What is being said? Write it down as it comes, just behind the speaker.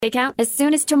account as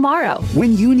soon as tomorrow.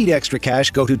 When you need extra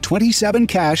cash, go to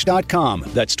 27cash.com.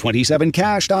 That's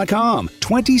 27cash.com.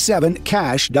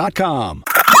 27cash.com.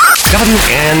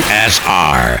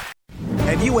 WNSR.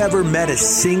 Have you ever met a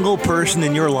single person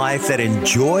in your life that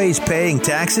enjoys paying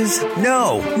taxes?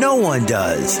 No, no one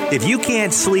does. If you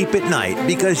can't sleep at night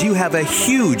because you have a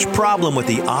huge problem with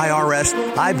the IRS,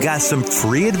 I've got some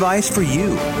free advice for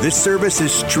you. This service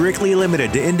is strictly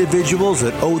limited to individuals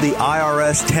that owe the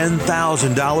IRS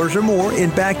 $10,000 or more in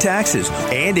back taxes.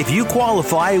 And if you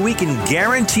qualify, we can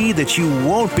guarantee that you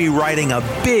won't be writing a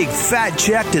big fat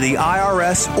check to the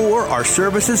IRS, or our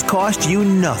services cost you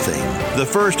nothing. The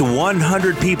first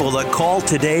 100 people that call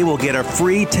today will get a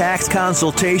free tax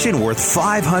consultation worth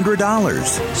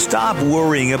 $500. Stop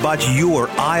worrying about your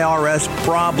IRS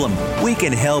problem. We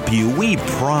can help you, we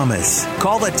promise.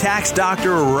 Call the tax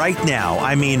doctor right now.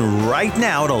 I mean right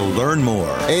now, to learn more.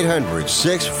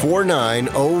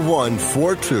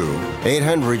 800-649-0142.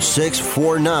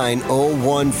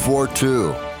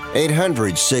 800-649-0142.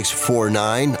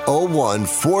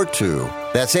 800-649-0142.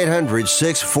 That's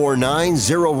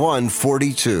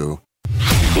 800-649-0142.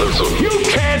 Listen, you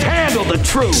can't handle the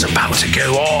truth. It's about to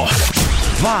go off.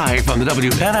 Live from the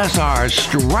WNSR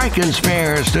Strike and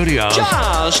Spare Studios.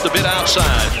 Just a bit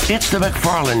outside. It's the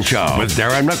McFarland Show with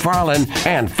Darren McFarland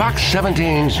and Fox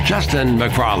 17's Justin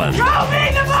McFarland. Show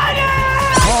me the money!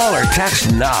 Call or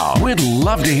text now. We'd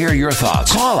love to hear your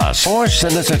thoughts. Call us or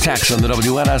send us a text on the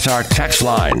WNSR text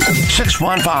line.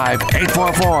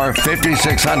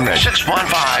 615-844-5600.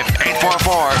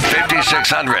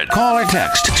 615-844-5600. Call or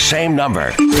text. Same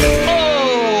number.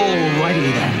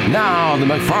 Alrighty then. Now, the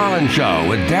McFarland Show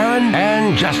with Darren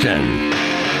and Justin.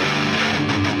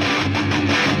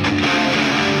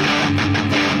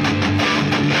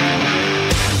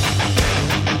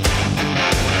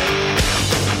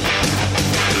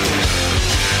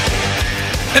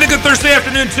 And a good Thursday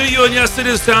afternoon to you. And yes, it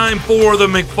is time for the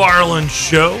McFarland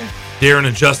Show. Darren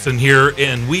and Justin here,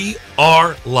 and we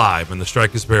are live in the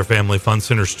Strike and Spare Family Fun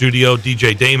Center studio.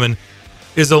 DJ Damon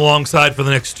is alongside for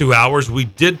the next 2 hours. We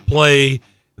did play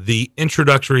the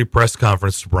introductory press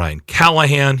conference to Brian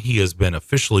Callahan. He has been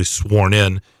officially sworn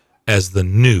in as the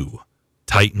new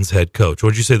Titans head coach.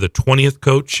 What did you say, the 20th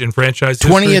coach in franchise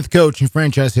history? 20th coach in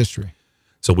franchise history.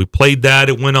 So we played that.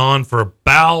 It went on for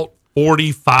about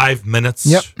 45 minutes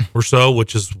or so,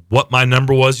 which is what my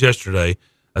number was yesterday.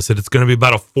 I said it's going to be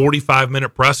about a 45-minute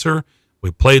presser.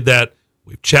 We played that.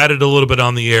 We've chatted a little bit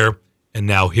on the air, and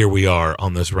now here we are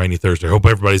on this rainy Thursday. I hope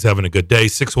everybody's having a good day.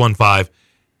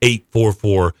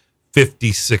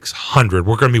 615-844-5600.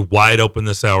 We're going to be wide open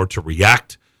this hour to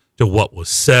react to what was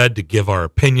said, to give our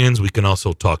opinions. We can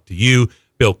also talk to you.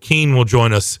 Bill Keene will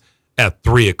join us at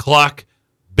 3 o'clock.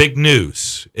 Big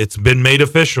news. It's been made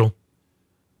official.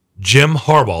 Jim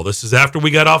Harbaugh. This is after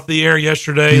we got off the air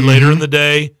yesterday, later in the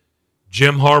day.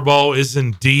 Jim Harbaugh is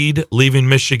indeed leaving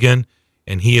Michigan,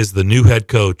 and he is the new head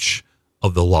coach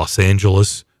of the Los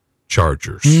Angeles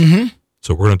Chargers.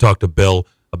 So we're going to talk to Bill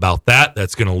about that.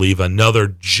 That's going to leave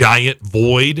another giant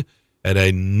void at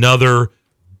another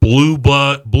blue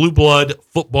blood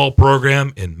football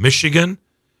program in Michigan.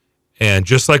 And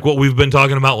just like what we've been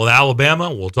talking about with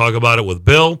Alabama, we'll talk about it with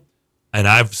Bill. And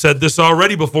I've said this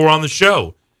already before on the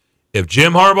show. If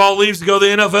Jim Harbaugh leaves to go to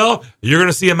the NFL, you're going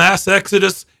to see a mass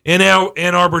exodus in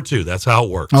Ann Arbor too. That's how it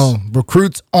works. Oh,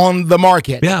 recruits on the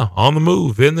market. Yeah, on the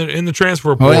move in the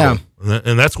transfer portal,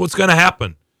 and that's what's going to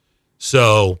happen.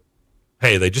 So,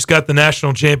 hey, they just got the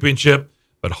national championship,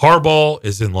 but Harbaugh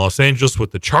is in Los Angeles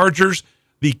with the Chargers.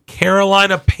 The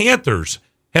Carolina Panthers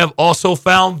have also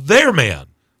found their man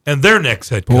and their next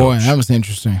head coach. Boy, that was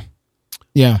interesting.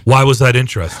 Yeah. Why was that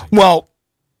interesting? Well,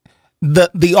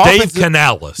 the Dave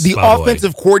Canales, the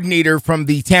offensive coordinator from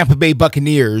the Tampa Bay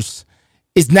Buccaneers,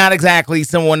 is not exactly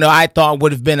someone that I thought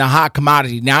would have been a hot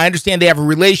commodity. Now, I understand they have a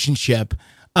relationship,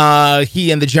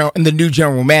 he and the new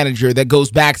general manager, that goes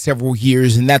back several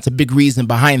years, and that's a big reason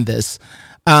behind this.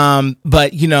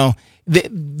 But you know,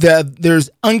 there's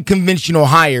unconventional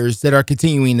hires that are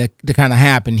continuing to kind of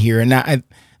happen here, and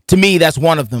to me, that's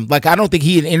one of them. Like, I don't think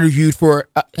he had interviewed for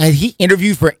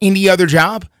any other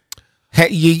job.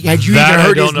 Had you even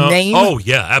heard his name? Oh,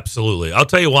 yeah, absolutely. I'll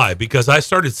tell you why. Because I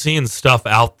started seeing stuff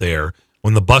out there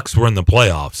when the Bucs were in the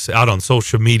playoffs, out on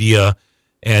social media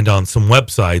and on some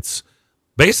websites,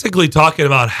 basically talking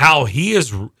about how he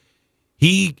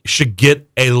should get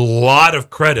a lot of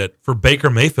credit for Baker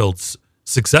Mayfield's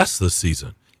success this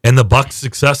season and the Bucs'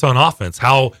 success on offense.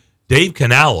 How Dave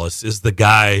Canales is the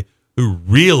guy who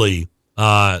really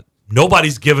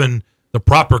nobody's given the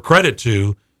proper credit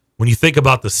to when you think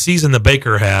about the season that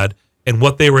Baker had and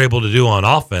what they were able to do on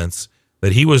offense.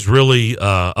 that he was really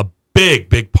a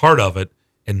big part of it,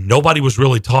 and nobody was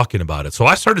really talking about it. So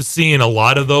I started seeing a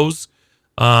lot of those,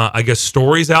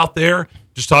 stories out there,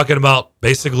 just talking about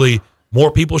basically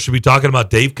more people should be talking about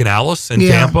Dave Canales in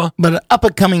Tampa. But an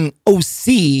up-and-coming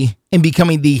OC and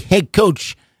becoming the head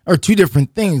coach are two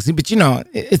different things. But,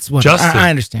 it's what I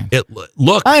understand.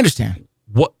 Look, I understand.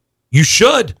 What you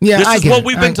should. Yeah, this is what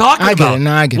we've been talking about. I get it.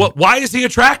 No, I get it. Why is he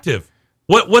attractive?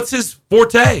 What's his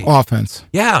forte? Offense.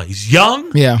 Yeah, he's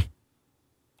young. Yeah.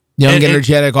 Young,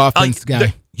 energetic offense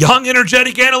guy. Young,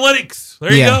 energetic analytics.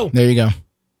 There you go. There you go.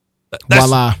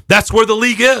 Voila. That's where the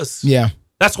league is. Yeah.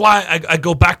 That's why I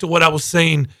go back to what I was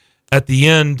saying at the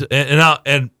end,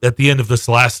 and at the end of this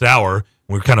last hour,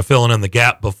 we were kind of filling in the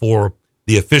gap before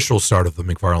the official start of the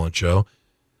McFarland show.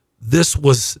 This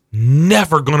was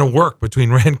never going to work between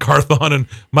Rand Carthon and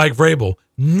Mike Vrabel.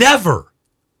 Never.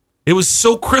 It was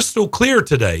so crystal clear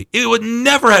today. It would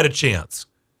never had a chance.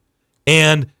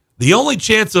 And the only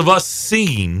chance of us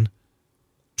seeing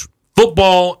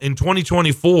football in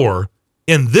 2024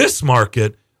 in this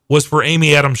market was for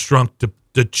Amy Adams Strunk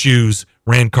to choose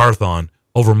Rand Carthon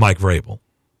over Mike Vrabel.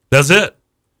 That's it.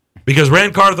 Because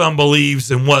Rand Carthon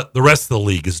believes in what the rest of the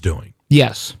league is doing.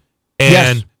 Yes.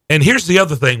 And here's the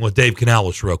other thing with Dave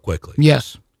Canales real quickly.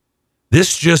 Yes.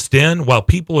 This just in, while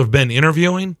people have been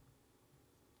interviewing,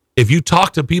 if you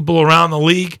talk to people around the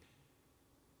league,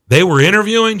 they were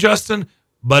interviewing Justin,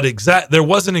 but there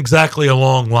wasn't exactly a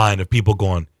long line of people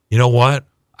going, you know what?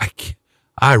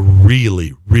 I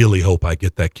really, really hope I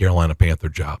get that Carolina Panther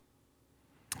job.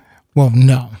 Well,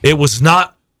 no. It was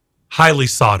not highly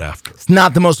sought after. It's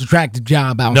not the most attractive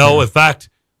job out there. No, in fact,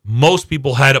 most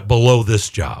people had it below this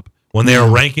job. When they were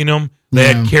ranking them,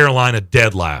 they had Carolina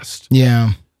dead last.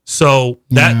 Yeah. So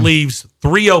that leaves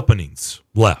 3 openings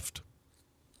left.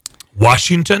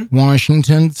 Washington,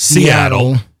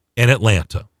 Seattle, and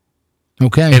Atlanta.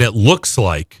 Okay. And it looks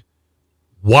like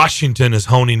Washington is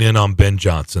honing in on Ben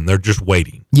Johnson. They're just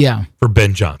waiting for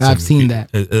Ben Johnson. I've seen that.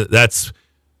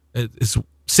 It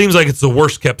seems like it's the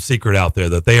worst kept secret out there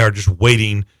that they are just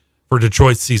waiting for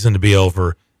Detroit's season to be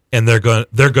over, and they're going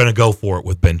to go for it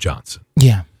with Ben Johnson.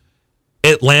 Yeah.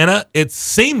 Atlanta, it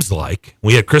seems like,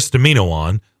 we had Chris Domino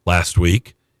on last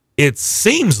week, it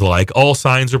seems like all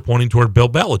signs are pointing toward Bill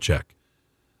Belichick.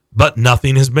 But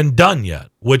nothing has been done yet,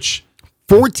 which...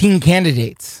 14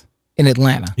 candidates in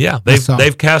Atlanta. Yeah,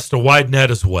 they've cast a wide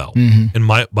net as well. Mm-hmm. And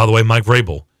by the way, Mike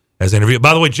Vrabel has interviewed.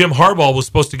 By the way, Jim Harbaugh was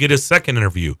supposed to get his second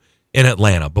interview in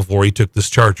Atlanta before he took this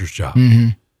Chargers job. Mm-hmm.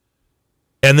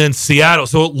 And then Seattle.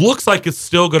 So it looks like it's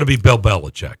still going to be Bill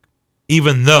Belichick,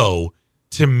 even though,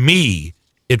 to me,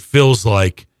 it feels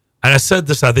like, and I said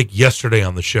this, I think, yesterday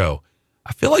on the show,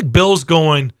 I feel like Bill's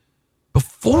going,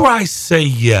 before I say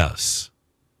yes,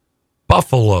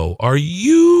 Buffalo, are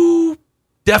you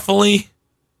definitely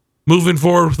moving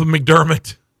forward with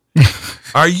McDermott?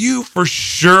 Are you for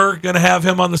sure going to have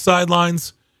him on the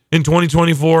sidelines in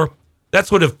 2024? That's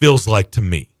what it feels like to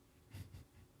me.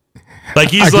 Like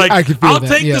he's I'll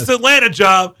take this Atlanta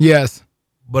job. Yes.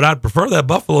 But I'd prefer that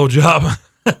Buffalo job.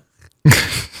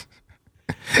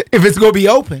 If it's going to be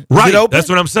open. Right. Is it open? That's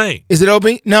what I'm saying. Is it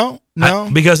open? No.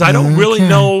 Because I don't really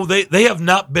know. They have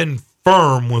not been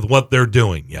firm with what they're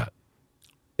doing yet.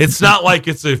 It's not like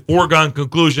it's a foregone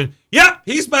conclusion. Yep,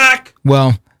 he's back.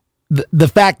 Well, the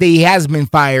fact that he has been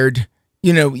fired,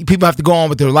 people have to go on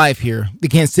with their life here. They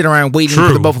can't sit around waiting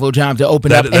for the Buffalo job to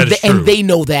open up. And they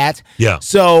know that. Yeah.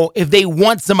 So if they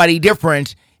want somebody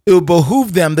different, it would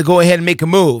behoove them to go ahead and make a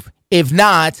move. If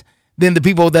not, then the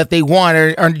people that they want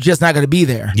are just not going to be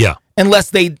there. Yeah. Unless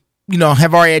they,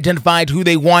 have already identified who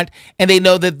they want and they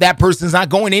know that person's not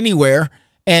going anywhere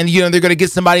and, they're going to get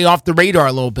somebody off the radar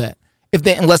a little bit.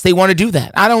 Unless they want to do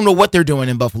that. I don't know what they're doing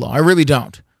in Buffalo. I really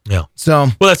don't. Yeah. So.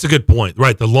 Well, that's a good point.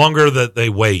 Right. The longer that they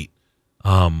wait,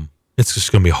 it's just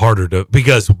going to be harder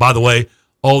because, by the way,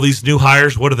 all these new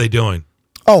hires, what are they doing?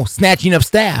 Oh, snatching up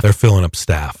staff. They're filling up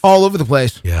staff. All over the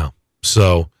place. Yeah.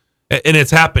 So, and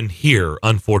it's happened here,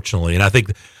 unfortunately. And I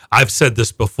think I've said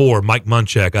this before. Mike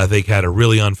Munchak, I think, had a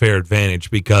really unfair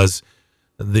advantage because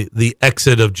the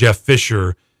exit of Jeff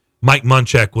Fisher, Mike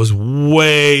Munchak was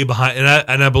way behind,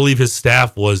 and I believe his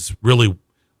staff was really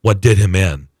what did him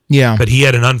in. Yeah. But he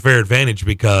had an unfair advantage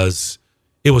because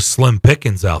it was slim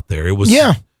pickings out there. It was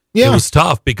it was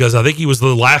tough because I think he was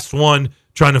the last one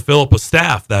trying to fill up a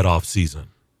staff that offseason.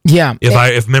 Yeah.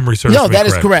 If memory serves me correct. No, that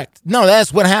is correct. No,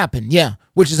 that's what happened. Yeah.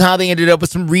 Which is how they ended up with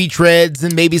some retreads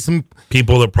and maybe some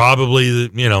people that probably,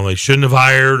 they shouldn't have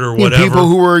hired or whatever. People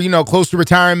who were, close to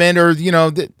retirement or,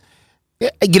 this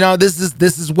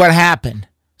is what happened.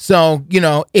 So,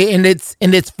 and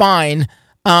it's fine.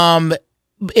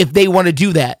 if they want to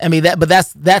do that. I mean,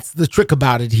 that's the trick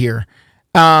about it here,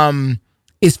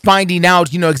 is finding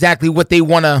out, exactly what they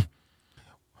want to,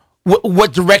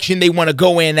 what direction they want to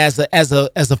go in as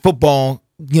a football,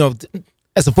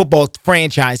 as a football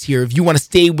franchise here. If you want to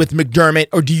stay with McDermott,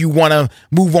 or do you want to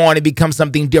move on and become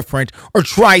something different, or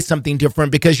try something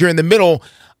different, because you're in the middle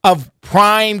of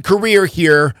prime career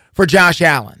here for Josh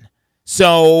Allen.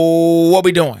 So what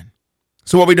we doing?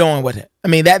 With it? I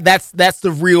mean, that's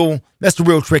the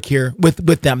real trick here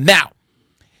with them. Now,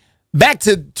 back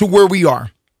to where we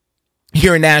are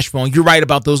here in Nashville. You're right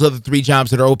about those other 3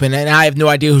 jobs that are open, and I have no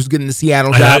idea who's getting the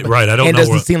Seattle job. Right, I don't know. And it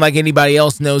doesn't seem like anybody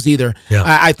else knows either. Yeah.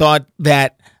 I thought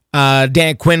that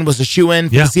Dan Quinn was a shoo-in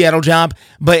for the Seattle job,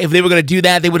 but if they were going to do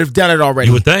that, they would have done it already.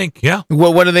 You would think, yeah.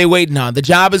 Well, what are they waiting on? The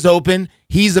job is open.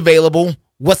 He's available.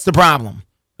 What's the problem?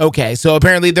 Okay, so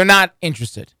apparently they're not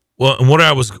interested. Well, and where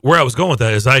I was going with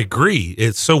that is, I agree.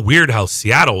 It's so weird how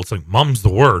Seattle, it's like mum's the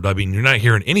word. I mean, you're not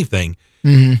hearing anything.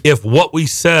 Mm-hmm. If what we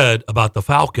said about the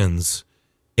Falcons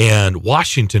and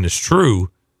Washington is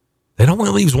true, that only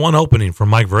leaves one opening for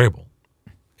Mike Vrabel.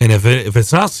 And if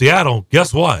it's not Seattle,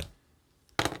 guess what?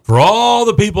 For all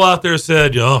the people out there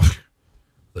said,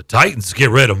 the Titans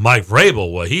get rid of Mike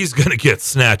Vrabel, well, he's going to get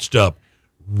snatched up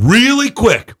really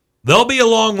quick. There'll be a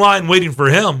long line waiting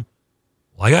for him.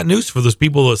 Well, I got news for those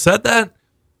people that said that.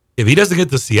 If he doesn't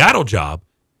get the Seattle job,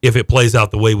 if it plays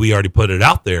out the way we already put it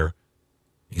out there,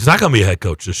 he's not going to be a head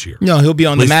coach this year. No, he'll be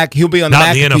on the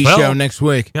McAfee show next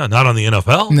week. Yeah, not on the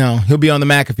NFL. No, he'll be on the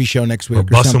McAfee show next week. Or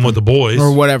busting with the boys.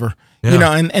 Or whatever.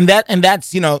 Yeah. And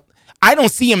that's, I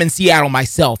don't see him in Seattle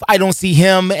myself. I don't see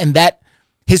him, and that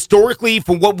historically,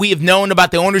 from what we have known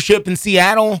about the ownership in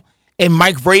Seattle and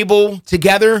Mike Vrabel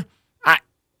together,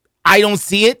 I don't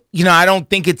see it. I don't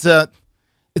think it's a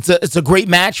great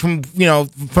match from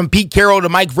Pete Carroll to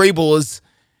Mike Vrabel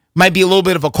might be a little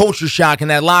bit of a culture shock in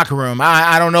that locker room.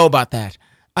 I don't know about that.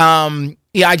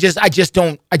 I just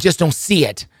don't see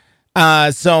it.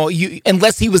 So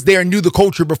unless he was there and knew the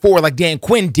culture before, like Dan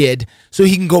Quinn did, so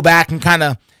he can go back and kind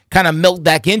of melt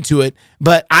back into it.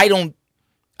 But I don't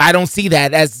see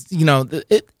that as,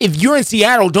 if you're in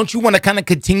Seattle, don't you want to kind of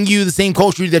continue the same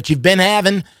culture that you've been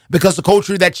having? Because the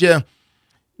culture that you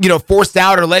forced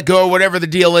out or let go or whatever the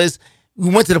deal is, we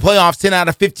went to the playoffs 10 out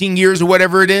of 15 years or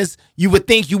whatever it is, you would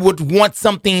think you would want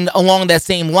something along that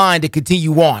same line to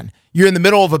continue on. You're in the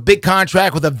middle of a big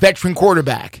contract with a veteran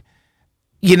quarterback.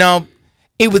 It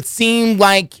would seem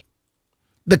like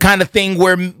the kind of thing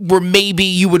where maybe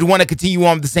you would want to continue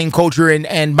on with the same culture,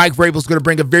 and Mike Vrabel's going to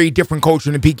bring a very different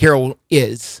culture than Pete Carroll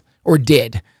is or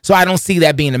did. So I don't see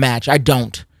that being a match. I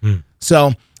don't.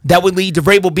 So that would lead to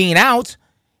Vrabel being out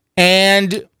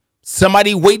and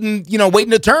somebody waiting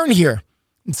a turn here.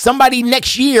 Somebody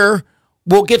next year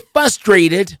will get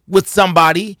frustrated with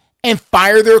somebody and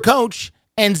fire their coach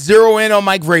and zero in on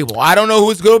Mike Vrabel. I don't know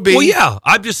who it's going to be. Well, yeah,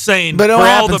 I'm just saying, but for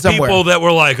all the people that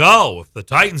were like, if the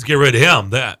Titans get rid of him,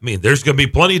 there's going to be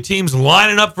plenty of teams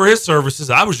lining up for his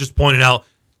services. I was just pointing out,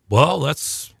 well,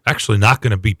 that's actually not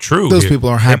going to be true. Those people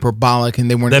are hyperbolic, and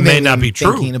they may not be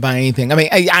thinking true about anything. I mean,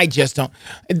 I just don't.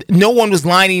 No one was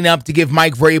lining up to give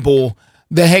Mike Vrabel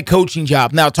the head coaching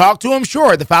job. Now, talk to him,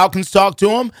 sure. The Falcons talk to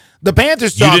him. The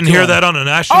Panthers talk to him. You didn't hear that on a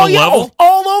national level?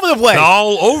 All over the place.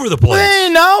 All over the place.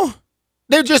 No.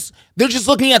 They're just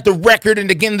looking at the record,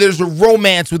 and again, there's a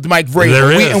romance with Mike Vrabel.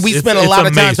 There is. And we spent a lot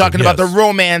of time talking about the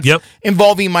romance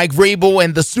involving Mike Vrabel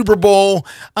and the Super Bowl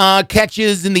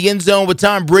catches in the end zone with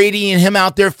Tom Brady and him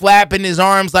out there flapping his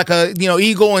arms like a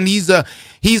eagle, and he's a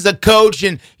coach,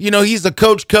 and he's a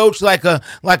coach like a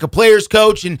player's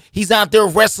coach, and he's out there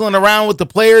wrestling around with the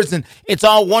players, and it's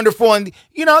all wonderful, and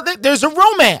there's a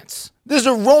romance. There's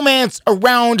a romance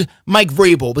around Mike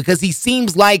Vrabel because he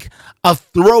seems like a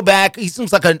throwback. He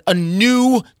seems like a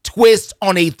new twist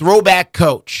on a throwback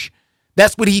coach.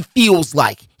 That's what he feels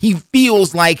like. He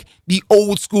feels like the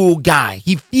old school guy.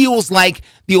 He feels like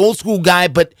the old school guy,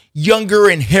 but younger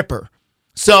and hipper.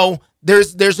 So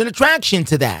there's an attraction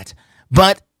to that.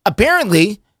 But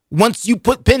apparently, once you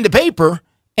put pen to paper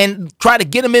and try to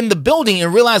get him in the building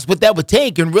and realize what that would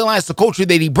take and realize the culture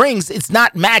that he brings, it's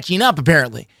not matching up,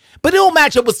 apparently. But it'll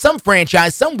match up with some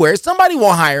franchise somewhere. Somebody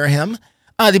will hire him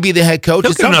to be the head coach.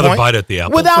 He'll get another bite at the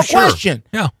apple, without for sure. question.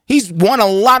 Yeah, he's won a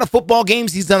lot of football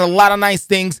games. He's done a lot of nice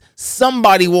things.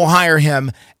 Somebody will hire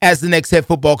him as the next head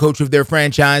football coach of their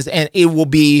franchise, and it will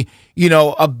be,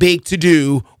 a big to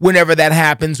do whenever that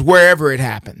happens, wherever it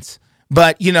happens.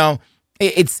 But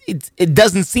it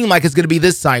doesn't seem like it's going to be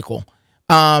this cycle.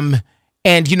 And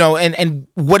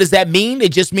what does that mean?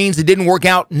 It just means it didn't work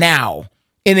out now.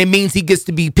 And it means he gets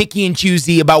to be picky and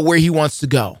choosy about where he wants to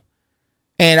go.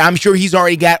 And I'm sure he's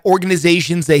already got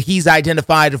organizations that he's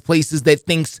identified of places that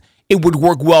thinks it would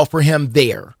work well for him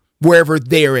there, wherever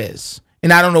there is.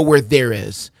 And I don't know where there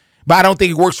is. But I don't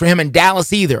think it works for him in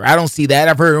Dallas either. I don't see that.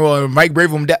 I've heard Mike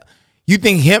Vrabel. You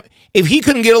think him, if he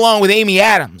couldn't get along with Amy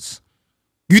Adams,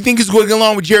 you think he's going to get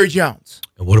along with Jerry Jones?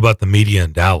 And what about the media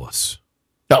in Dallas?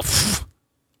 Oh,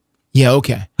 yeah,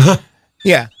 okay.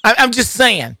 Yeah, I'm just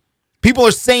saying. People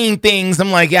are saying things.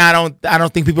 I'm like, I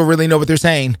don't think people really know what they're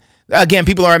saying. Again,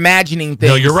 people are imagining things.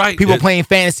 No, you're right. People playing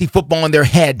fantasy football in their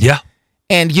head. Yeah.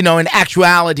 And, in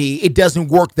actuality, it doesn't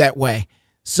work that way.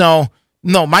 So,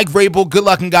 no, Mike Vrabel, good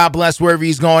luck and God bless wherever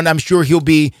he's going. I'm sure he'll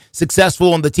be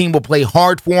successful and the team will play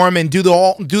hard for him and do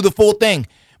the full thing.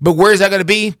 But where is that going to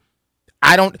be?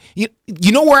 I don't.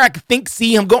 You know where I could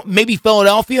see him go? Maybe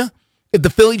Philadelphia. If the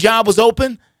Philly job was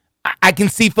open, I can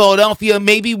see Philadelphia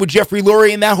maybe with Jeffrey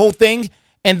Lurie and that whole thing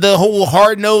and the whole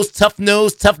hard-nosed, tough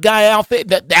guy outfit.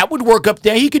 That would work up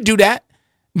there. He could do that.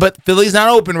 But Philly's not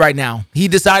open right now. He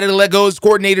decided to let go of his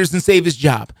coordinators and save his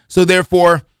job. So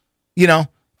therefore,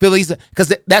 Philly's,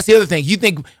 because that's the other thing. You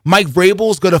think Mike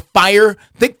Vrabel's going to fire?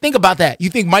 Think about that.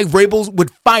 You think Mike Vrabel would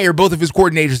fire both of his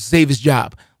coordinators to save his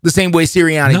job the same way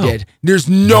Sirianni did? There's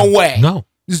no way. No.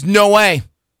 There's no way.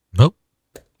 Nope.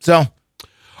 So.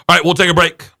 All right, we'll take a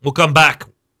break. We'll come back.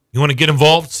 You want to get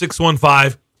involved?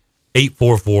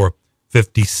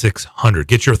 615-844-5600.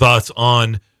 Get your thoughts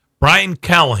on Brian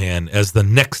Callahan as the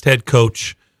next head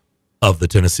coach of the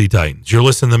Tennessee Titans. You're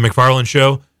listening to the McFarland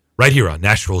Show right here on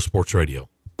Nashville Sports Radio.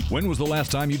 When was the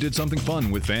last time you did something fun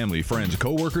with family, friends,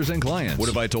 coworkers, and clients? What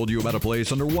if I told you about a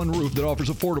place under one roof that offers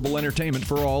affordable entertainment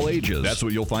for all ages? That's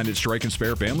what you'll find at Strike and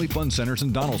Spare Family Fun Centers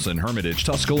in Donaldson, Hermitage,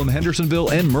 Tusculum, Hendersonville,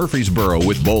 and Murfreesboro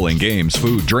with bowling, games,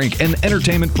 food, drink, and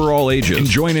entertainment for all ages.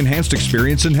 Enjoy an enhanced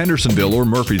experience in Hendersonville or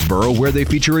Murfreesboro where they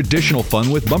feature additional fun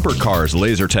with bumper cars,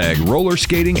 laser tag, roller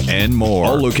skating, and more.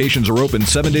 All locations are open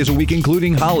 7 days a week,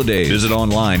 including holidays. Visit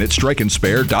online at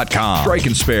strikeandspare.com. Strike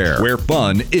and Spare, where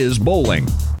fun is bowling.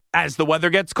 As the weather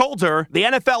gets colder, the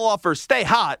NFL offers Stay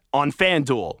Hot on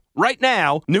FanDuel. Right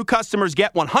now, new customers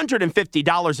get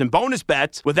 $150 in bonus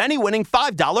bets with any winning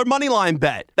 $5 moneyline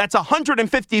bet. That's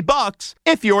 $150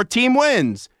 if your team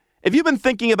wins. If you've been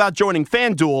thinking about joining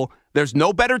FanDuel, there's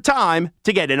no better time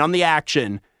to get in on the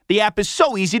action. The app is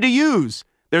so easy to use.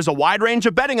 There's a wide range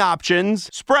of betting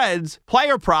options, spreads,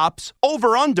 player props,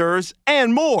 over-unders,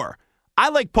 and more. I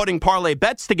like putting parlay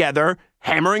bets together,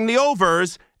 hammering the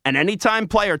overs, and anytime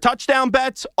player touchdown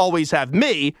bets always have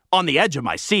me on the edge of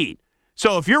my seat.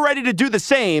 So if you're ready to do the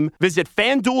same, visit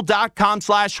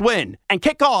FanDuel.com/win and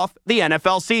kick off the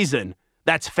NFL season.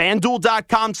 That's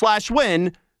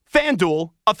FanDuel.com/win. FanDuel,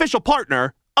 official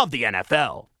partner of the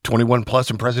NFL. 21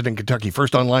 plus and present in Kentucky.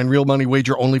 First online real money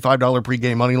wager, only $5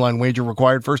 pregame money line wager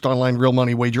required. First online real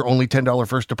money wager, only $10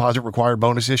 first deposit required.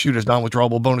 Bonus issued as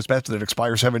non-withdrawable bonus bets that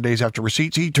expire 7 days after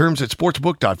receipt. See terms at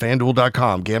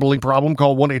sportsbook.fanduel.com. Gambling problem?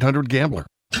 Call 1-800-GAMBLER.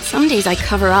 Some days I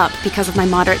cover up because of my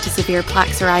moderate to severe plaque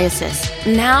psoriasis.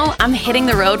 Now I'm hitting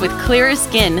the road with clearer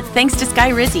skin thanks to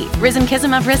Skyrizi,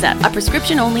 Risankizumab Riza, a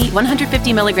prescription-only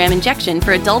 150 milligram injection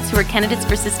for adults who are candidates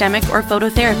for systemic or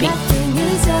phototherapy.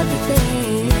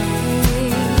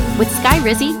 With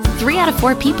Skyrizi, 3 out of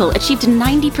 4 people achieved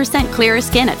 90% clearer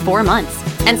skin at 4 months.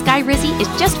 And Skyrizi is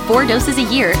just 4 doses a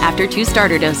year after 2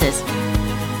 starter doses.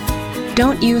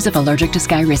 Don't use if allergic to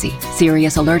Skyrizi.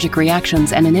 Serious allergic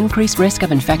reactions and an increased risk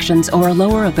of infections or a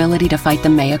lower ability to fight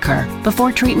them may occur.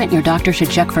 Before treatment, your doctor should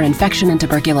check for infection and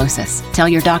tuberculosis. Tell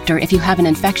your doctor if you have an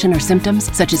infection or symptoms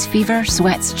such as fever,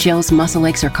 sweats, chills, muscle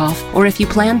aches, or cough, or if you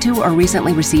plan to or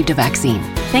recently received a vaccine.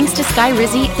 Thanks to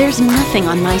Skyrizi, there's nothing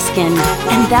on my skin,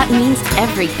 and that means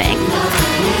everything.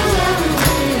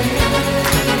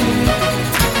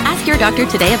 Ask your doctor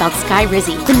today about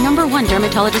Skyrizi, the #1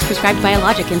 dermatologist prescribed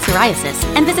biologic in psoriasis,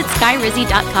 and visit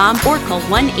skyrizi.com or call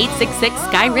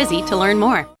 1-866-SKYRIZI to learn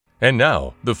more. And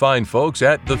now, the fine folks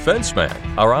at The Fence Man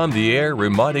are on the air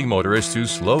reminding motorists to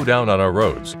slow down on our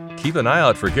roads, keep an eye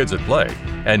out for kids at play,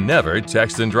 and never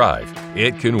text and drive.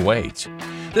 It can wait.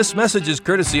 This message is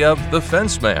courtesy of The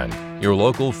Fence Man, your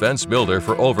local fence builder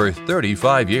for over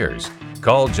 35 years.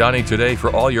 Call Johnny today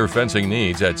for all your fencing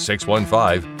needs at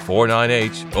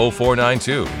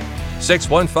 615-498-0492.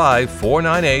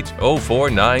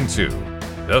 615-498-0492.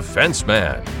 The Fence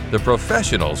Man, the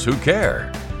professionals who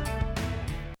care.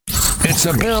 It's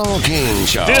a Bill King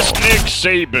Show. This Nick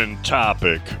Saban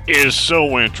topic is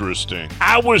so interesting.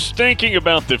 I was thinking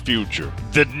about the future.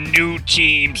 The new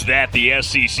teams that the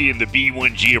SEC and the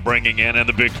B1G are bringing in and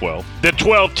the Big 12. The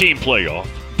 12-team playoff.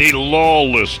 the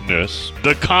lawlessness,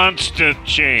 the constant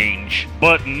change.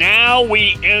 But now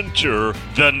we enter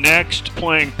the next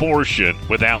playing portion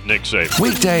without Nick Saban.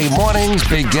 Weekday mornings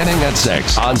beginning at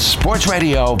 6 on Sports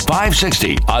Radio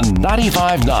 560 on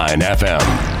 95.9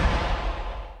 FM.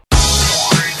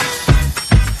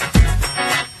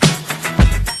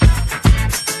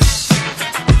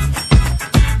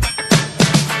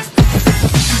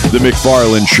 The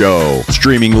McFarland Show,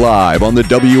 streaming live on the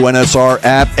WNSR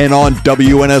app and on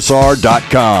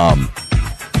WNSR.com.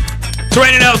 It's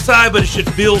raining outside, but it should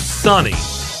feel sunny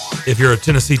if you're a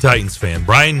Tennessee Titans fan.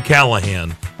 Brian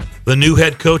Callahan, the new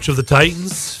head coach of the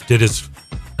Titans, did his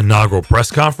inaugural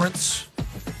press conference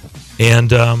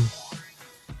and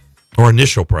or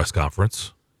initial press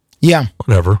conference. Yeah.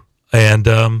 Whatever. And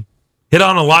hit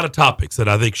on a lot of topics that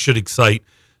I think should excite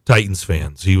Titans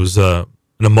fans. He was an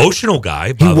emotional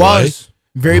guy, by the way. He was.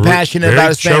 Very passionate about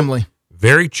his family.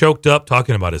 Very choked up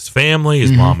talking about his family,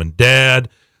 his mom and dad,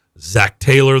 Zach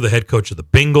Taylor, the head coach of the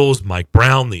Bengals, Mike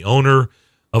Brown, the owner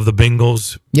of the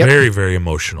Bengals. Yep. Very, very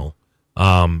emotional.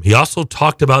 He also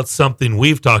talked about something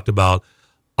we've talked about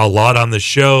a lot on the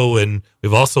show, and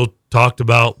we've also talked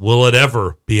about, will it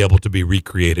ever be able to be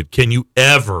recreated? Can you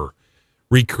ever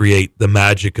recreate the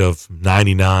magic of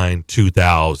 99,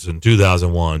 2000,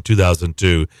 2001,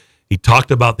 2002? He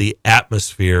talked about the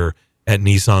atmosphere at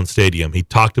Nissan Stadium. He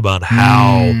talked about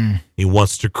how he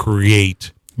wants to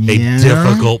create a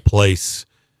difficult place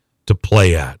to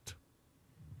play at.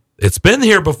 It's been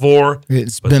here before.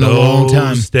 It's been a long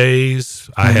time. Those days,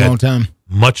 I had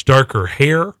much darker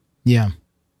hair. Yeah.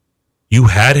 You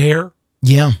had hair.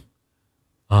 Yeah.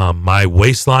 My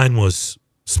waistline was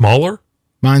smaller.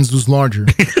 Mine's was larger.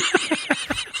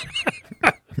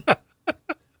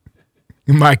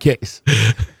 In my case.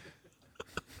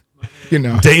 You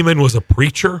know. Damon was a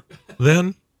preacher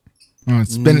then. Oh,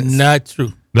 it's been not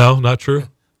true. No, not true.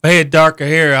 I had darker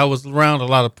hair. I was around a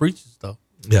lot of preachers, though.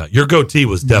 Yeah, your goatee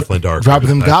was definitely darker. Dropping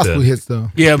them gospel hits,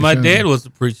 though. Yeah, my dad was a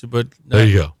preacher, but there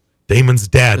you go. Damon's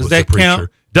dad Does was that a preacher. count?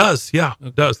 Does, yeah,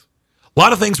 it does. A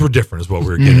lot of things were different, is what we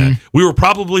were getting at. We were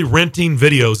probably renting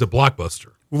videos at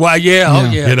Blockbuster. Well, yeah.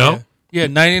 You know? Yeah,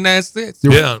 99 cents.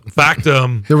 Yeah, in fact,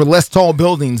 there were less tall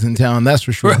buildings in town, that's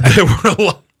for sure. There were a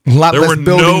lot. There less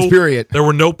buildings, period. There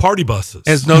were no party buses.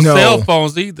 There's no cell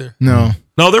phones either. No,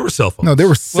 there were cell phones. No, there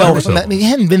were cell phones. It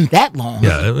hadn't been that long.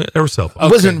 Yeah, there were cell phones.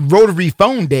 It wasn't rotary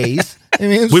phone days. I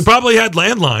mean, we probably had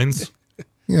landlines.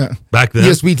 Yeah, back then.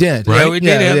 Yes, we did. Right? Yeah, we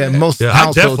did. Yeah, most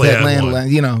households had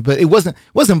landlines. You know, but it wasn't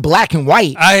black and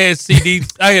white. I had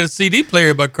a CD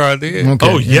player in my car then.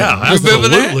 Okay. Oh yeah, absolutely.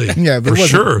 Remember that? Yeah, but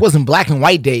it wasn't black and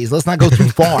white days. Let's not go too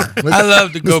far. I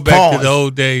love to go back to the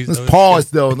old days. Let's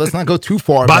pause though. Let's not go too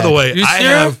far. By the way,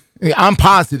 I'm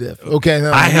positive. Okay,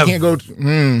 no, I have can't go.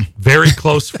 Very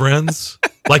close friends.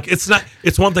 Like it's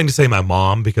one thing to say my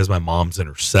mom, because my mom's in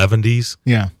her 70s.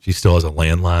 Yeah, she still has a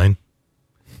landline.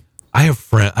 I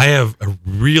have a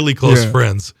really close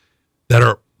friends that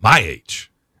are my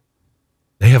age.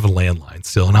 They have a landline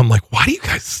still, and I'm like, why do you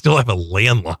guys still have a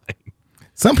landline?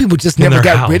 Some people just never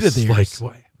got rid of theirs.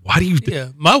 Like, why do you? Yeah,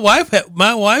 my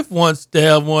wife wants to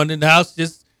have one in the house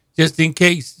just in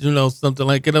case, something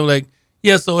like it. I'm like,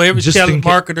 yeah, so every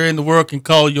telemarketer in the world can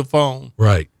call your phone.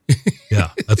 Right. Yeah,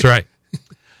 that's right.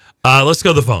 Let's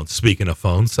go to the phones. Speaking of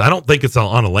phones, I don't think it's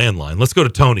on a landline. Let's go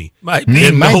to Tony. Might be.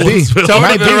 In Nolensville.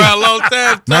 Tony been around a long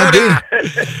time.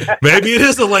 Maybe it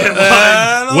is a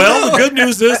landline. Well, the good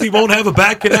news is he won't have a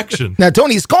bad connection. Now,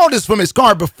 Tony's called us from his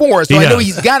car before, so I know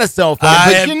he's got a cell phone.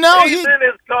 He's in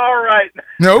his car right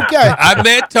now. Okay. I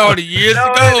met Tony years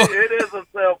ago. It is a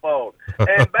cell phone.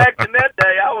 And back in that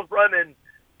day, I was running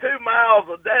 2 miles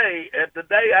a day. And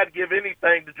today, I'd give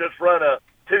anything to just run a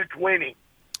 220.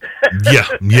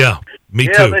 Yeah, me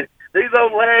too. These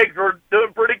old legs were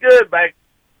doing pretty good back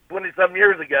 20-some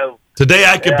years ago. Today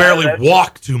I could barely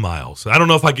walk 2 miles. I don't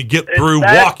know if I could get through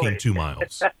walking 2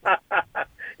 miles.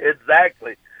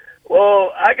 Exactly.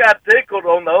 Well, I got tickled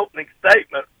on the opening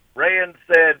statement. Rand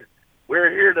said, we're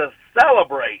here to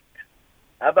celebrate.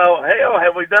 I thought, hell,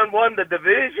 have we won the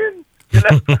division?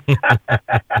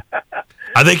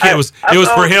 I think it was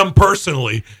for him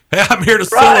personally. Hey, I'm here to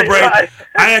celebrate. Right.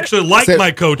 I actually like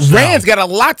my coach now. Rand's got a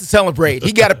lot to celebrate.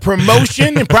 He got a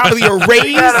promotion and probably a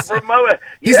raise.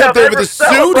 He's up there with a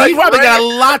suit. He probably got a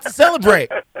lot to celebrate.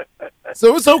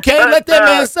 So it's okay. Let that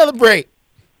man celebrate.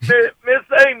 Miss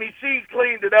Amy, she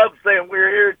cleaned it up saying we're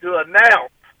here to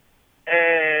announce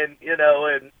and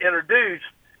introduce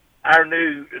our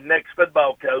new next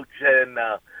football coach. And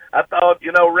I thought,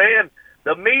 Rand,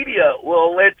 the media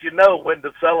will let you know when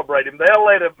to celebrate him. They'll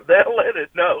let it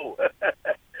know.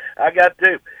 I got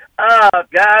to.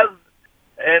 Guys,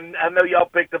 and I know y'all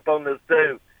picked up on this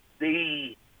too.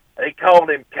 They called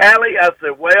him Cali. I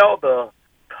said, well, the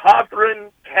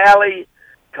Cawthron-Cali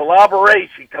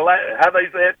collaboration. How they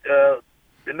say it?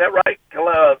 Isn't that right?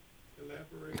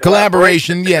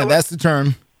 Collaboration. Yeah, that's the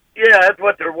term. Yeah, that's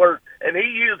what their word. And he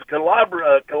used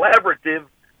collaborative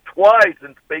twice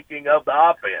in speaking of the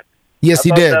offense. Yes,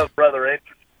 he did. That was rather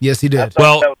interesting. Yes, he did.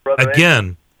 Well,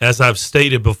 again, as I've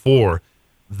stated before,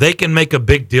 they can make a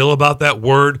big deal about that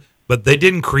word, but they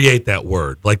didn't create that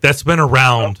word. Like, that's been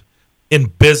around in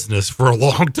business for a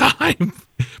long time,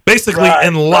 basically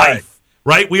in life,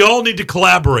 right? We all need to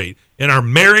collaborate in our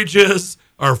marriages,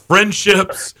 our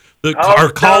friendships,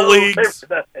 our colleagues,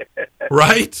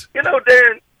 right? You know,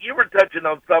 Darren, you were touching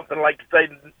on something like you say,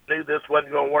 knew this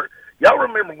wasn't going to work. Y'all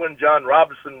remember when John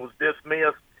Robinson was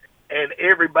dismissed and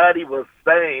everybody was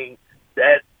saying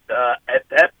that at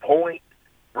that point,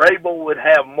 Vrabel would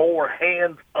have more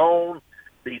hands on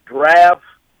the drafts,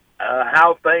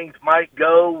 how things might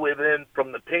go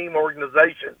from the team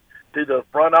organization to the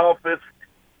front office.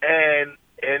 And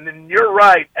then you're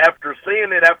right, after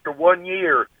seeing it after 1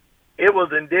 year, it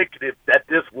was indicative that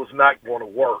this was not going to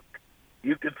work.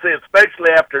 You could see,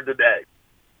 especially after today.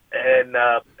 And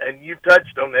you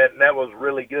touched on that, and that was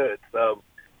really good. So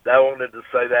I wanted to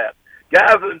say that.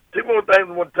 Guys, two more things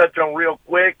I want to touch on real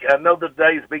quick. I know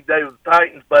today's big day with the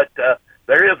Titans, but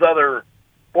there is other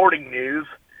sporting news.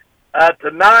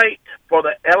 Tonight for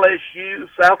the LSU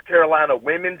South Carolina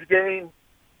women's game,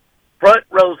 front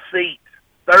row seats,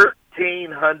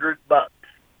 $1,300.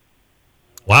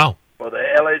 Wow. For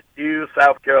the LSU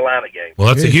South Carolina game. Well,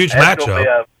 that's a huge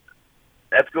matchup.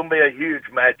 That's going to be a huge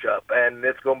matchup, and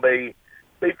it's going to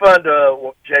be fun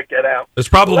to check that out. It's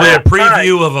probably a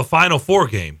preview of a Final Four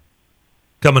game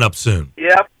coming up soon.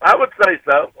 Yeah, I would say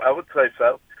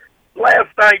so. Last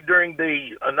night during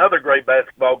another great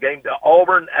basketball game, the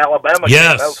Auburn-Alabama game.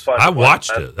 Yes, that was fun I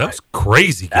watched it. That was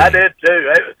crazy game. I did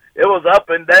too. It was up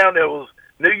and down. It was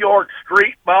New York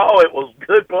street ball. It was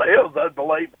good play. It was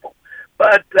unbelievable.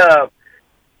 But,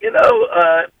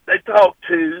 they talked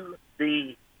to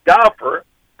the golfer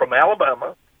from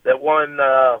Alabama that won,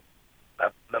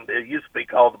 it used to be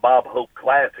called the Bob Hope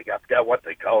Classic. I forgot what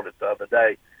they called it the other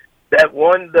day. That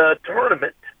won the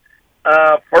tournament,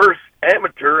 first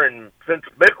amateur, and since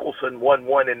Mickelson won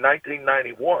one in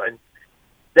 1991,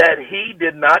 that he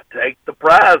did not take the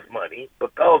prize money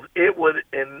because it would,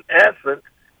 in essence,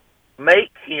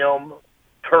 make him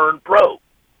turn pro.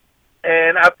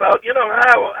 And I thought,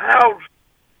 how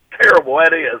terrible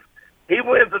that is. He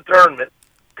wins the tournament,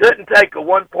 couldn't take a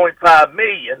 $1.5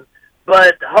 million,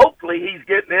 but hopefully he's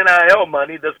getting NIL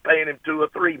money that's paying him $2 or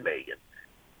 $3 million.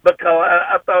 Because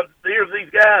I thought, here's these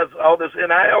guys, all this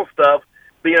NIL stuff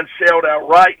being shelled out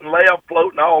right and left,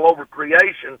 floating all over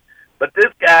creation, but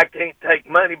this guy can't take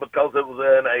money because it was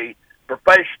in a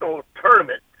professional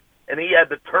tournament, and he had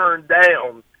to turn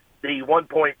down the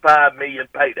 $1.5 million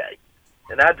payday.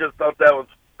 And I just thought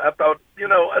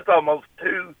that's almost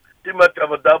too much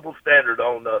of a double standard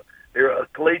on a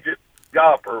collegiate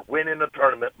golfer winning a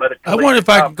tournament. But I wonder if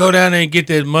I can go down there and get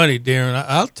that money, Darren.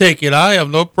 I'll take it. I have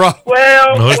no problem.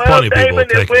 Well, Damon,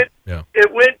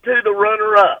 it went to the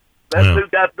runner-up. That's who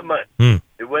got the money.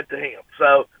 It went to him.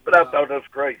 So, but I thought that was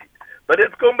crazy. But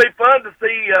it's going to be fun to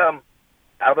see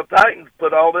how the Titans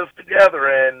put all this together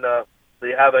and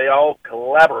see how they all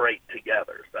collaborate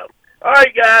together. So, all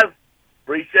right, guys.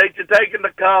 Appreciate you taking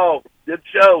the call. Good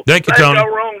show. Thank you, Tony. Y'all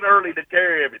were on early to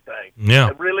carry everything. Yeah.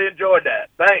 I really enjoyed that.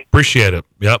 Thanks. Appreciate it.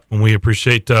 Yep. And we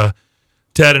appreciate Ted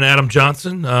and Adam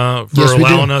Johnson for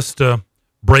allowing us to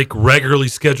break regularly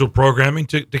scheduled programming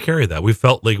to carry that. We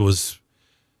felt like it was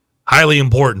highly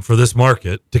important for this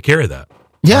market to carry that.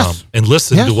 Yes. And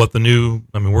listen to what we're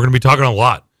going to be talking a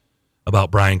lot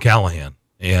about Brian Callahan.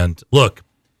 And look,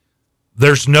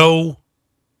 there's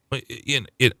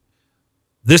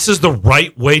this is the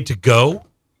right way to go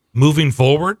moving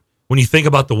forward when you think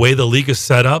about the way the league is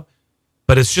set up.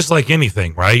 But it's just like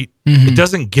anything, right? Mm-hmm. It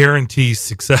doesn't guarantee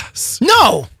success.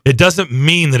 No. It doesn't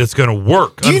mean that it's going to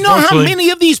work. Do you know how many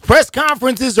of these press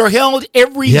conferences are held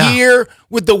every year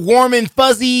with the warm and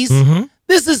fuzzies? Mm-hmm.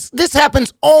 This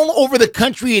happens all over the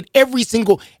country at every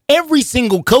single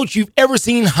coach you've ever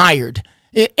seen hired.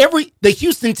 The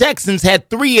Houston Texans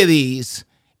had 3 of these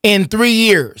in 3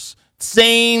 years.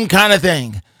 Same kind of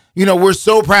thing. We're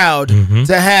so proud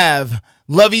to have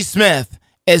Lovie Smith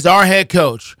as our head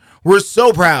coach. We're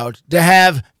so proud to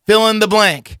have fill in the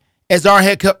blank as our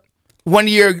head coach. 1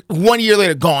 year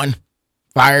later, gone,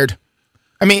 fired.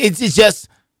 I mean, it's just,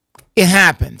 it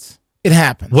happens. It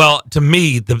happens. Well, to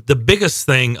me, the biggest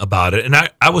thing about it, and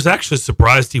I was actually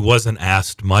surprised he wasn't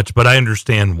asked much, but I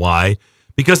understand why,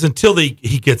 Because until he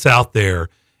gets out there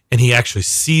and he actually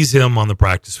sees him on the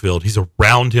practice field, he's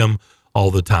around him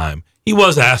all the time. He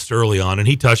was asked early on, and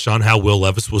he touched on how Will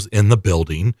Levis was in the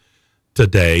building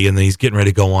today, and then he's getting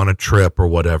ready to go on a trip or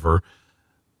whatever.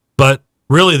 But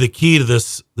really the key to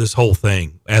this whole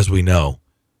thing, as we know,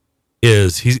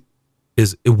 is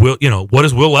what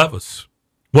is Will Levis?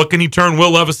 What can he turn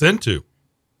Will Levis into?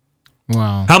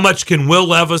 Wow. How much can Will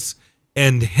Levis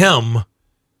and him,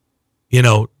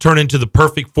 turn into the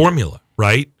perfect formula,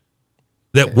 right?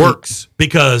 That works.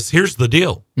 Because here's the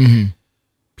deal. Mm-hmm.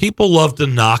 People love to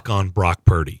knock on Brock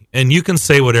Purdy, and you can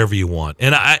say whatever you want.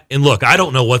 And look, I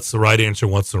don't know what's the right answer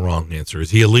and what's the wrong answer.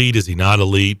 Is he elite? Is he not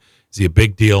elite? Is he a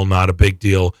big deal? Not a big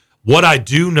deal? What I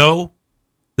do know,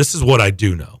 this is what I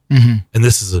do know. Mm-hmm. And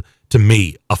this is, to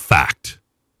me, a fact.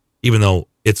 Even though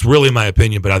it's really my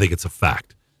opinion, but I think it's a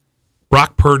fact.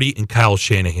 Brock Purdy and Kyle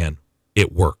Shanahan,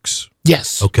 it works.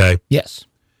 Yes. Okay? Yes.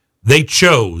 They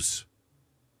chose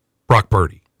Brock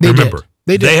Purdy. They Remember, did.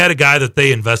 They did. They had a guy that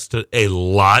they invested a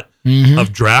lot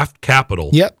of draft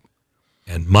capital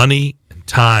and money and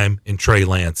time in Trey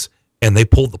Lance, and they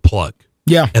pulled the plug.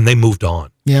 Yeah. And they moved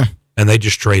on. Yeah. And they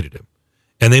just traded him.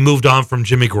 And they moved on from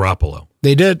Jimmy Garoppolo.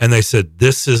 They did. And they said,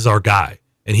 this is our guy.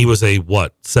 And he was a,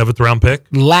 7th round pick?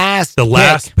 The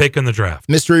last pick in the draft.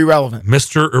 Mr.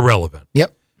 Irrelevant.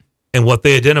 Yep. And what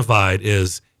they identified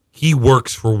is he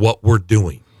works for what we're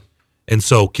doing. And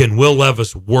so can Will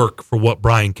Levis work for what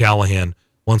Brian Callahan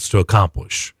wants to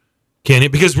accomplish? Can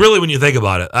it? Because really when you think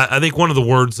about it, I think one of the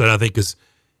words that I think is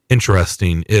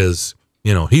interesting is,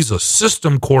 he's a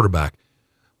system quarterback.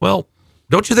 Well,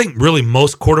 don't you think really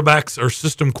most quarterbacks are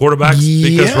system quarterbacks? Yeah.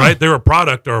 Because, right, they're a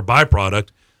product or a byproduct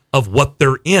of what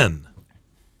they're in.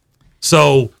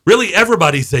 So really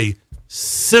everybody's a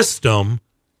system,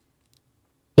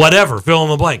 whatever, fill in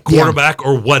the blank, quarterback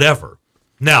or whatever.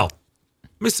 Now,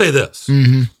 let me say this.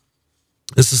 Mm-hmm.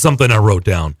 This is something I wrote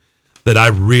down that I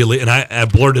really, and I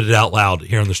blurted it out loud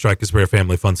here in the Strike and Spare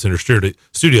Family Fun Center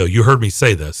studio. You heard me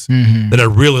say this, that I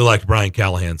really liked Brian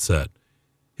Callahan said.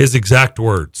 His exact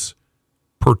words,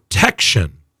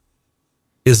 protection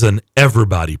is an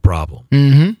everybody problem.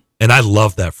 Mm-hmm. And I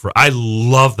love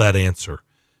that answer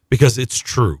because it's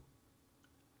true.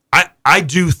 I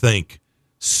do think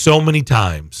so many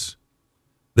times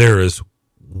there is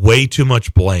way too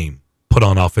much blame put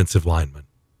on offensive linemen.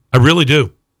 I really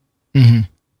do. Mm-hmm.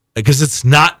 Because it's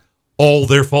not all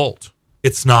their fault.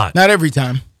 It's not. Not every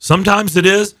time. Sometimes it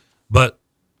is, but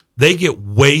they get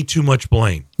way too much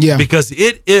blame. Yeah. Because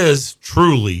it is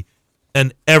truly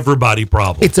an everybody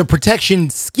problem. It's a protection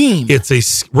scheme.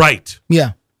 Right.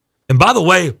 Yeah. And by the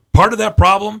way, part of that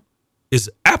problem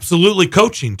is absolutely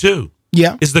coaching too.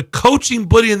 Yeah. Is the coaching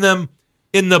putting them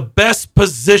in the best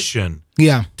position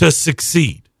to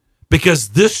succeed. Because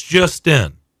this just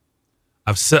in,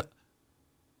 I've said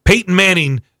Peyton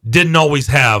Manning didn't always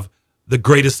have the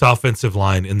greatest offensive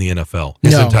line in the NFL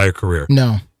his entire career.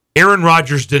 No. Aaron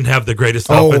Rodgers didn't have the greatest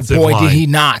offensive line did he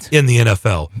not. in the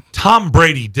NFL. Tom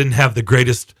Brady didn't have the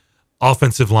greatest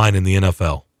offensive line in the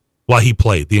NFL while he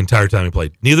played, the entire time he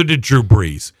played. Neither did Drew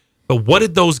Brees. But what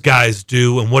did those guys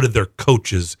do, and what did their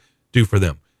coaches do for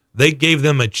them? They gave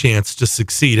them a chance to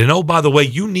succeed. And, oh, by the way,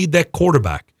 you need that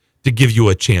quarterback to give you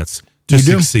a chance to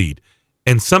succeed.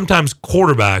 And sometimes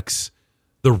quarterbacks,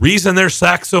 the reason they're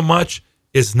sacked so much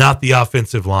is not the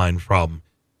offensive line problem.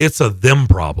 It's a them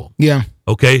problem. Yeah.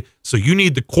 Okay? So you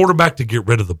need the quarterback to get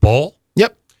rid of the ball.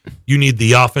 Yep. You need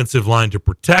the offensive line to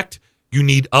protect. You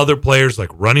need other players like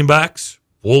running backs,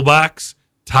 fullbacks,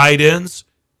 tight ends,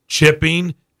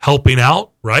 chipping, helping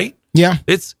out, right? Yeah.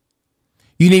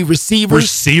 You need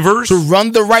receivers to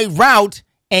run the right route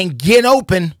and get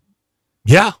open.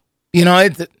 Yeah.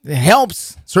 It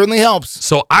helps. Certainly helps.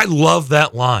 So I love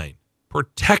that line.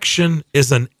 Protection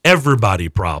is an everybody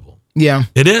problem. Yeah.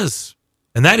 It is.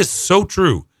 And that is so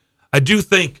true. I do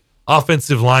think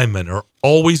offensive linemen are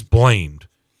always blamed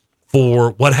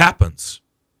for what happens.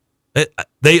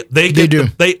 They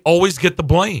always get the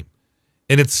blame.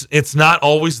 And it's not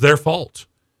always their fault.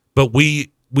 But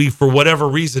we for whatever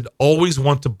reason always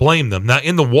want to blame them. Now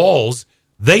in the walls,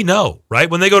 they know, right?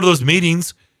 When they go to those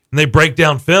meetings and they break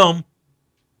down film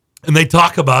and they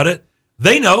talk about it,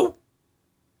 they know.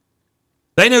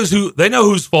 They know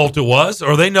whose fault it was,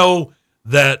 or they know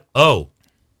that,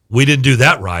 we didn't do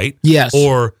that right. Yes.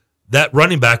 Or that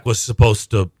running back was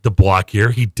supposed to block here.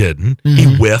 He didn't. Mm-hmm.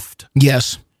 He whiffed.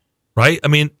 Yes. Right? I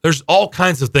mean, there's all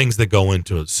kinds of things that go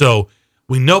into it. So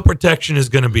we know protection is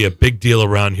going to be a big deal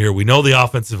around here. We know the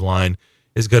offensive line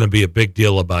is going to be a big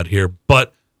deal about here.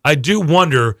 But I do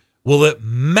wonder, will it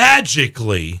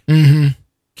magically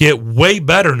get way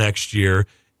better next year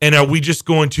And are we just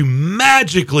going to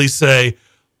magically say,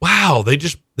 wow, they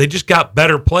just got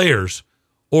better players?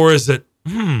 Or is it,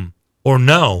 or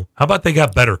no? How about they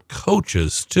got better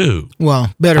coaches too?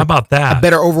 Well, better. How about that? A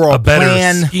better overall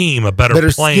plan, scheme, a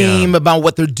better plan. scheme about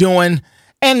what they're doing,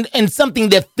 and something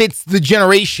that fits the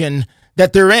generation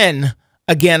that they're in.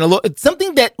 Again, it's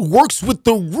something that works with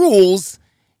the rules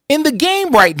in the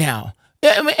game right now.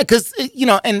 Because,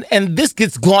 and this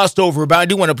gets glossed over, but I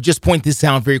do want to just point this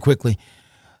out very quickly.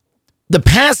 The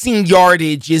passing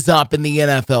yardage is up in the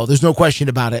NFL. There's no question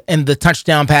about it. And the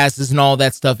touchdown passes and all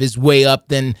that stuff is way up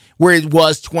than where it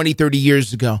was 20, 30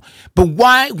 years ago. But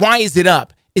why is it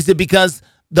up? Is it because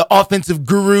the offensive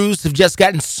gurus have just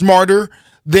gotten smarter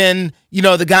than,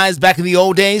 the guys back in the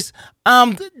old days?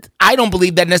 I don't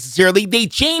believe that necessarily. They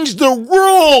changed the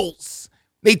rules.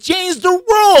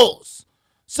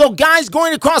 So guys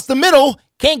going across the middle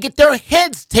can't get their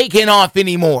heads taken off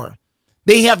anymore.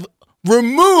 They have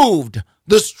removed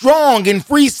the strong and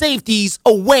free safeties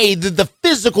away, the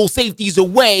physical safeties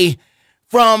away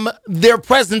from their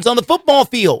presence on the football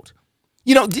field.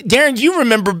 Darren, you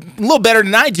remember a little better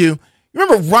than I do. You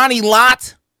remember Ronnie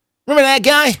Lott? Remember that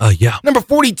guy? Yeah. Number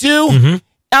 42?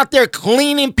 Out there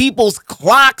cleaning people's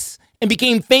clocks and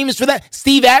became famous for that.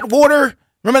 Steve Atwater?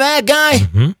 Remember that guy?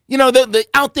 The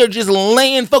out there just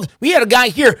laying folks. We had a guy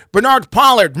here, Bernard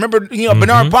Pollard. Remember,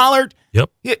 Bernard Pollard?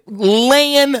 Yep.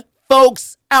 Laying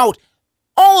folks out.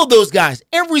 All of those guys,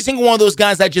 every single one of those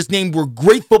guys I just named were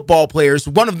great football players.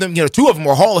 One of them, two of them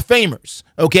were Hall of Famers,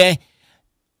 okay?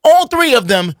 All three of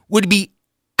them would be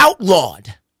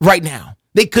outlawed right now.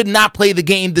 They could not play the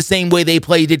game the same way they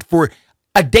played it for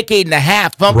a decade and a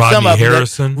half. Rodney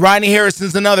Harrison. Rodney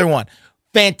Harrison's another one.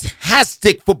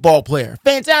 Fantastic football player.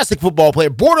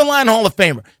 Borderline Hall of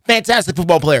Famer. Fantastic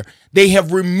football player. They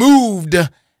have removed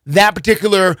that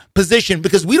particular position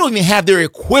because we don't even have their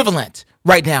equivalent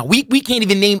right now. We can't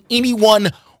even name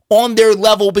anyone on their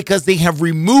level because they have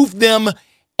removed them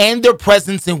and their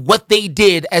presence and what they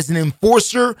did as an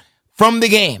enforcer from the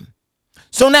game.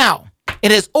 So now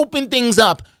it has opened things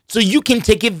up so you can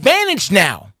take advantage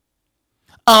now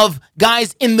of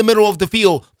guys in the middle of the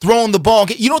field throwing the ball.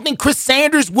 You don't think Chris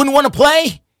Sanders wouldn't want to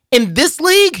play in this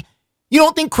league? You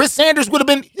don't think Chris Sanders would have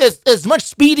been as much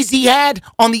speed as he had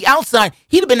on the outside?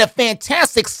 He'd have been a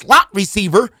fantastic slot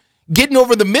receiver, getting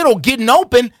over the middle, getting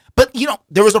open. But,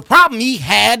 there was a problem. He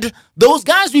had those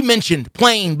guys we mentioned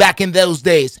playing back in those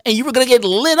days. And you were going to get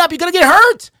lit up. You're going to get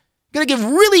hurt. You're going to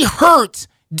get really hurt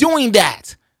doing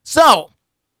that. So,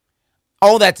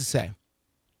 all that to say,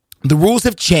 the rules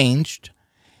have changed.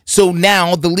 So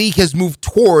now the league has moved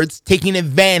towards taking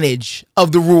advantage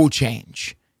of the rule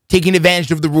change.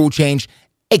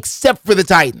 Except for the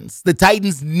Titans. The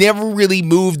Titans never really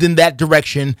moved in that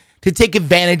direction to take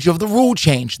advantage of the rule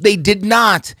change. They did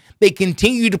not. They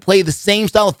continued to play the same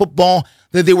style of football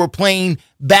that they were playing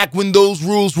back when those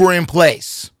rules were in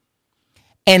place.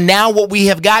 And now what we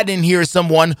have gotten in here is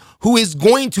someone who is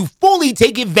going to fully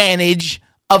take advantage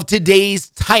of today's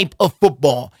type of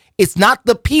football. It's not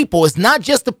the people. It's not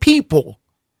just the people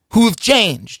who have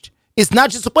changed. It's not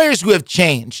just the players who have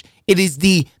changed. It is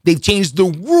they've changed the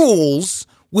rules,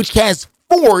 which has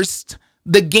forced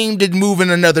the game to move in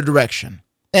another direction.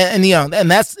 And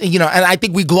that's, and I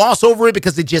think we gloss over it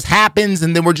because it just happens.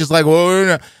 And then we're just like,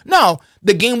 well, no,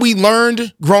 the game we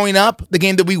learned growing up, the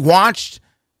game that we watched,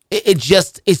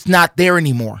 it's not there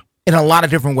anymore in a lot of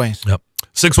different ways. Yep.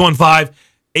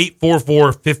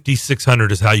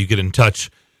 615-844-5600 is how you get in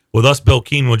touch with us. Bill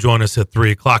Keene will join us at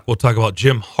 3 o'clock. We'll talk about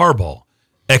Jim Harbaugh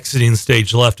exiting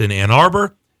stage left in Ann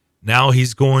Arbor. Now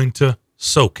he's going to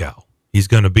SoCal. He's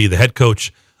going to be the head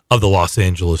coach of the Los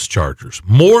Angeles Chargers.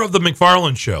 More of the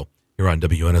McFarland Show here on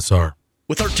WNSR.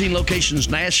 With 13 locations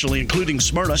nationally, including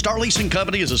Smyrna, Star Leasing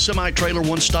Company is a semi-trailer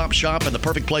one-stop shop and the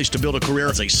perfect place to build a career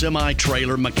as a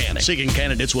semi-trailer mechanic. Seeking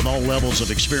candidates with all levels of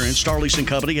experience, Star Leasing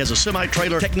Company has a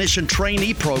semi-trailer technician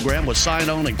trainee program with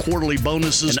sign-on and quarterly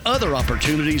bonuses and other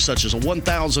opportunities such as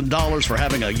 $1,000 for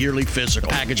having a yearly physical.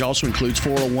 The package also includes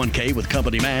 401k with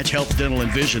company match, health, dental,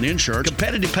 and vision insurance,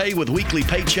 competitive pay with weekly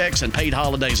paychecks, and paid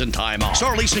holidays and time off.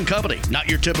 Star Leasing Company, not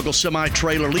your typical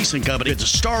semi-trailer leasing company.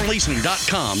 Visit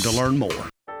starleasing.com to learn more.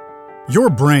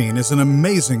 Your brain is an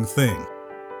amazing thing,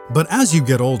 but as you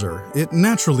get older, it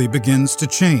naturally begins to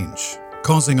change,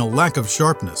 causing a lack of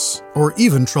sharpness or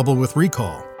even trouble with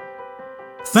recall.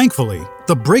 Thankfully,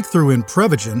 the breakthrough in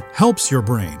Prevagen helps your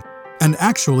brain and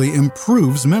actually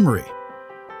improves memory.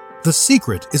 The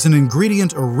secret is an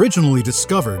ingredient originally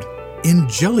discovered in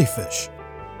jellyfish.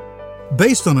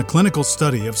 Based on a clinical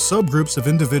study of subgroups of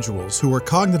individuals who are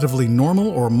cognitively normal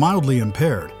or mildly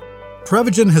impaired,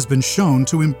 Prevagen has been shown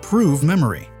to improve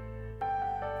memory.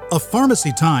 A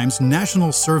Pharmacy Times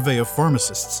national survey of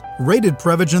pharmacists rated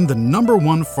Prevagen the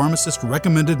 #1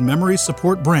 pharmacist-recommended memory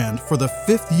support brand for the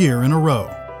 5th year in a row.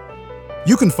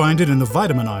 You can find it in the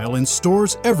vitamin aisle in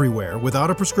stores everywhere without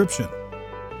a prescription.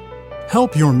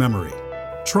 Help your memory.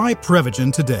 Try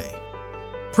Prevagen today.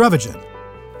 Prevagen.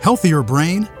 Healthier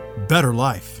brain, better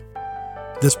life.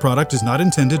 This product is not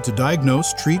intended to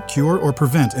diagnose, treat, cure, or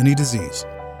prevent any disease.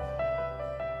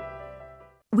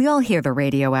 We all hear the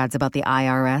radio ads about the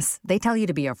IRS. They tell you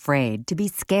to be afraid, to be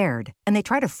scared, and they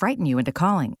try to frighten you into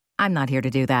calling. I'm not here to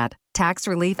do that. Tax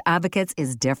Relief Advocates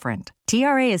is different.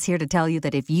 TRA is here to tell you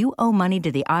that if you owe money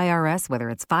to the IRS, whether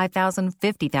it's $5,000,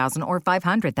 $50,000, or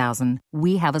 $500,000,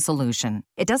 we have a solution.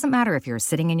 It doesn't matter if you're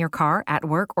sitting in your car, at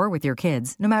work, or with your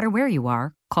kids. No matter where you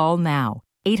are, call now.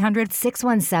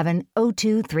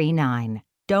 800-617-0239.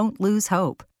 Don't lose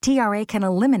hope. TRA can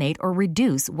eliminate or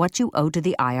reduce what you owe to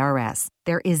the IRS.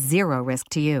 There is zero risk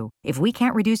to you. If we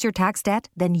can't reduce your tax debt,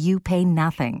 then you pay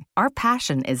nothing. Our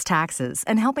passion is taxes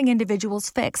and helping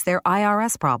individuals fix their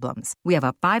IRS problems. We have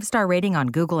a 5-star rating on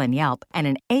Google and Yelp and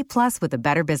an A+ with the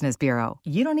Better Business Bureau.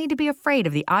 You don't need to be afraid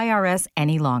of the IRS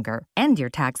any longer. End your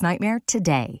tax nightmare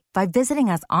today by visiting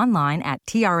us online at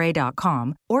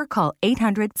TRA.com or call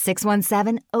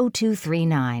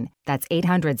 800-617-0239. That's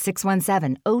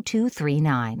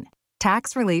 800-617-0239.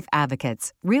 Tax Relief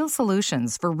Advocates. Real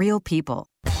solutions for real people.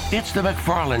 It's the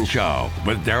McFarland Show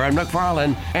with Darren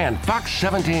McFarland and Fox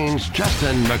 17's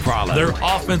Justin McFarland. Their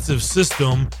offensive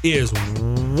system is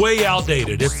way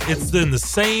outdated. It's in the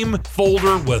same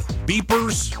folder with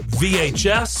beepers,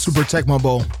 VHS, Super Tecmo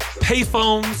Bowl,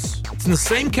 payphones. It's in the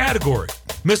same category.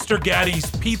 Mr. Gaddy's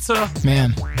Pizza,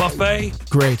 man, buffet,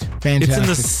 great, fantastic. It's in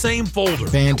the same folder.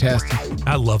 Fantastic.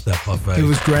 I love that buffet. It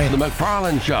was great. The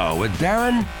McFarland Show with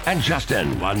Darren and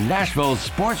Justin on Nashville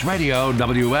Sports Radio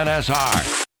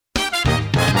WNSR.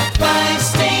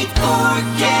 5-state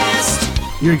forecast.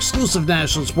 Your exclusive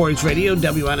National Sports Radio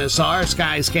WNSR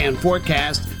sky scan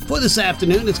forecast for this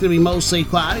afternoon. It's going to be mostly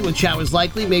cloudy with showers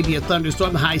likely, maybe a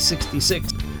thunderstorm. High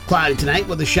 66. Cloudy tonight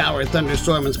with a shower,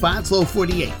 thunderstorm in spots. Low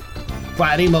 48.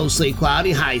 Friday, mostly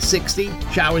cloudy, high 60.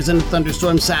 Showers and a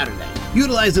thunderstorm Saturday.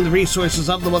 Utilizing the resources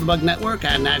of the WeatherBug Network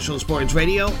and National Sports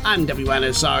Radio, I'm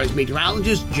WNSR's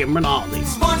meteorologist, Jim Rinaldi.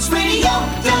 Sports Radio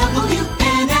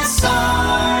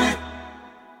WNSR.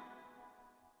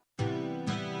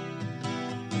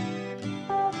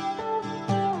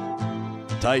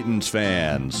 Titans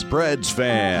fans, Preds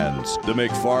fans, the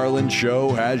McFarland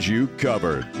Show has you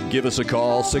covered. Give us a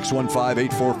call,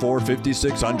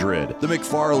 615-844-5600. The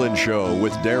McFarland Show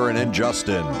with Darren and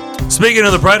Justin. Speaking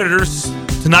of the Predators,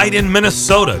 tonight in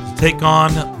Minnesota to take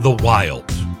on the Wild.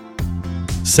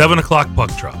 7 o'clock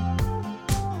puck drop.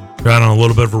 They're out on a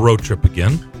little bit of a road trip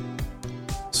again.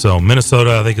 So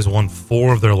Minnesota, I think, has won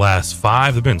 4 of their last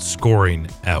 5. They've been scoring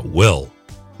at will.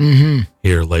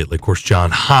 Here lately. Of course, John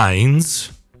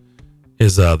Hines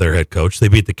is their head coach. They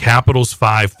beat the Capitals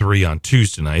 5-3 on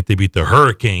Tuesday night. They beat the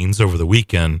Hurricanes over the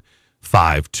weekend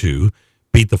 5-2.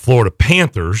 Beat the Florida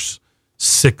Panthers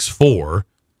 6-4.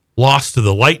 Lost to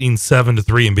the Lightning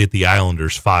 7-3 and beat the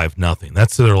Islanders 5-0.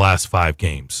 That's their last 5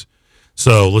 games.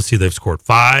 So let's see. They've scored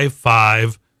 5,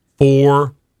 5,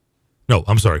 4. No,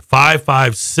 I'm sorry. 5,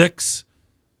 5, 6,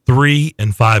 3,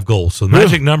 and 5 goals. So the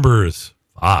magic number is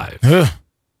 5.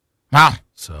 Wow.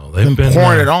 So they've been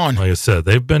pouring it on. Like I said,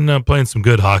 they've been playing some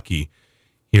good hockey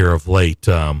here of late.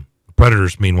 The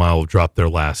Predators, meanwhile, have dropped their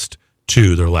last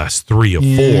 2, their last 3 of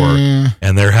 4,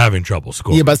 and they're having trouble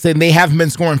scoring. Yeah, but saying they haven't been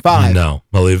scoring 5. No,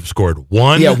 they've scored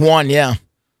 1. Yeah, 1, yeah.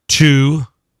 2,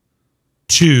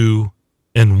 2,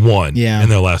 and 1 in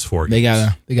their last 4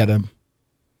 games. They gotta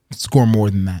score more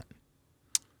than that.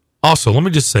 Also, let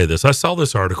me just say this. I saw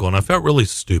this article, and I felt really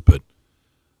stupid.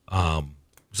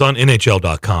 It was on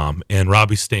NHL.com, and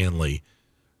Robbie Stanley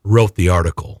wrote the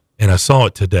article. And I saw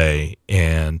it today,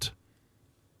 and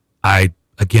I,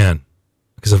 again,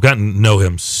 because I've gotten to know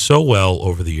him so well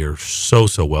over the years, so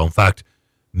well. In fact,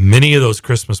 many of those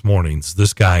Christmas mornings,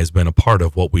 this guy has been a part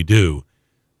of what we do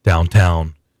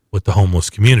downtown with the homeless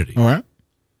community. All right.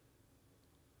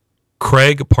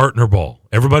 Craig Partner Ball.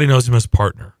 Everybody knows him as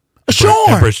Partner. Sure.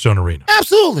 At Bridgestone Arena.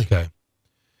 Absolutely. Okay.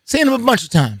 Seen him a bunch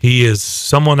of times. He is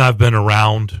someone I've been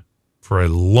around for a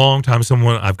long time,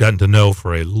 someone I've gotten to know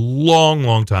for a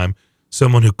long time,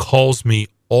 someone who calls me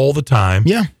all the time.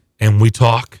 Yeah. And we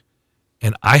talk,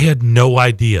 and I had no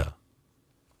idea.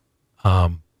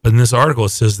 But in this article, it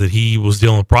says that he was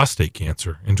dealing with prostate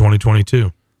cancer in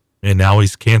 2022, and now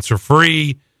he's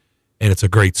cancer-free, and it's a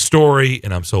great story,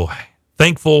 and I'm so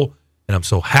thankful, and I'm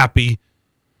so happy,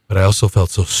 but I also felt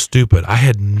so stupid. I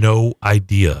had no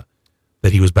idea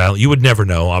that he was battling. You would never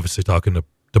know, obviously, talking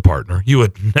to to Partner. You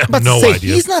would have no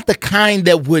idea. He's not the kind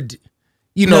that would,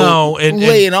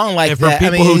 lay it on like and for that.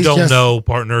 people who don't know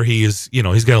Partner, he is,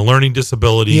 he's got a learning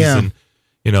disabilities and,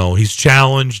 he's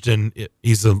challenged and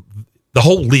the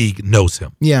whole league knows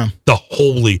him. Yeah. The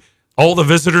whole league. All the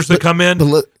visitors that come in,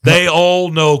 they all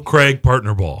know Craig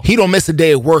Partner Ball. He don't miss a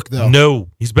day of work, though. No,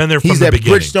 he's been there from the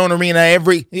beginning. He's at Bridgestone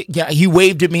Arena he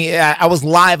waved at me. I was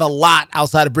live a lot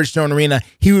outside of Bridgestone Arena.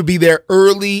 He would be there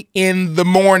early in the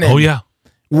morning. Oh, yeah.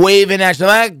 Waving at you.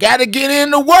 I got to get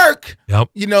into work. Yep.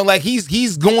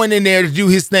 He's going in there to do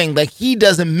his thing. Like, he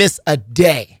doesn't miss a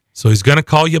day. So he's going to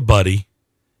call you buddy,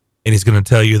 and he's going to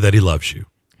tell you that he loves you.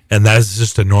 And that is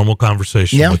just a normal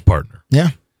conversation with Partner. Yeah.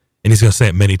 And he's going to say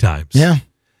it many times. Yeah.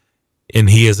 And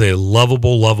he is a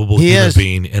lovable human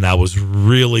being. And I was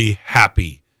really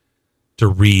happy to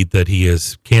read that he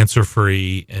is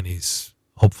cancer-free and he's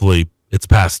hopefully it's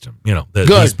past him. That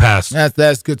good. He's past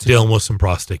that's good to dealing know. with some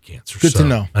prostate cancer. Good to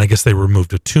know. And I guess they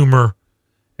removed a tumor.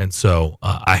 And so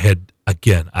I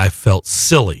felt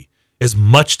silly. As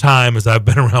much time as I've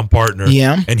been around Partner.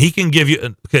 Yeah. And he can give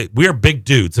you, we are big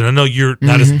dudes. And I know you're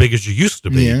not as big as you used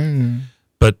to be. Yeah.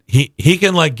 But he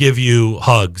can give you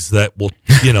hugs that will,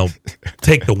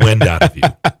 take the wind out of you.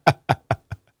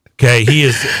 Okay, he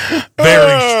is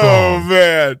very strong. Oh,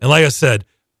 man. And like I said,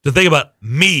 the thing about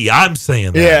me, I'm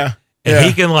saying that. Yeah. And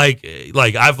he can I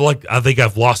think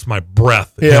I've lost my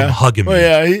breath. Him hugging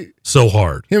me so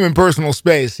hard. Him in personal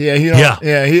space. Yeah. He can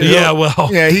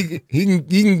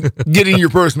get in your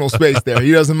personal space there.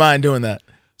 He doesn't mind doing that.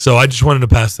 So I just wanted to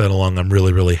pass that along. I'm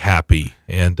really, really happy.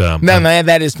 And man,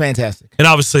 that is fantastic. And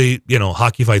obviously,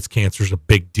 Hockey Fights Cancer is a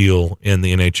big deal in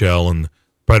the NHL, and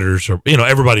Predators are,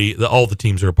 everybody, all the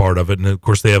teams are a part of it. And of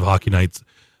course, they have Hockey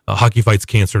Fights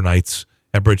Cancer nights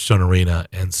at Bridgestone Arena.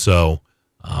 And so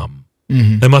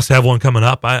they must have one coming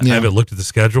up. I haven't looked at the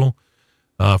schedule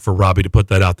for Robbie to put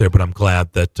that out there, but I'm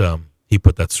glad that he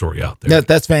put that story out there.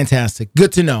 That's fantastic.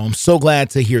 Good to know. I'm so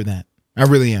glad to hear that. I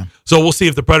really am. So we'll see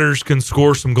if the Predators can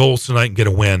score some goals tonight and get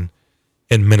a win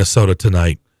in Minnesota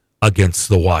tonight against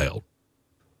the Wild.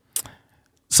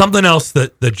 Something else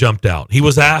that jumped out. He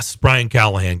was asked, Brian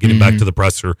Callahan, getting back to the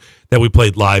presser that we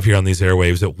played live here on these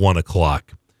airwaves at 1:00.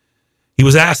 He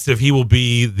was asked if he will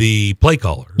be the play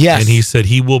caller. Yes. And he said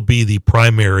he will be the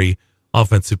primary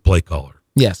offensive play caller.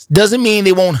 Yes. Doesn't mean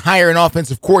they won't hire an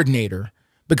offensive coordinator,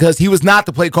 because he was not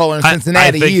the play caller in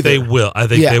Cincinnati either. I think they will.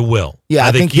 They will. Yeah,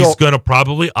 I think he's going to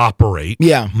probably operate,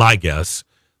 my guess,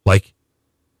 like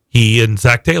he and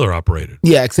Zach Taylor operated.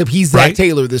 Yeah, except he's Zach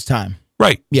Taylor this time.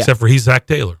 Right, except for he's Zach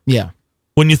Taylor. Yeah.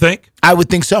 Wouldn't you think? I would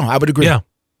think so. I would agree. Yeah,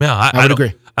 I would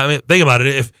agree. I mean, think about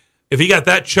it. If he got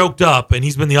that choked up and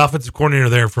he's been the offensive coordinator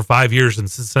there for 5 years in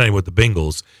Cincinnati with the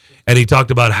Bengals, and he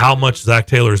talked about how much Zach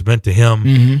Taylor has meant to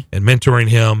him and mentoring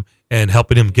him and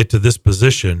helping him get to this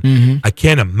position, I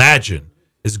can't imagine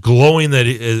as glowing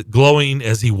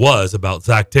as he was about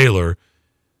Zach Taylor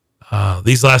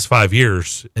these last 5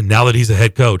 years, and now that he's a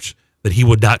head coach, that he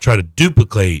would not try to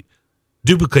duplicate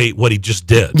what he just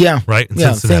did. Yeah, right. In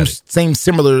Cincinnati. Same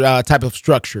similar type of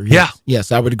structure. Yes.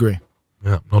 Yes, I would agree.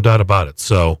 Yeah, no doubt about it.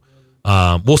 So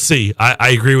we'll see. I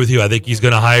agree with you. I think he's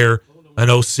going to hire an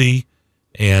OC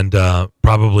and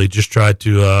probably just try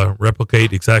to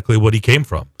replicate exactly what he came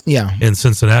from. Yeah, in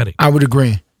Cincinnati. I would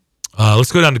agree.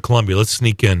 Let's go down to Columbia. Let's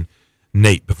sneak in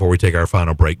Nate before we take our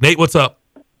final break. Nate, what's up?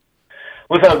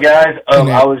 What's up, guys?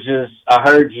 I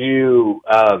heard you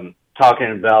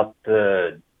talking about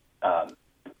the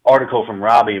article from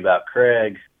Robbie about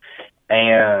Craig,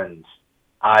 and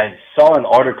I saw an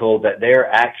article that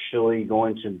they're actually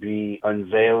going to be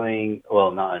unveiling,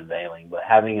 well, not unveiling, but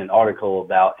having an article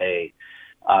about a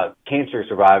cancer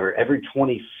survivor every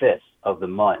 25th of the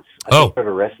month. I think for the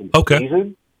rest of the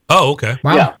season. Oh, okay.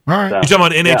 Wow. Yeah. All right. You talking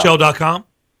about NHL.com?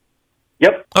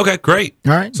 Yep. Okay, great.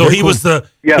 All right. So he was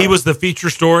the feature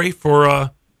story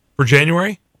for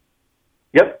January?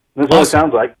 Yep. That's what it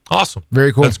sounds like. Awesome.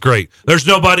 Very cool. That's great. There's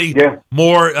nobody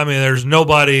more. I mean, there's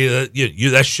nobody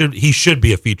that he should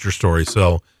be a feature story.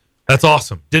 So that's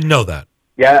awesome. Didn't know that.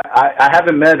 Yeah, I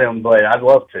haven't met him, but I'd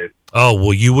love to. Oh,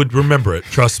 well, you would remember it.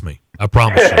 Trust me. I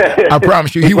promise you. I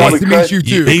promise you. He wants to meet you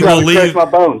too. He will leave my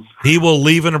bones. He will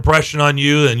leave an impression on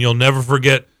you, and you'll never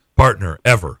forget Partner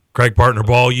ever. Craig Partner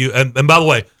Ball. And by the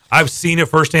way, I've seen it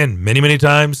firsthand many, many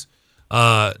times.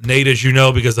 Nate, as you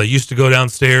know, because I used to go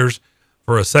downstairs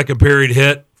for a second period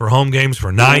hit for home games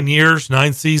for 9 years,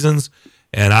 9 seasons,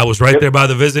 and I was right there by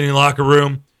the visiting locker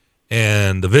room,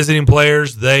 and the visiting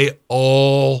players, they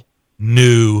all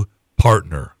knew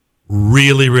Partner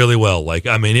really, really well.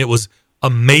 It was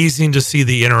amazing to see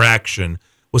the interaction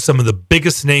with some of the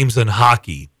biggest names in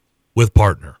hockey with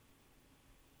Partner.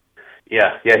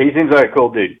 Yeah, he seems like a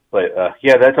cool dude. But,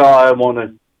 that's all I want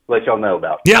to let y'all know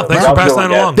about. Yeah, thanks for passing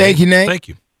that along. Thank you, Nate. Thank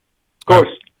you. Of course.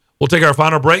 We'll take our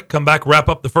final break, come back, wrap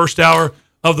up the first hour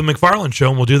of the McFarland Show,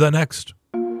 and we'll do that next.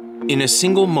 In a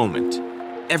single moment,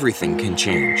 everything can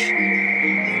change.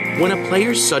 When a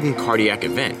player's sudden cardiac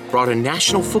event brought a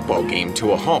national football game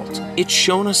to a halt, it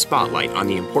shone a spotlight on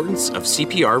the importance of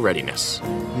CPR readiness.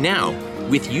 Now,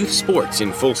 with youth sports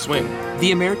in full swing,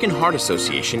 the American Heart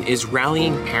Association is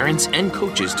rallying parents and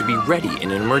coaches to be ready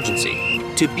in an emergency.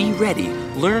 To be ready,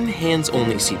 learn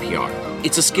hands-only CPR.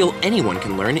 It's a skill anyone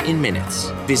can learn in minutes.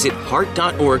 Visit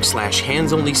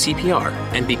heart.org/hands-only-CPR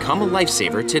and become a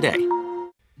lifesaver today.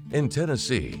 In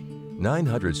Tennessee,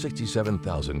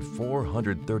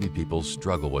 967,430 people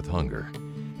struggle with hunger,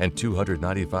 and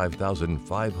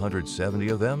 295,570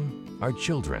 of them are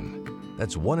children.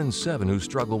 That's 1 in 7 who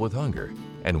struggle with hunger,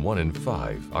 and 1 in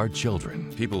 5 are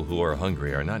children. People who are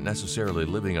hungry are not necessarily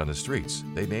living on the streets.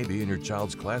 They may be in your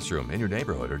child's classroom, in your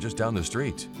neighborhood, or just down the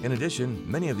street. In addition,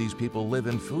 many of these people live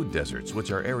in food deserts,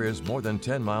 which are areas more than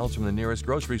 10 miles from the nearest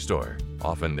grocery store.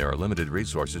 Often there are limited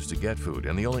resources to get food,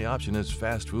 and the only option is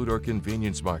fast food or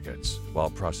convenience markets.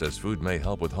 While processed food may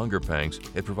help with hunger pangs,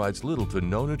 it provides little to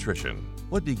no nutrition.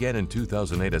 What began in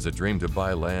 2008 as a dream to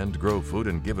buy land, grow food,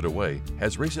 and give it away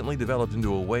has recently developed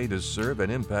into a way to serve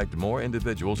and impact more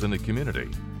individuals in the community.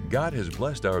 God has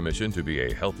blessed our mission to be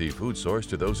a healthy food source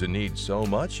to those in need so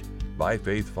much, By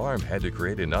Faith Farm had to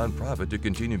create a nonprofit to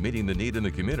continue meeting the need in the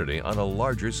community on a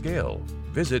larger scale.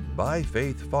 Visit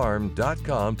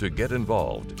ByFaithFarm.com to get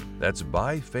involved. That's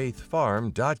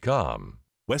ByFaithFarm.com.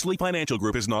 Wesley Financial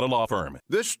Group is not a law firm.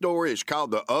 This story is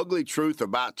called The Ugly Truth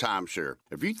About Timeshare.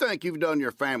 If you think you've done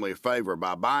your family a favor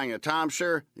by buying a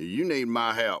timeshare, you need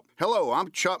my help. Hello, I'm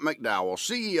Chuck McDowell,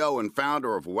 CEO and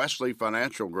founder of Wesley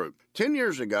Financial Group. 10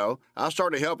 years ago, I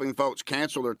started helping folks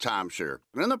cancel their timeshare.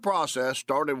 And in the process,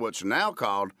 started what's now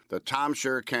called the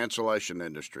timeshare cancellation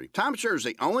industry. Timeshare is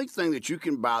the only thing that you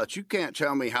can buy that you can't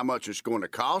tell me how much it's going to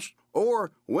cost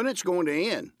or when it's going to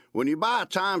end. When you buy a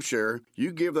timeshare,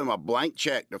 you give them a blank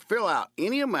check to fill out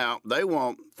any amount they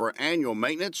want for annual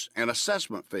maintenance and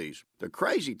assessment fees. The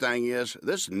crazy thing is,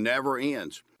 this never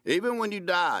ends. Even when you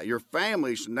die, your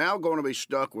family's now going to be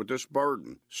stuck with this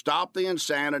burden. Stop the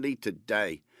insanity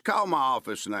today. Call my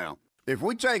office now. If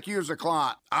we take you as a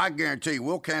client, I guarantee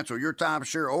we'll cancel your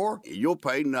timeshare or you'll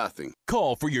pay nothing.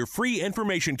 Call for your free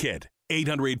information kit.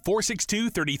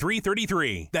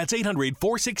 800-462-3333. That's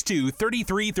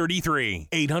 800-462-3333.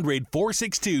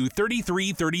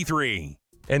 800-462-3333.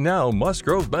 And now,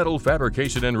 Musgrove Metal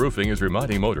Fabrication and Roofing is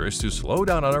reminding motorists to slow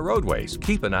down on our roadways,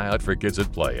 keep an eye out for kids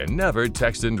at play, and never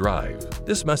text and drive.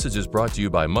 This message is brought to you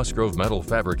by Musgrove Metal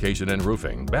Fabrication and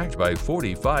Roofing, backed by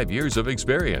 45 years of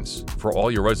experience. For all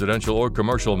your residential or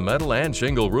commercial metal and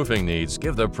shingle roofing needs,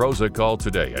 give the pros a call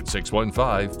today at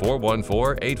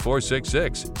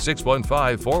 615-414-8466.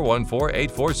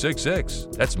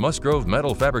 615-414-8466. That's Musgrove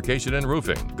Metal Fabrication and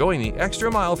Roofing, going the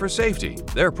extra mile for safety.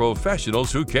 They're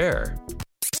professionals who care.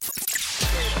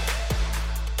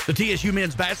 The TSU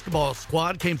men's basketball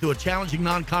squad came through a challenging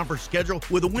non-conference schedule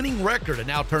with a winning record and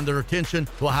now turned their attention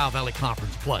to Ohio Valley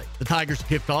Conference play. The Tigers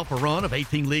kicked off a run of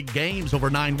 18 league games over a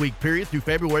 9-week period through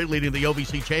February, leading the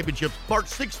OVC Championships March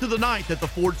 6th to the 9th at the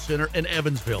Ford Center in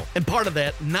Evansville. And part of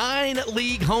that, 9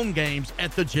 league home games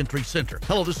at the Gentry Center.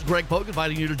 Hello, this is Greg Pogue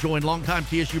inviting you to join longtime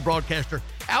TSU broadcaster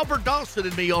Albert Dawson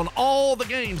and me on all the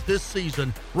games this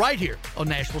season right here on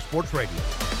Nashville Sports Radio.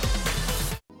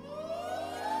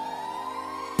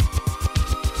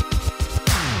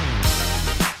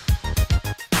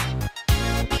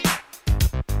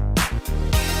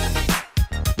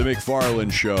 The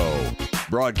McFarland Show,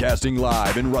 broadcasting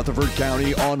live in Rutherford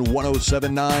County on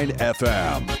 107.9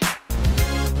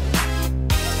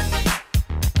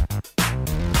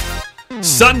 FM.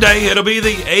 Sunday, it'll be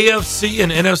the AFC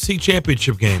and NFC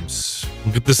championship games.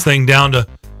 We'll get this thing down to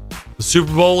the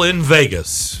Super Bowl in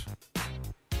Vegas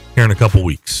here in a couple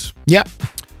weeks. Yep.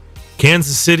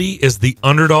 Kansas City is the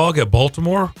underdog at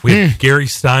Baltimore. We had Gary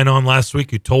Stein on last week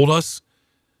who told us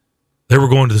they were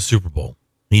going to the Super Bowl.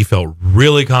 He felt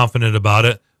really confident about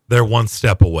it. They're one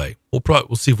step away.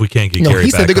 We'll see if we can't get Gary back.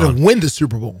 He said they're going to win the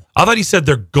Super Bowl. I thought he said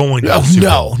they're going to the Super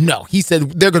Bowl. No. He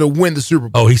said they're going to win the Super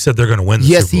Bowl. Oh, he said they're going to win the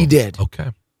Super Bowl. Yes, he did.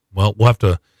 Okay. Well, we'll have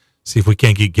to see if we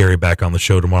can't get Gary back on the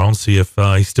show tomorrow and see if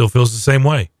he still feels the same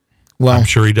way. Well, I'm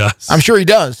sure he does.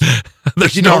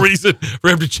 There's no reason for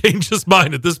him to change his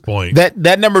mind at this point.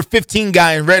 That number 15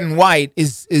 guy in red and white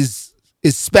is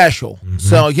special. Mm-hmm.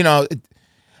 So,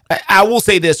 I will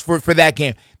say this for that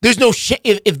game. There's no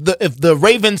if the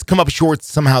Ravens come up short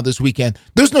somehow this weekend,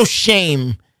 there's no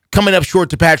shame coming up short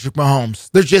to Patrick Mahomes.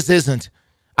 There just isn't.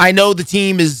 I know the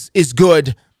team is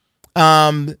good.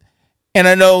 And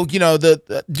I know,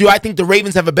 do I think the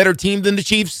Ravens have a better team than the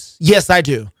Chiefs? Yes, I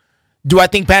do. Do I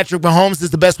think Patrick Mahomes is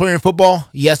the best player in football?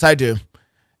 Yes, I do.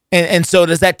 And so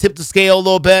does that tip the scale a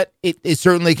little bit? It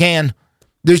certainly can.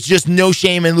 There's just no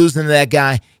shame in losing to that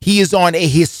guy. He is on a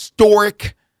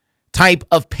historic type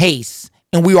of pace,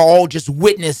 and we are all just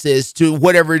witnesses to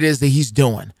whatever it is that he's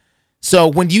doing. So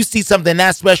when you see something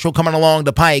that special coming along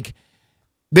the pike,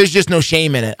 there's just no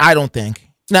shame in it, I don't think.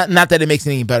 Not that it makes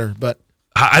it any better, but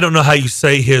I don't know how you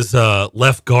say his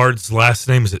left guard's last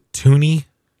name. Is it Tooney?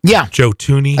 Yeah. Joe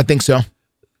Tooney? I think so.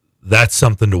 That's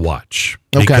something to watch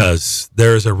Okay. because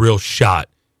there's a real shot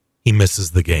he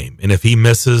misses the game. And if he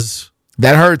misses,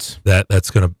 that hurts.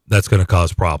 That's gonna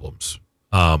cause problems.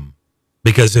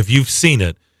 Because if you've seen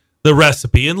it, the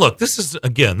recipe, and look, this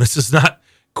is not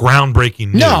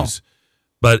groundbreaking news. No.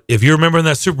 But if you remember in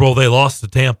that Super Bowl, they lost to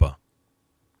Tampa.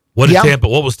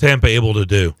 What was Tampa able to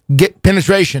do? Get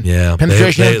penetration. Yeah.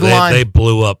 Penetration of the line. They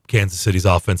blew up Kansas City's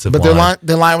offensive line. But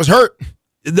their line was hurt.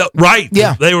 Right.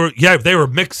 Yeah. They were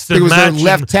mixed it and was matched. their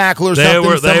left tackle or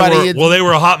something. They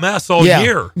were a hot mess all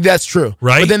year. That's true.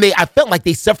 Right. But then I felt like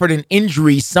they suffered an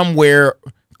injury somewhere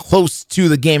close to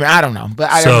the game. I don't know.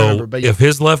 But I don't remember. But if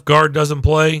his left guard doesn't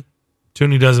play,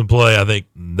 Tooney doesn't play, I think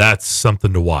that's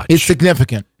something to watch. It's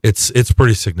significant. It's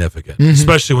pretty significant,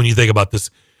 especially when you think about this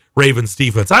Ravens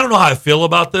defense. I don't know how I feel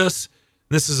about this.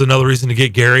 This is another reason to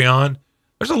get Gary on.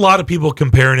 There's a lot of people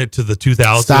comparing it to the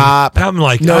 2000s. Stop. I'm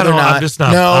like, no, I don't know. not. I'm just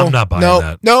not. No, I'm not buying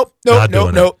that. Nope.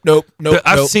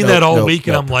 I've seen that all week,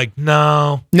 and I'm like,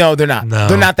 no. No, they're not. No.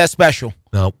 They're not that special.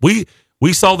 No. We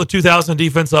saw the 2000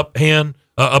 defense up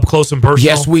close and personal.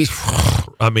 Yes, we.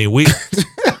 I mean,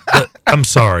 I'm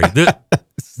sorry.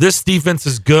 This defense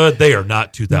is good. They are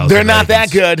not 2000. They're not that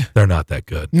good. They're not that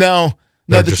good. No.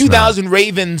 They're The 2000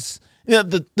 Ravens.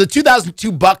 The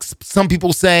 2002 Bucks, some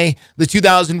people say, the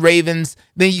 2000 Ravens,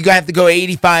 then you have to go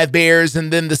 85 Bears,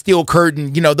 and then the Steel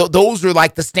Curtain. Those are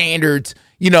like the standards,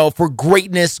 for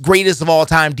greatest of all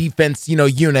time defense,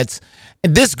 units.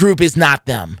 And this group is not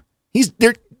them.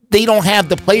 They don't have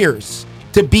the players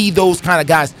to be those kind of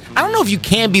guys. I don't know if you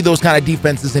can be those kind of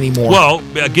defenses anymore. Well,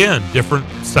 again, different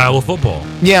style of football.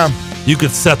 Yeah. You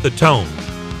could set the tone.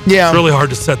 Yeah. It's really hard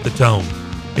to set the tone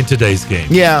in today's game.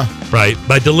 Yeah. Right?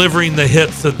 By delivering the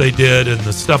hits that they did and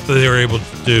the stuff that they were able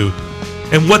to do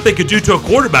and what they could do to a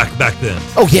quarterback back then.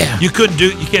 Oh, yeah. You can't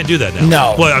do that now.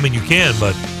 No. Well, I mean, you can,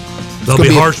 but there'll be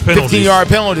harsh penalties. 15-yard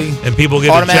penalty. And people get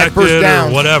automatic ejected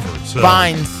or whatever. So,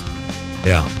 fines.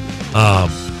 Yeah.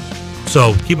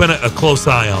 So keeping a close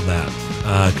eye on that.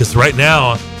 Because right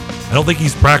now, I don't think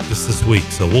he's practiced this week,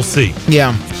 so we'll see.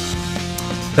 Yeah.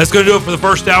 That's going to do it for the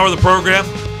first hour of the program.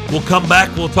 We'll come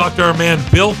back. We'll talk to our man,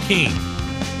 Bill Keene.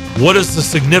 What is the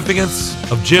significance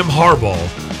of Jim Harbaugh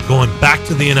going back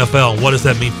to the NFL, and what does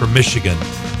that mean for Michigan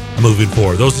moving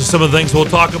forward? Those are some of the things we'll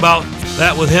talk about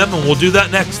that with him, and we'll do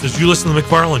that next as you listen to the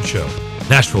McFarland Show,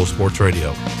 Nashville Sports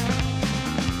Radio.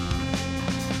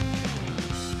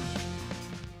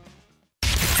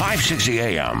 560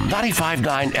 AM,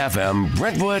 95.9 FM,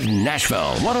 Brentwood,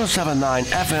 Nashville, 107.9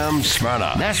 FM,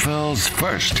 Smyrna, Nashville's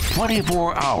first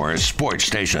 24-hour sports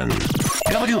station.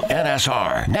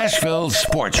 WNSR, Nashville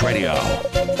Sports Radio.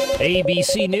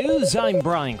 ABC News, I'm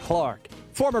Brian Clark.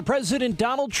 Former President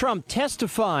Donald Trump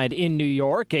testified in New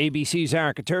York. ABC's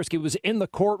Aaron Katersky was in the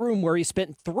courtroom where he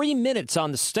spent 3 minutes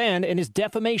on the stand in his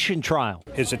defamation trial.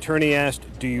 His attorney asked,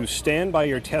 "Do you stand by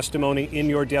your testimony in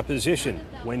your deposition?"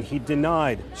 when he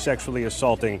denied sexually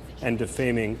assaulting and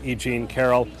defaming E. Jean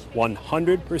Carroll.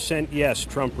 100% yes,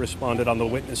 Trump responded on the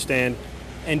witness stand.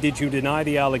 "And did you deny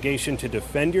the allegation to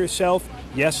defend yourself?"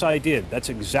 "Yes, I did. That's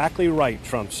exactly right,"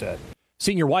 Trump said.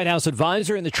 Senior White House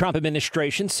advisor in the Trump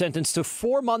administration sentenced to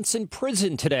 4 months in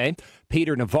prison today.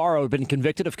 Peter Navarro had been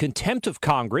convicted of contempt of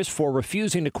Congress for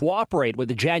refusing to cooperate with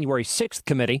the January 6th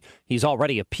committee. He's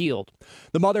already appealed.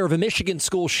 The mother of a Michigan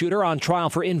school shooter on trial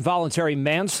for involuntary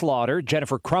manslaughter,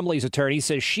 Jennifer Crumley's attorney,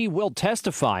 says she will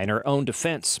testify in her own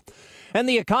defense. And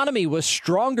the economy was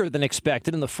stronger than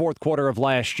expected in the fourth quarter of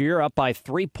last year, up by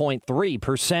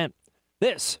 3.3%.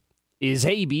 This is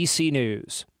ABC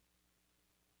News.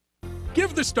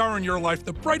 Give the star in your life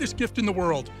the brightest gift in the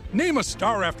world. Name a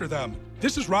star after them.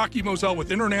 This is Rocky Moselle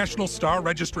with International Star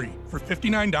Registry. For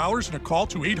 $59 and a call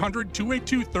to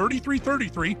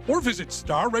 800-282-3333 or visit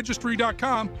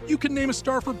starregistry.com, you can name a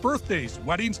star for birthdays,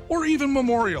 weddings, or even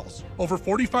memorials. Over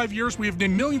 45 years, we have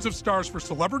named millions of stars for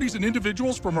celebrities and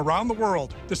individuals from around the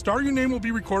world. The star you name will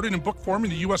be recorded in book form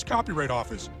in the U.S. Copyright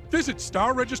Office. Visit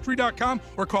starregistry.com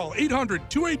or call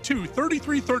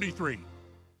 800-282-3333.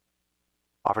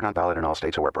 Offer not valid in all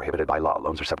states or where prohibited by law.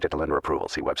 Loans are subject to lender approval.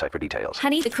 See website for details.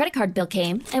 Honey, the credit card bill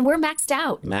came, and we're maxed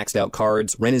out. Maxed out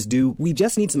cards, rent is due. We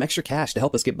just need some extra cash to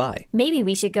help us get by. Maybe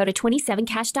we should go to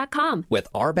 27cash.com. With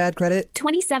our bad credit?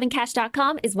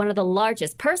 27cash.com is one of the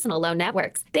largest personal loan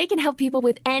networks. They can help people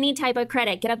with any type of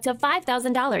credit get up to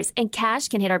 $5,000, and cash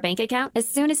can hit our bank account as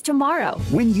soon as tomorrow.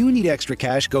 When you need extra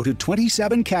cash, go to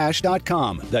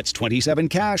 27cash.com. That's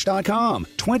 27cash.com.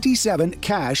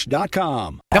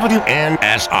 27cash.com.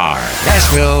 WNSR,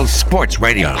 Nashville Sports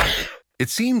Radio. It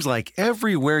seems like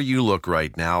everywhere you look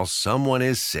right now, someone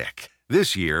is sick.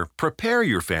 This year, prepare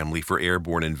your family for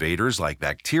airborne invaders like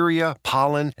bacteria,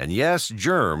 pollen, and yes,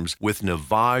 germs with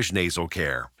Navage Nasal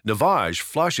Care. Navage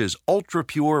flushes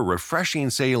ultra-pure,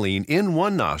 refreshing saline in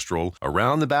one nostril,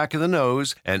 around the back of the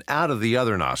nose, and out of the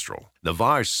other nostril.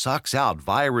 Navage sucks out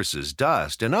viruses,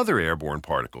 dust, and other airborne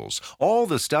particles, all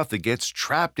the stuff that gets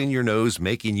trapped in your nose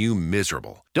making you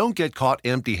miserable. Don't get caught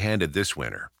empty-handed this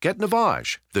winter. Get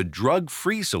Navage, the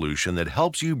drug-free solution that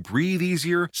helps you breathe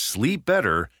easier, sleep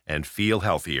better, and feel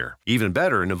healthier. Even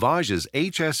better, Navage is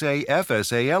HSA,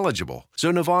 FSA eligible,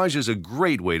 so Navage is a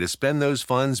great way to spend those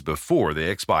funds before they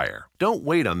expire. Don't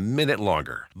wait a minute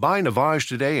longer. Buy Navage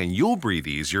today and you'll breathe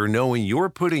easier knowing you're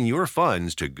putting your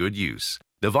funds to good use.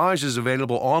 Navage is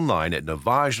available online at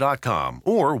Navage.com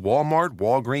or Walmart,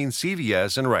 Walgreens,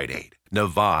 CVS, and Rite Aid.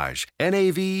 Navage,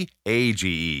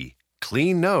 Navage.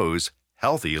 Clean nose,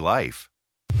 healthy life.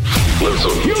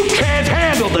 Listen, you can't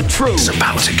handle the truth. It's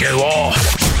about to go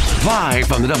off. Live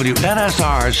from the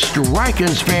WNSR Strike and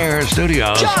Spare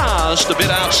Studios. Just a bit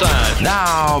outside.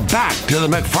 Now back to the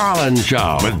McFarland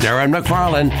Show with Darren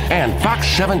McFarland and Fox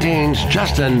 17's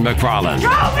Justin McFarland.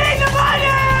 Show me the money!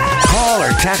 Call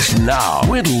or text now.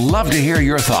 We'd love to hear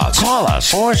your thoughts. Call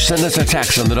us or send us a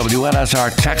text on the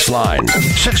WNSR text line.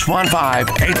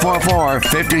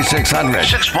 615-844-5600.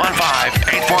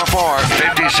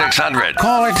 615-844-5600.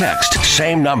 Call or text.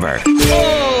 Same number.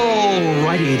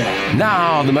 Alrighty then.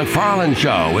 Now, the McFarland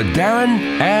Show with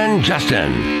Darren and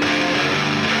Justin.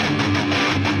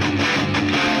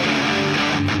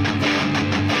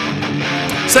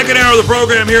 Second hour of the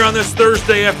program here on this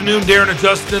Thursday afternoon. Darren and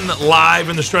Justin live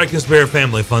in the Strike and Spare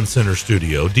Family Fun Center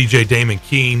studio. DJ Damon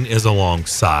Keene is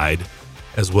alongside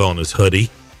as well in his hoodie.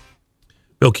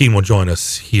 Bill Keene will join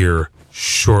us here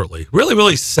shortly. Really,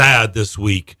 really sad this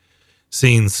week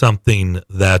seeing something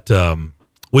that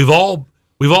we've all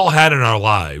had in our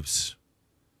lives.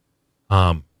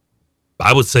 I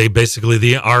would say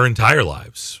basically our entire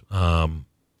lives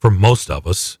for most of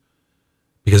us,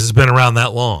 because it's been around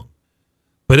that long.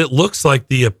 But it looks like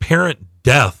the apparent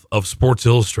death of Sports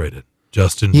Illustrated,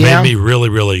 Justin, made me really,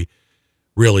 really,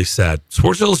 really sad.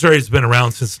 Sports Illustrated has been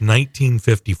around since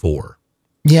 1954.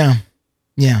 Yeah.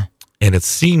 And it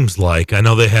seems like, I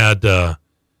know they had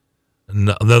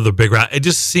another big round. It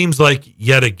just seems like,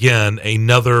 yet again,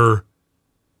 another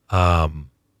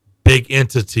big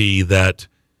entity that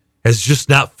has just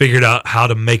not figured out how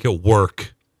to make it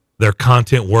work, their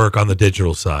content work on the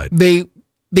digital side. They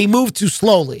move too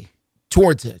slowly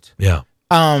towards it. Yeah.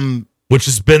 Which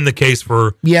has been the case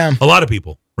for a lot of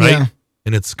people, right? Yeah.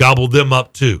 And it's gobbled them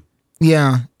up too.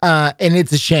 Yeah. And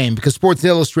it's a shame because Sports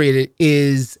Illustrated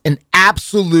is an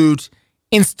absolute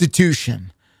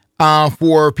institution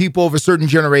for people of a certain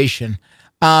generation.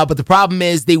 But the problem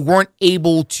is they weren't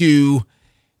able to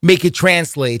make it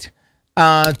translate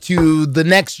to the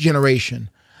next generation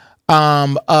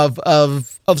of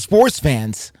sports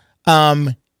fans.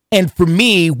 And for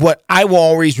me, what I will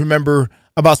always remember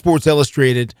about Sports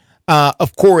Illustrated,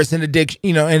 of course, in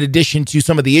addition to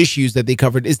some of the issues that they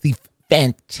covered, is the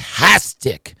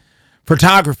fantastic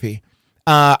photography.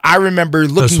 I remember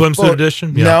looking the swimsuit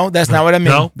edition. Yeah. No, that's not what I mean.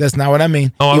 No? That's not what I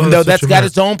mean. Oh, even though that's got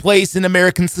its own place in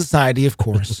American society, of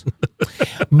course.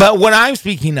 But what I'm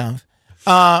speaking of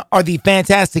are the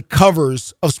fantastic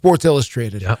covers of Sports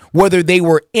Illustrated, whether they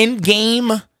were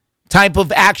in-game type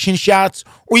of action shots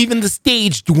or even the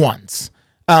staged ones,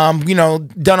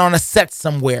 done on a set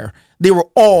somewhere. They were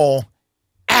all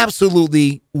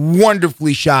absolutely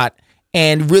wonderfully shot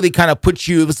and really kind of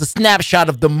it was a snapshot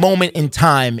of the moment in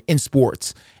time in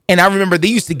sports. And I remember they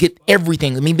used to get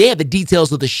everything. I mean, they had the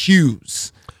details of the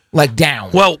shoes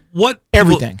down. Well,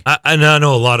 everything. I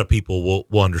know a lot of people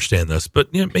will understand this, but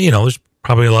there's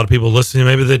probably a lot of people listening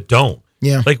maybe that don't.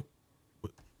 Yeah.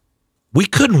 We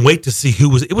couldn't wait to see who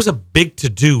was. It was a big to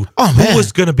do. Who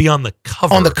was going to be on the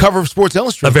cover? On the cover of Sports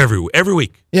Illustrated of every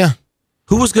week. Yeah.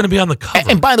 Who was going to be on the cover?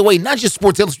 And by the way, not just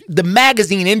Sports Illustrated, the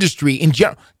magazine industry in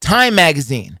general, Time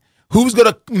magazine. Who's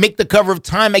going to make the cover of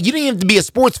Time? You didn't even have to be a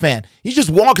sports fan. You're just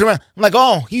walking around. I'm like,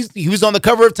 he was on the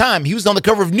cover of Time. He was on the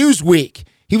cover of Newsweek.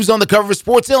 He was on the cover of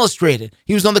Sports Illustrated.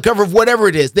 He was on the cover of whatever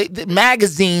it is. The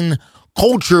magazine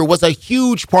culture was a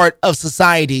huge part of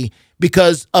society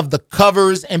because of the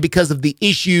covers and because of the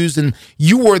issues. And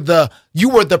you were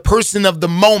the person of the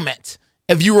moment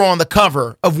if you were on the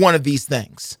cover of one of these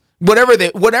things. Whatever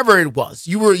it was,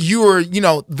 you were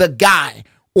the guy,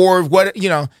 or what,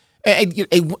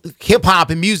 hip hop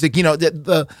and music.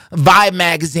 The Vibe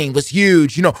magazine was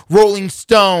huge. Rolling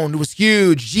Stone was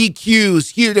huge. GQ was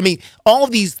huge. I mean, all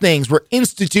of these things were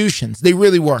institutions. They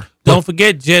really were. Don't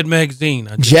forget Jed magazine.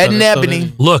 Jed and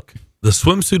Ebony. Look, the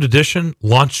swimsuit edition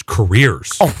launched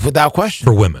careers. Oh, without question.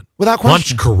 For women. Without question.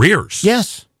 Launched careers.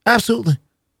 Yes, absolutely.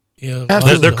 Yeah,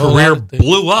 absolutely. Their career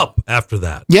blew up after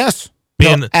that. Yes.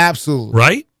 Absolutely.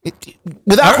 Right?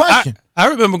 Without question. I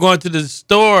remember going to the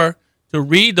store to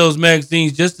read those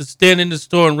magazines, just to stand in the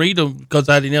store and read them, because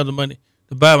I didn't have the money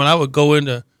to buy them. And I would go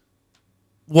into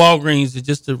Walgreens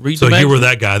just to read So the magazine. you were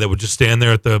that guy that would just stand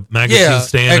there at the magazine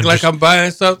stand? Act like I'm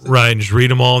buying something. Right, and just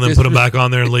read them all and then put them back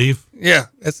on there and leave? Yeah,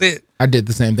 that's it. I did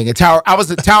the same thing. I was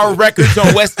at Tower Records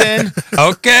on West End.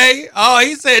 Okay. Oh,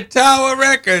 he said Tower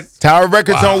Records. Tower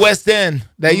Records on West End.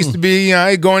 That used to be,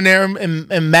 I'd go in there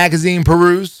and magazine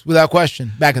peruse, without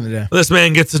question, back in the day. Well, this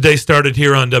man gets the day started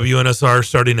here on WNSR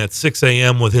starting at 6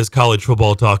 a.m. with his college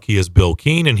football talk. He is Bill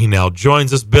Keene, and he now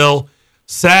joins us. Bill,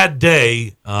 sad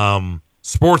day.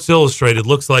 Sports Illustrated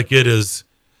looks like it's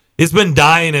been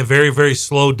dying a very, very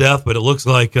slow death, but it looks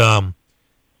like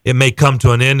it may come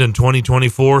to an end in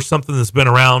 2024, something that's been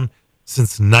around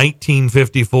since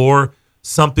 1954,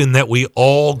 something that we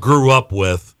all grew up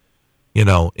with, in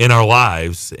our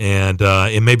lives, and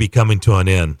it may be coming to an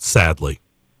end, sadly.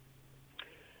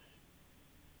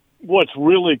 What's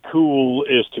really cool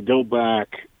is to go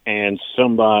back and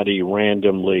somebody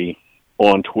randomly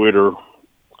on Twitter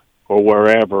or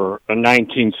wherever, a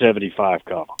 1975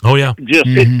 cover. Oh, yeah.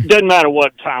 It doesn't matter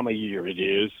what time of year it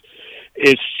is.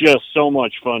 It's just so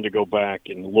much fun to go back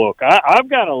and look. I've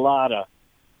got a lot of...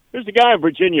 There's a guy in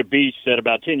Virginia Beach that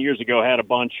about 10 years ago had a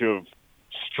bunch of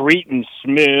Street and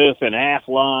Smith and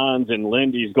Athlons and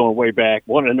Lindy's going way back.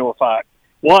 Wanted to know if I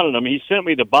wanted them. He sent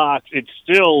me the box. It's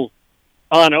still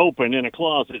unopened in a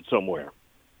closet somewhere.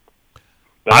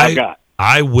 That I've got.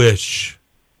 I wish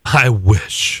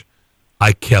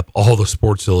I kept all the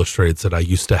Sports Illustrateds that I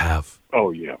used to have.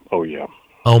 Oh, yeah.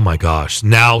 Oh, my gosh.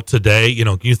 Now, today,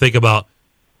 can you think about,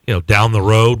 down the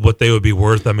road, what they would be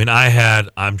worth? I mean, I had,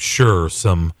 I'm sure,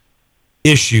 some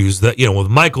issues that, with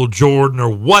Michael Jordan or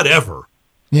whatever,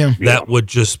 that would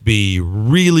just be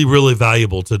really, really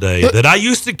valuable today that I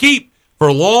used to keep for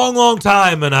a long, long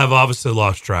time, and I've obviously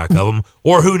lost track of them.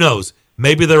 Or who knows?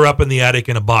 Maybe they're up in the attic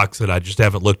in a box that I just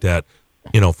haven't looked at,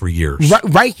 for years.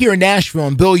 Right here in Nashville,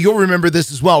 and Bill, you'll remember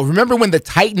this as well. Remember when the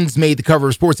Titans made the cover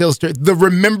of Sports Illustrated? The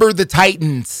Remember the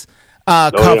Titans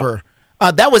cover.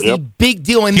 Yeah. That was a big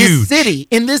deal in this city.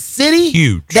 In this city,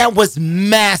 huge. That was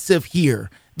massive here.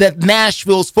 That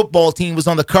Nashville's football team was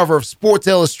on the cover of Sports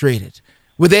Illustrated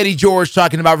with Eddie George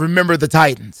talking about Remember the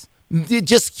Titans.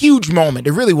 Just huge moment.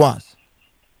 It really was.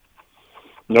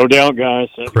 No doubt, guys.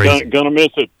 Gonna miss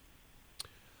it.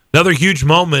 Another huge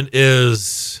moment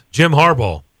is Jim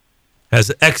Harbaugh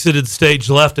has exited stage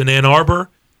left in Ann Arbor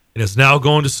and is now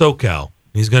going to SoCal.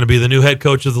 He's going to be the new head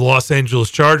coach of the Los Angeles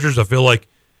Chargers. I feel like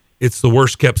it's the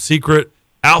worst kept secret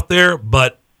out there,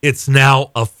 but it's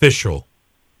now official.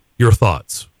 Your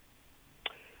thoughts?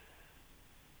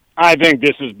 I think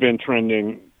this has been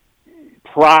trending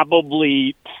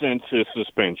probably since his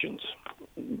suspensions,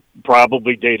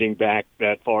 probably dating back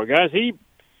that far. Guys, he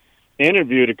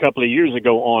interviewed a couple of years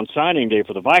ago on signing day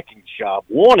for the Vikings job,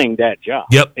 wanting that job,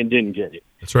 and didn't get it.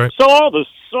 That's right. So all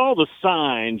the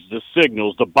signs, the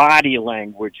signals, the body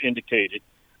language indicated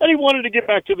that he wanted to get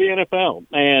back to the NFL,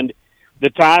 and the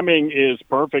timing is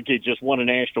perfect. He just won a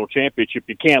national championship.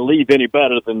 You can't leave any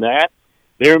better than that.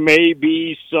 There may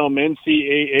be some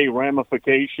NCAA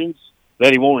ramifications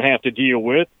that he won't have to deal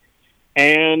with.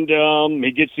 And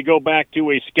he gets to go back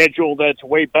to a schedule that's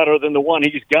way better than the one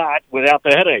he's got without the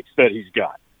headaches that he's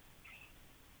got.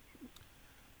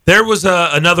 There was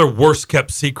another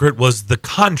worst-kept secret was the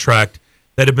contract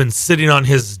that had been sitting on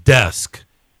his desk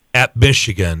at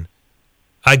Michigan,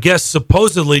 I guess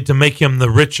supposedly to make him the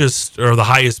richest or the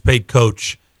highest-paid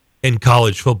coach in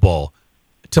college football.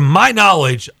 To my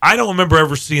knowledge, I don't remember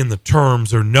ever seeing the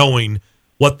terms or knowing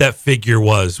what that figure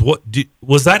was.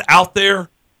 Was that out there?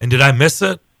 And did I miss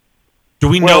it? Do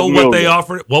we know what they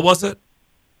offered? What was it?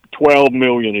 $12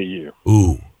 million a year.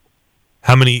 Ooh.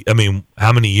 How many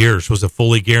years? Was it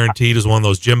fully guaranteed as one of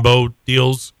those Jimbo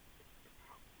deals?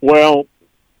 Well,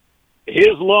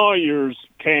 his lawyers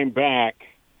came back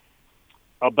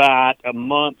about a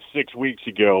month, 6 weeks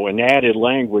ago, and added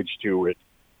language to it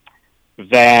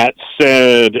that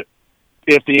said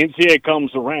if the NCAA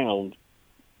comes around,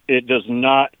 it does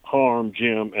not harm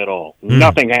Jim at all.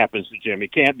 Nothing happens to Jim. He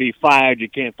can't be fired. You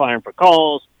can't fire him for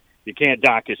calls. You can't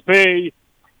dock his pay.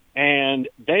 And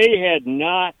they had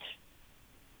not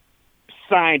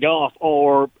signed off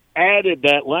or added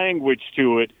that language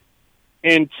to it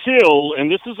until,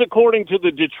 and this is according to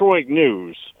the Detroit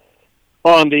News,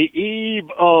 on the eve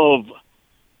of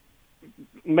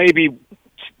maybe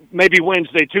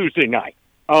Wednesday, Tuesday night,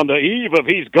 on the eve of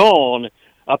he's gone,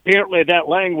 apparently that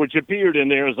language appeared in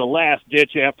there as a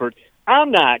last-ditch effort.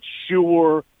 I'm not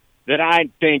sure that I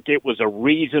think it was a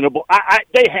reasonable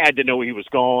they had to know he was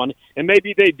gone, and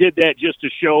maybe they did that just to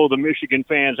show the Michigan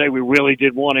fans, hey, we really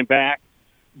did want him back.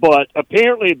 But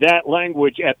apparently that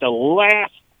language at the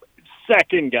last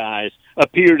second, guys,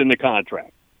 appeared in the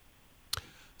contract.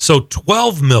 So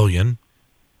 $12 million,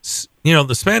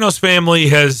 the Spanos family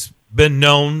has been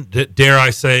known, dare I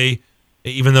say,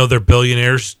 even though they're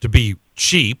billionaires, to be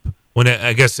cheap, when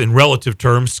I guess in relative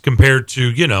terms compared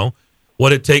to,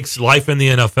 what it takes life in the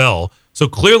NFL. So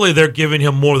clearly they're giving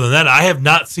him more than that. I have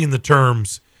not seen the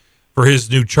terms for his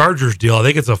new Chargers deal. I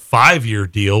think it's a 5-year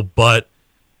deal, but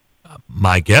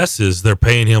my guess is they're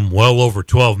paying him well over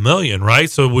 $12 million, right?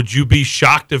 So would you be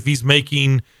shocked if he's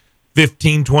making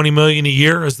 $15, $20 million a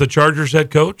year as the Chargers head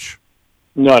coach?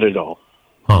 Not at all.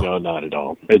 Huh. No, not at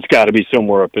all. It's got to be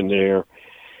somewhere up in there.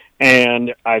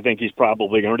 And I think he's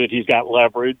probably earned it. He's got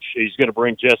leverage. He's going to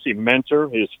bring Jesse Mentor,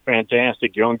 his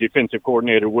fantastic young defensive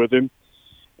coordinator, with him.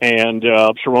 And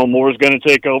Sharon Moore is going to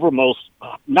take over. Most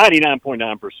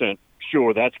 99.9%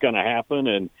 sure that's going to happen.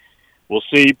 And we'll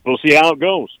see how it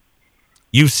goes.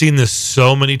 You've seen this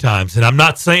so many times, and I'm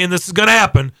not saying this is going to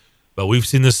happen, but we've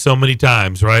seen this so many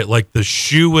times, right? Like the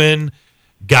shoe-in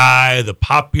guy, the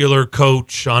popular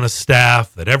coach on a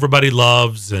staff that everybody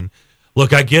loves. And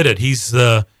look, I get it. He's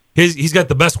got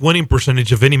the best winning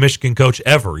percentage of any Michigan coach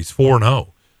ever. He's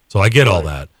 4-0. So I get all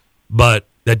that. But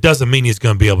that doesn't mean he's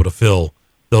going to be able to fill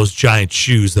those giant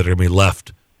shoes that are going to be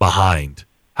left behind.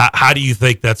 How do you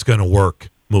think that's going to work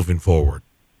moving forward?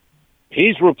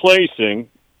 He's replacing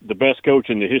the best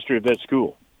coach in the history of that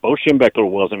school. Bo Schembechler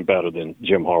wasn't better than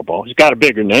Jim Harbaugh. He's got a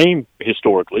bigger name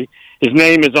historically. His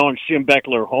name is on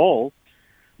Schembechler Hall,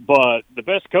 but the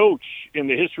best coach in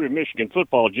the history of Michigan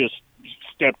football just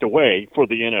stepped away for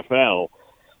the NFL.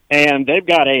 And they've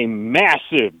got a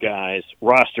massive, guys,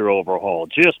 roster overhaul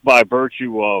just by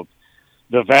virtue of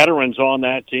the veterans on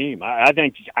that team. I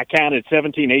think I counted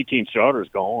 17, 18 starters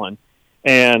gone,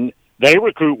 and they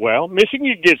recruit well.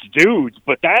 Michigan gets dudes,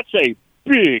 but that's a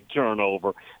big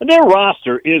turnover. And their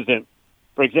roster isn't,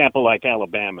 for example, like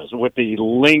Alabama's with the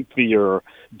lengthier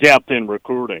depth in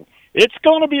recruiting. It's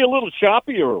going to be a little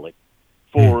choppy early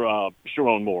for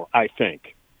Sharon Moore, I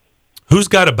think. Who's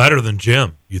got it better than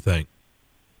Jim, you think?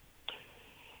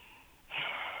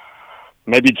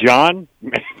 Maybe John.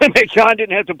 Maybe John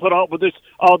didn't have to put up with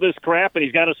all this crap, and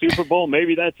he's got a Super Bowl.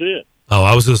 Maybe that's it. Oh,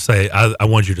 I was going to say, I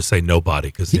wanted you to say nobody.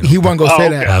 Because he wasn't going to say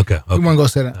that. Okay. He wasn't going to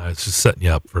say that. I was just setting you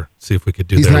up see if we could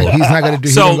do he's that. He's not going to do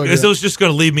So it was just going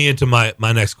to lead me into my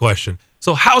next question.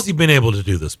 So how's he been able to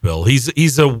do this, Bill?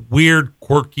 He's a weird,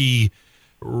 quirky,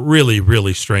 really,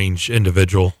 really strange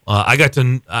individual. I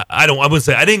wouldn't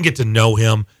say I didn't get to know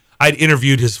him. I'd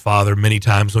interviewed his father many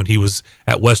times when he was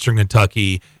at Western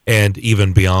Kentucky and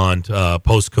even beyond,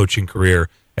 post-coaching career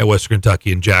at Western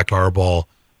Kentucky and Jack Harbaugh.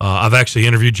 I've actually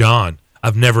interviewed John.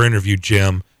 I've never interviewed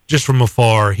Jim. Just from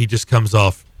afar, he just comes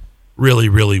off really,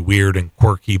 really weird and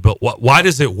quirky. But why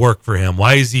does it work for him?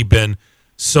 Why has he been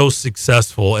so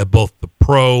successful at both the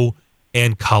pro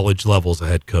and college levels as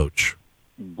a head coach?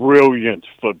 Brilliant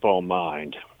football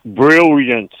mind.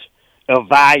 Brilliant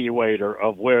evaluator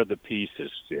of where the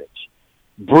pieces fit.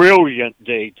 Brilliant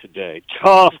day-to-day.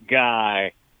 Tough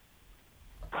guy,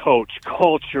 coach,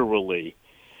 culturally.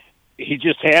 He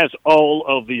just has all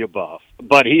of the above.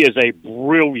 But he is a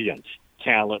brilliant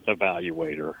talent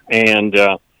evaluator. And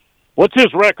what's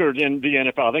his record in the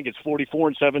NFL? I think it's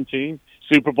 44-17,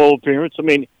 Super Bowl appearance. I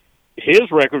mean, his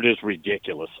record is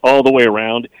ridiculous all the way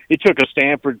around. He took a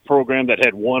Stanford program that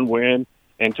had one win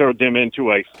and turned them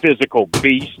into a physical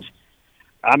beast.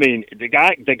 I mean, the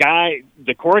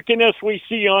quirkiness we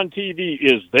see on TV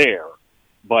is there,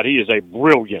 but he is a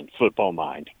brilliant football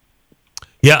mind.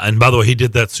 Yeah, and by the way, he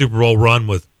did that Super Bowl run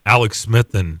with Alex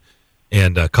Smith and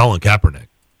Colin Kaepernick.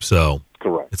 So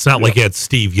correct. It's not like he had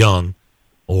Steve Young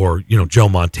or Joe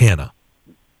Montana,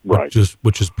 right?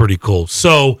 Which is pretty cool.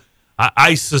 So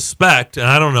I suspect, and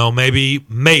I don't know,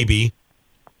 maybe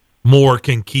Moore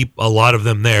can keep a lot of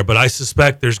them there. But I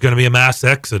suspect there's going to be a mass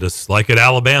exodus like at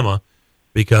Alabama,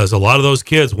 because a lot of those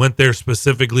kids went there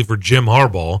specifically for Jim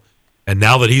Harbaugh, and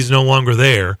now that he's no longer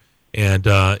there, and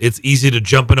it's easy to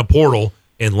jump in a portal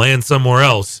and land somewhere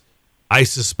else, I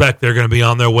suspect they're going to be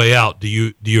on their way out. Do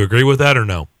you agree with that or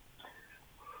no?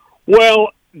 Well,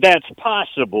 that's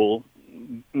possible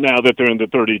now that they're in the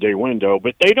 30-day window,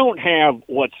 but they don't have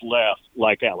what's left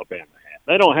like Alabama had.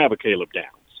 They don't have a Caleb Downs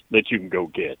that you can go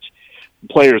get.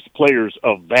 Players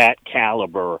of that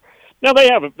caliber. Now they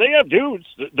have dudes.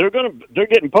 They're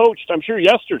getting poached, I'm sure,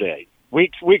 yesterday,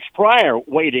 weeks prior,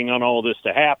 waiting on all this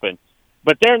to happen,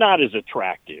 but they're not as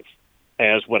attractive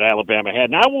as what Alabama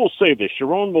had. And I will say this: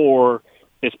 Sharon Moore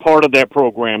is part of that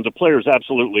program. The players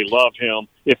absolutely love him.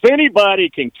 If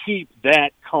anybody can keep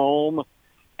that calm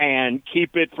and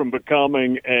keep it from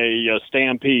becoming a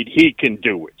stampede, he can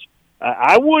do it.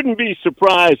 I wouldn't be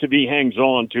surprised if he hangs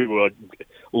on to a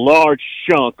large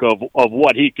chunk of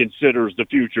what he considers the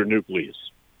future nucleus.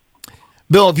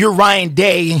 Bill, if you're Ryan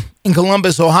Day in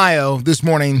Columbus, Ohio this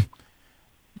morning,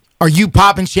 are you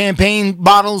popping champagne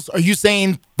bottles? Are you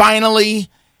saying,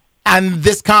 finally, and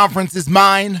this conference is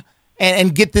mine,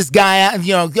 and get this guy out?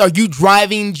 You know, are you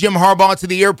driving Jim Harbaugh to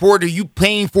the airport? Are you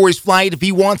paying for his flight if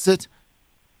he wants it?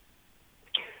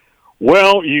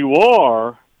 Well, you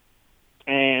are,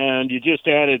 and you just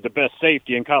added the best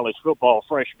safety in college football,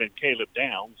 freshman Caleb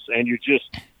Downs, and you just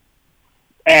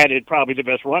added probably the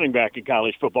best running back in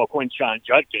college football, Quinshon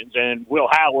Judkins, and Will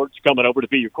Howard's coming over to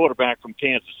be your quarterback from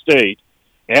Kansas State,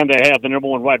 and they have the number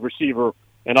one wide receiver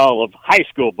in all of high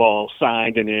school ball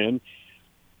signed and in.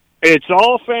 It's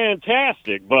all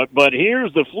fantastic, but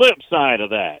here's the flip side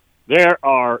of that. There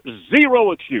are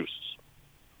zero excuses.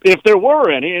 If there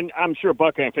were any, and I'm sure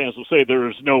Buckeye fans will say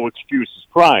there's no excuses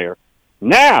prior,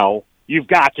 now you've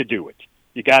got to do it.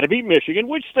 You got to beat Michigan,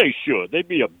 which they should. They'd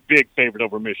be a big favorite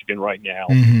over Michigan right now.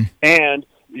 Mm-hmm. And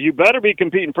you better be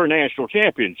competing for a national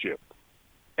championship.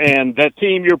 And that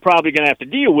team you're probably going to have to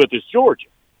deal with is Georgia.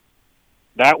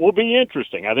 That will be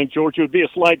interesting. I think Georgia would be a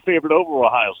slight favorite over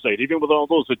Ohio State, even with all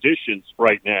those additions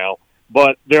right now.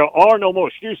 But there are no more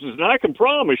excuses. And I can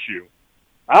promise you,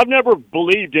 I've never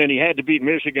believed in he had to beat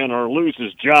Michigan or lose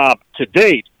his job to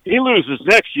date. He loses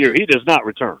next year, he does not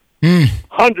return.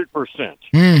 100%.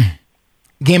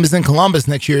 Game is in Columbus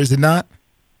next year, is it not?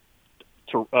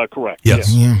 Correct.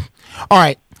 Yes. Yeah. All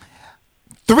right.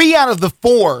 3 out of the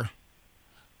 4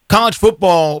 college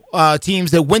football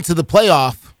teams that went to the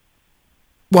playoff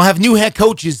will have new head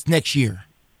coaches next year.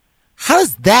 How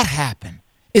does that happen?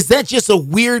 Is that just a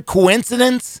weird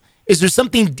coincidence? Is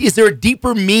there a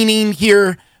deeper meaning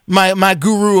here, my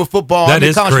guru of football, that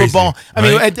is college crazy, football? I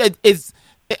right? mean,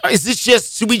 is this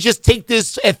just, should we just take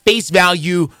this at face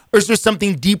value, or is there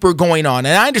something deeper going on?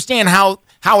 And I understand how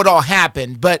it all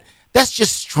happened, but that's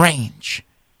just strange.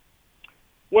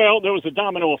 Well, there was a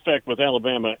domino effect with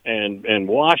Alabama and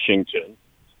Washington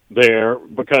there,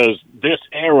 because this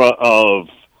era of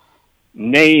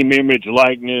name, image,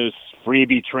 likeness,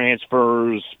 freebie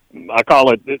transfers, I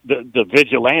call it the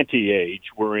vigilante age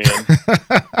we're in.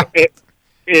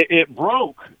 It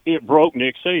broke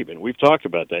Nick Saban. We've talked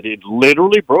about that. It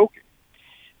literally broke him.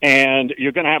 And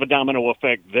you're going to have a domino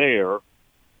effect there.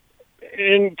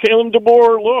 And Kalen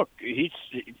DeBoer, look, he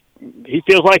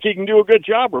feels like he can do a good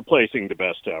job replacing the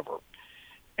best ever.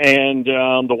 And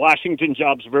the Washington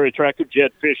job's very attractive.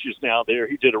 Jed Fish is now there.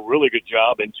 He did a really good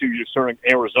job in 2 years turning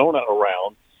Arizona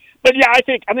around. But yeah, I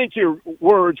think your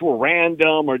words were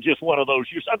random or just one of those.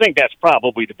 I think that's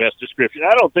probably the best description.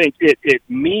 I don't think it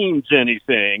means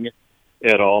anything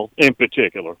at all in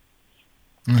particular.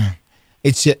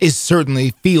 It certainly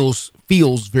feels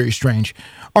very strange.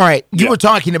 All right, you were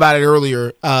talking about it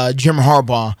earlier, Jim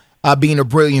Harbaugh being a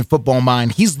brilliant football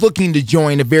mind. He's looking to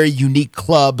join a very unique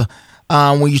club.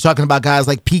 When you're talking about guys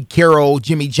like Pete Carroll,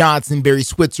 Jimmy Johnson, Barry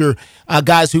Switzer,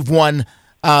 guys who've won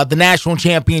the national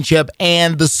championship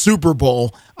and the Super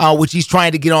Bowl, which he's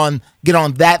trying to get on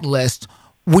that list.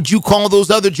 Would you call those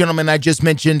other gentlemen I just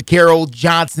mentioned, Carroll,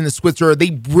 Johnson, and Switzer, are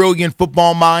they brilliant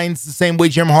football minds the same way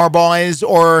Jim Harbaugh is,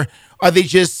 or are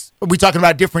we talking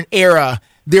about a different era,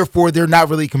 therefore they're not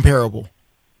really comparable?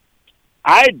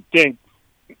 I think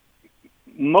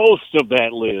most of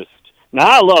that list. Now,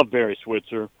 I love Barry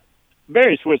Switzer.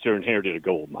 Barry Switzer inherited a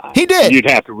gold mine. He did. You'd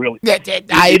have to really.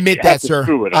 I admit that, sir.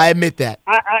 I admit that.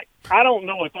 I don't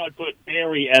know if I'd put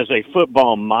Barry as a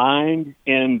football mind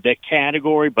in the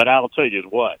category, but I'll tell you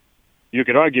what. You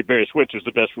could argue Barry Switzer's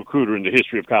the best recruiter in the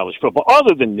history of college football,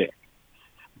 other than Nick.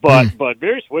 But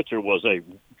Barry Switzer was a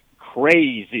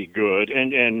crazy good,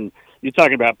 and you're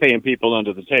talking about paying people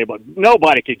under the table.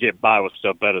 Nobody could get by with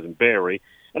stuff better than Barry.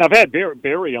 And I've had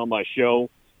Barry on my show,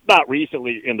 not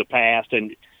recently, in the past,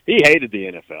 and he hated the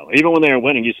NFL. Even when they were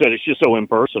winning, he said it's just so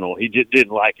impersonal. He just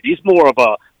didn't like it. He's more of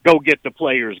a go get the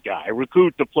players guy,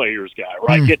 recruit the players guy,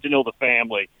 right? Get to know the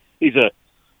family. He's a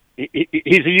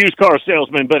used car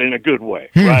salesman, but in a good way,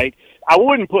 right? I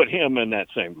wouldn't put him in that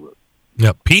same group.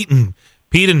 Yeah, Pete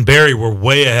and Barry were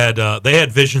way ahead. They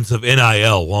had visions of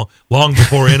NIL long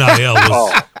before NIL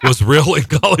was real in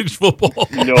college football.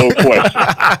 No question.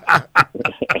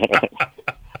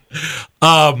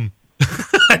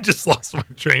 I just lost my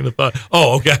train of thought.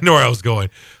 Oh, okay, I know where I was going.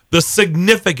 The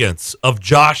significance of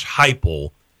Josh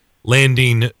Heupel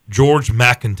landing George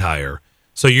McIntyre.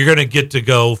 So you're going to get to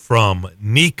go from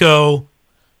Nico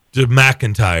to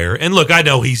McIntyre. And look, I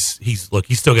know he's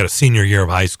still got a senior year of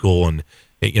high school, and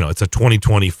it's a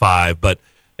 2025, but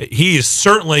he is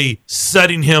certainly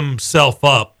setting himself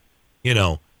up,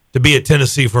 to be at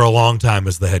Tennessee for a long time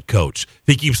as the head coach. If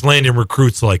he keeps landing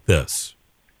recruits like this.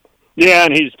 Yeah,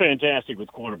 and he's fantastic with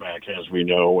quarterbacks, as we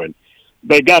know. And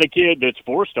they got a kid that's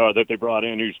 4-star that they brought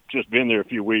in who's just been there a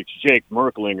few weeks, Jake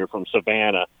Merklinger from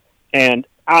Savannah. And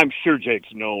I'm sure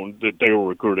Jake's known that they were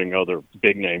recruiting other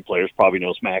big-name players, probably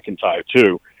knows McIntyre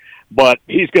too. But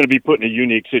he's going to be put in a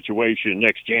unique situation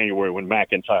next January when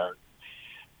McIntyre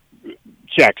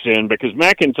checks in, because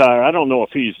McIntyre, I don't know if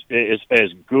he's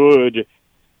as good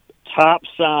top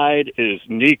side as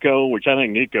Nico, which I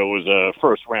think Nico is a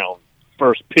first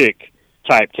pick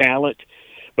type talent.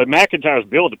 But McIntyre's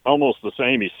built almost the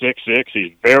same. He's 6'6".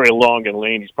 He's very long and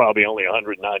lean. He's probably only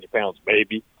 190 pounds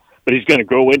maybe. But he's going to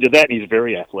grow into that, and he's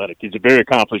very athletic. He's a very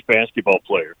accomplished basketball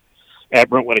player at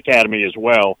Brentwood Academy as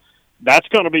well. That's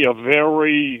going to be a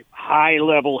very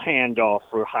high-level handoff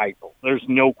for Heupel. There's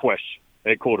no question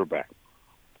at quarterback.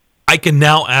 I can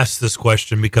now ask this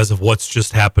question because of what's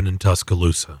just happened in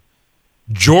Tuscaloosa.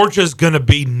 Georgia's going to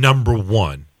be number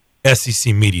one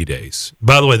SEC Media Days.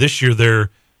 By the way, this year they're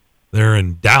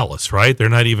in Dallas, right? They're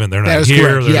not here.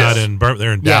 Correct. They're not in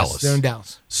they're in Dallas. They're in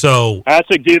Dallas. So that's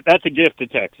a gift to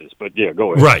Texas. But yeah,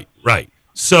 go ahead. Right.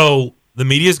 So the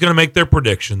media is going to make their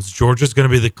predictions. Georgia's going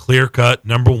to be the clear-cut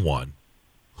number one.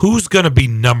 Who's going to be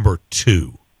number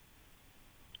two?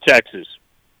 Texas.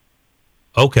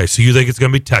 Okay, so you think it's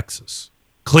going to be Texas?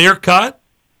 Clear-cut?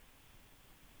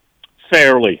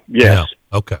 Fairly, yes. Yeah.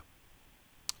 Okay.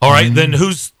 All right, then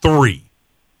who's three?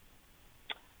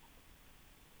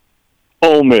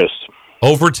 Ole Miss.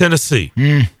 Over Tennessee.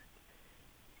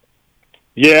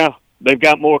 Yeah, they've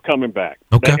got more coming back.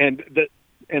 Okay. And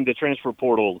the transfer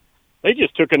portal, they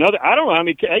just took another. I don't know how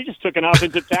many. They just took an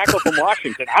offensive tackle from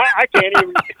Washington. I can't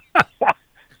even.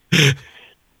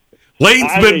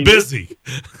 Lane's been busy.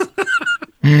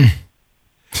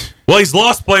 Well, he's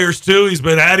lost players too. He's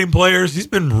been adding players. He's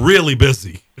been really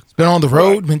busy. He's been on the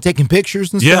road, been taking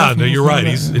pictures and stuff. Yeah, no, you're right.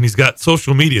 He's got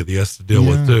social media that he has to deal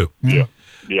with too. Yeah.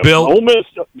 Bill, Ole Miss,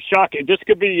 shocking. This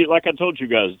could be, like I told you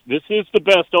guys, this is the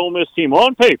best Ole Miss team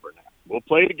on paper now. We'll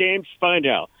play the games to find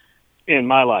out. In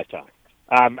my lifetime,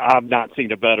 I've not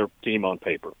seen a better team on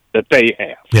paper that they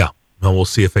have. Yeah. And we'll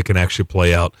see if it can actually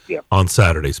play out Yeah. on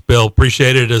Saturdays. Bill,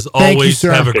 appreciate it as Thank you, always.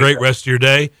 sir. Have a great rest of your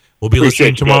day. We'll be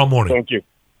listening tomorrow morning. Thank you.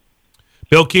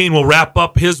 Bill Keene will wrap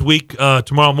up his week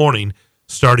tomorrow morning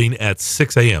starting at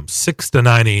 6 a.m., 6 to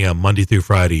 9 a.m., Monday through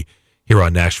Friday here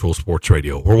on Nashville Sports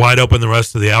Radio. We're wide open the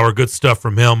rest of the hour. Good stuff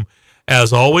from him.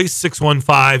 As always,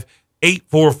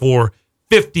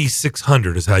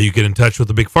 615-844-5600 is how you get in touch with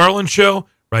the McFarland Show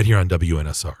right here on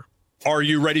WNSR. Are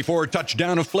you ready for a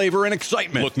touchdown of flavor and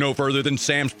excitement? Look no further than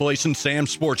Sam's Place and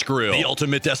Sam's Sports Grill, the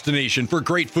ultimate destination for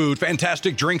great food,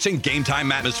 fantastic drinks, and game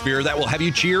time atmosphere that will have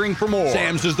you cheering for more.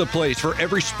 Sam's is the place for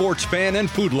every sports fan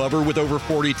and food lover with over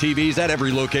 40 TVs at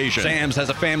every location. Sam's has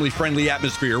a family-friendly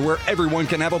atmosphere where everyone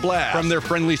can have a blast. From their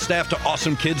friendly staff to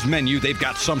awesome kids menu, they've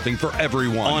got something for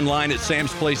everyone. Online at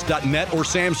samsplace.net or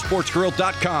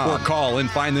samsportsgrill.com, or call and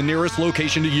find the nearest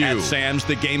location to you. At Sam's,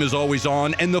 the game is always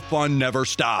on and the fun never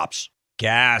stops.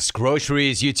 Gas,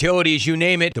 groceries, utilities, you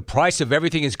name it, the price of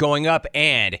everything is going up,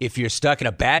 and if you're stuck in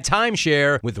a bad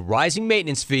timeshare with rising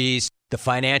maintenance fees, the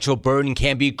financial burden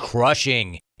can be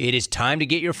crushing. It is time to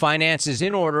get your finances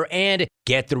in order and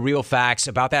get the real facts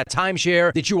about that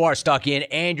timeshare that you are stuck in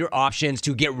and your options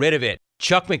to get rid of it.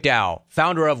 Chuck McDowell,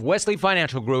 founder of Wesley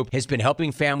Financial Group, has been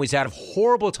helping families out of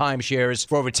horrible timeshares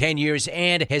for over 10 years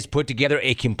and has put together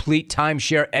a complete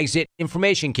timeshare exit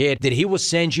information kit that he will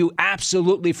send you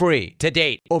absolutely free. To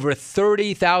date, over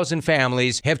 30,000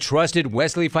 families have trusted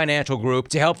Wesley Financial Group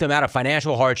to help them out of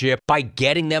financial hardship by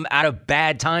getting them out of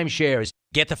bad timeshares.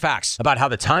 Get the facts about how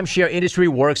the timeshare industry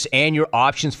works and your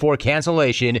options for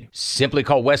cancellation. Simply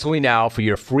call Wesley now for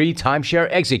your free timeshare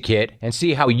exit kit and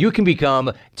see how you can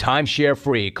become timeshare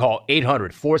free. Call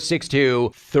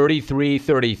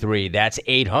 800-462-3333. That's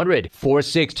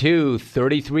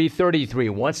 800-462-3333.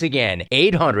 Once again,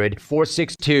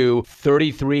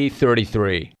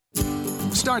 800-462-3333.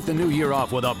 Start the new year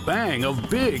off with a bang of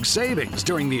big savings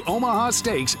during the Omaha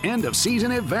Steaks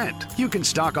end-of-season event. You can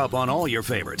stock up on all your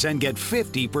favorites and get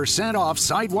 50% off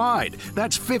site-wide.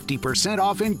 That's 50%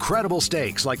 off incredible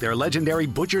steaks like their legendary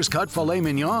Butcher's Cut Filet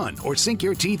Mignon, or sink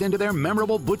your teeth into their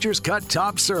memorable Butcher's Cut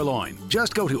Top Sirloin.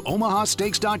 Just go to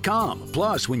omahasteaks.com.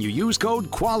 Plus, when you use code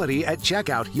QUALITY at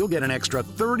checkout, you'll get an extra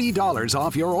 $30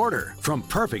 off your order. From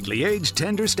perfectly aged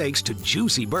tender steaks to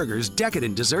juicy burgers,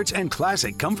 decadent desserts, and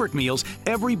classic comfort meals,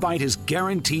 every bite is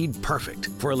guaranteed perfect.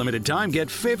 For a limited time, get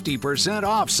 50%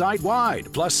 off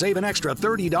site-wide. Plus, save an extra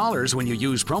 $30 when you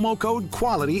use promo code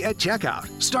QUALITY at checkout.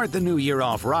 Start the new year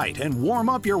off right and warm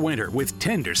up your winter with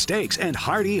tender steaks and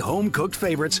hearty home-cooked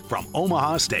favorites from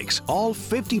Omaha Steaks. All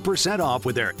 50% off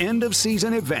with their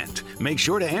end-of-season event. Make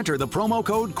sure to enter the promo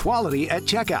code QUALITY at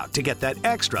checkout to get that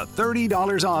extra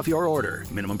 $30 off your order.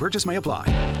 Minimum purchase may apply.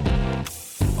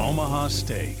 Omaha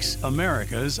Steaks,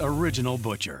 America's original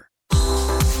butcher.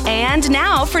 And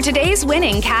now for today's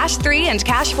winning Cash 3 and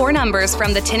Cash 4 numbers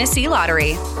from the Tennessee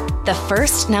Lottery. The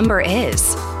first number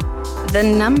is the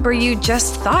number you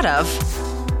just thought of.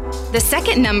 The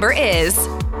second number is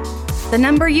the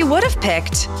number you would have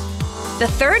picked. The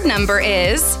third number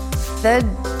is the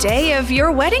day of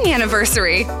your wedding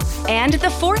anniversary. And the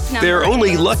fourth number They're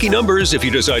only lucky numbers if you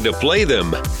decide to play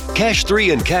them. Cash 3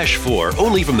 and Cash 4,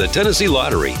 only from the Tennessee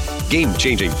Lottery.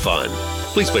 Game-changing fun.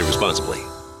 Please play responsibly.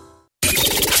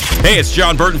 Hey, it's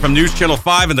John Burton from News Channel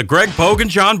 5 and the Greg Pogue and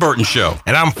John Burton Show.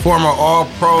 And I'm former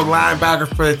All-Pro linebacker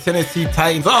for the Tennessee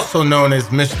Titans, also known as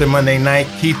Mr. Monday Night,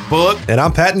 Keith Bullock. And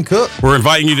I'm Patton Cook. We're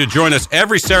inviting you to join us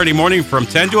every Saturday morning from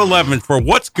 10 to 11 for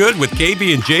What's Good with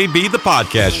KB and JB, the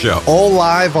podcast show. All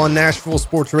live on Nashville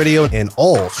Sports Radio and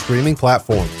all streaming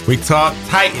platforms. We talk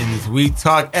Titans, we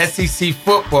talk SEC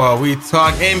football, we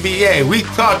talk NBA, we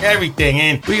talk everything,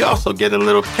 and we also get a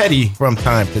little petty from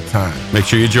time to time. Make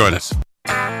sure you join us.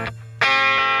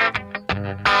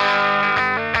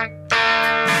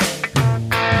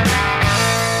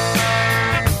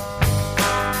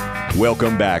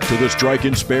 Welcome back to the Strike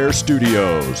and Spare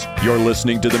Studios. You're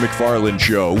listening to The McFarland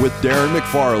Show with Darren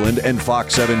McFarland and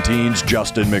Fox 17's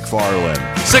Justin McFarland.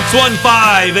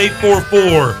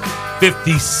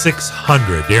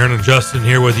 615-844-5600. Darren and Justin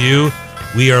here with you.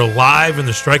 We are live in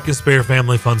the Strike and Spare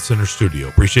Family Fun Center studio.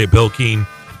 Appreciate Bill Keene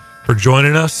for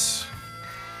joining us.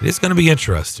 It is going to be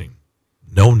interesting.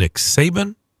 No Nick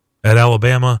Saban at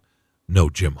Alabama. No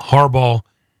Jim Harbaugh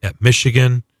at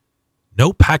Michigan.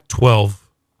 No Pac-12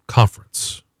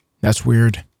 conference. That's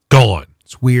weird. Gone.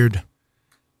 It's weird.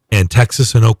 And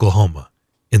Texas and Oklahoma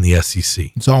in the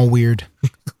SEC. It's all weird.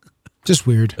 Just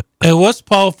weird. And what's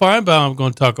Paul Feinbaum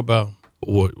going to talk about?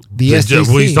 What, the SEC.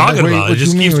 What he's talking about. It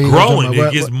just keeps growing.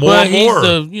 It gets more and more.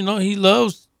 He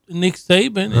loves Nick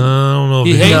Saban. I don't know.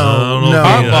 He hates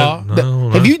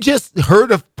Harbaugh. Have you just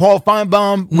heard of Paul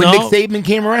Feinbaum when Nick Saban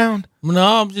came around?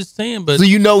 No, I'm just saying. But so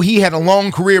you know he had a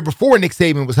long career before Nick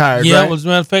Saban was hired, yeah, right? as a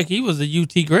matter of fact, he was a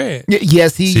UT grad.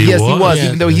 Yes, he was, yeah.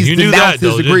 even though he's denounced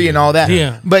his degree and all that.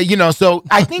 Yeah. But, so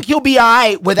I think he'll be all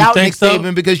right without Nick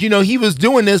Saban because, he was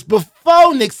doing this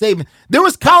before Nick Saban. There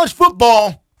was college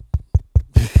football.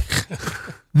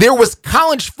 There was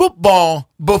college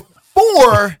football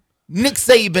before Nick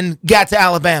Saban got to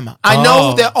Alabama. I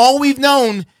know that all we've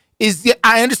known is,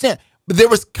 I understand, but there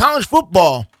was college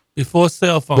football before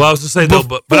cell phone. Well, I was to say though,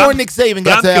 but Nick Saban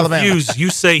got to Alabama. Confused. You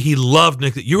say he loved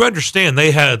Nick. You understand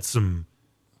they had some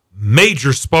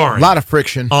major sparring, a lot of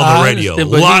friction on the radio, a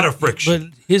lot of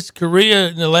friction. But his career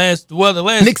in the last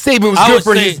Nick Saban was good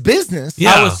for his business.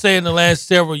 Yeah. I would say in the last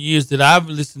several years that I've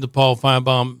listened to Paul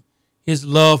Feinbaum, his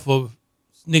love for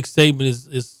Nick Saban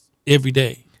is every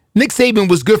day. Nick Saban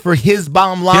was good for his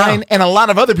bottom line and a lot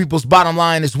of other people's bottom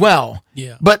line as well.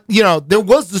 Yeah. But, there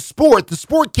was the sport. The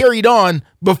sport carried on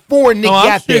before Nick got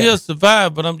I'm sure there. He'll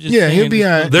survive, but I'm just saying. He'll be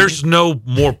all right. There's no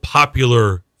more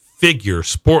popular figure,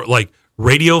 sport, like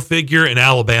radio figure in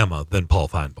Alabama than Paul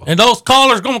Feinbaum. And those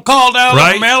callers going to call down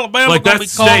from Alabama. Like that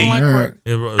state.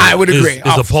 I would agree.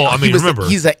 Remember.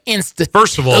 He's an institution.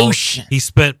 First of all, he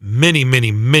spent many,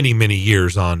 many, many, many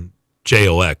years on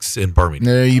JOX in Birmingham.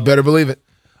 Yeah, you better believe it.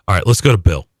 All right, let's go to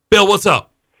Bill. Bill, what's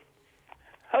up?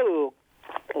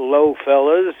 Hello,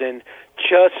 fellas, and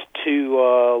just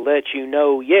to let you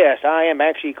know, yes, I am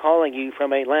actually calling you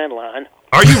from a landline.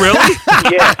 Are you really?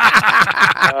 Yes.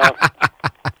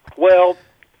 Well,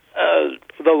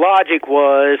 logic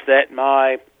was that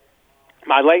my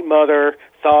late mother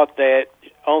thought that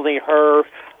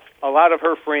a lot of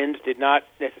her friends did not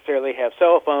necessarily have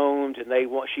cell phones, and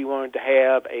she wanted to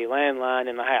have a landline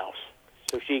in the house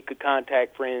so she could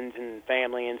contact friends and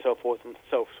family and so forth and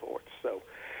so forth. So,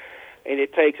 and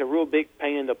it takes a real big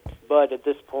pain in the butt at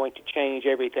this point to change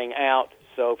everything out.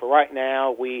 So for right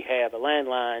now, we have a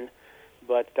landline,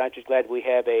 but I'm just glad we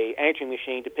have a answering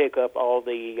machine to pick up all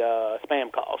the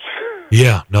spam calls.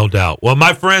 Yeah, no doubt. Well,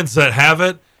 my friends that have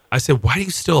it, I said, why do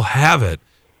you still have it?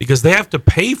 Because they have to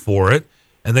pay for it.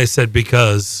 And they said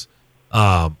because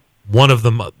one of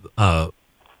them, I'm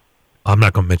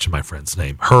not going to mention my friend's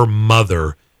name, her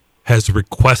mother has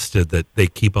requested that they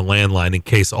keep a landline in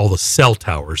case all the cell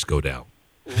towers go down.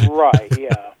 Right,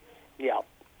 yeah.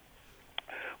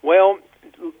 Well,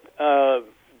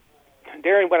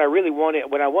 Darren, what I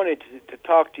wanted to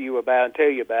talk to you about and tell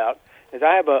you about is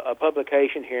I have a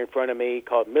publication here in front of me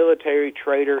called Military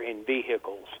Trader in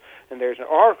Vehicles. And there's an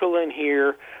article in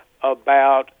here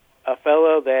about a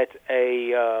fellow that's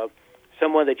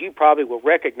someone that you probably will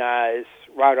recognize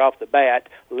right off the bat,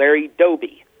 Larry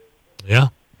Doby. Yeah,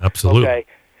 absolutely. Okay.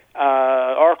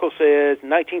 Article says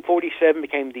 1947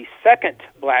 became the second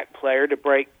black player to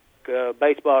break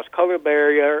baseball's color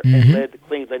barrier and led the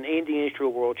Cleveland Indians to a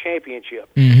world championship.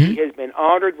 He has been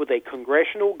honored with a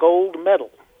Congressional Gold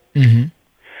Medal.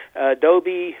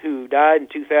 Doby, who died in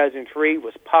 2003,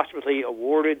 was posthumously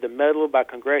awarded the medal by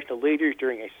congressional leaders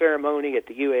during a ceremony at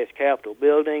the U.S. Capitol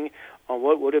building on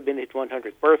what would have been his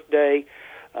 100th birthday.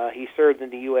 He served in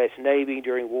the U.S. Navy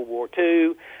during World War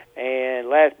II, and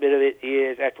last bit of it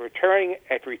is after retiring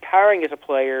as a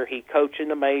player, he coached in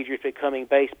the majors, becoming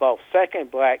baseball's second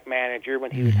black manager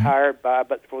when he was hired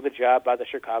for the job by the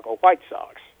Chicago White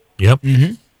Sox. Yep.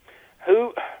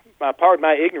 Who, pardon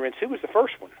my ignorance, who was the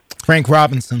first one? Frank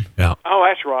Robinson. Yeah. Oh,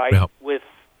 that's right. Yeah. With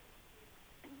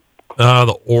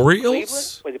the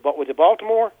Orioles? Was it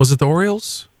Baltimore? Was it the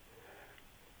Orioles?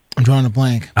 I'm drawing a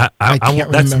blank. I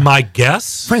can't that's remember. my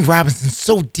guess. Frank Robinson's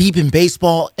so deep in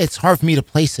baseball, it's hard for me to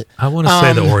place it. I want to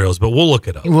say the Orioles, but we'll look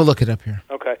it up. We'll look it up here.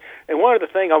 Okay. And one other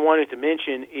thing I wanted to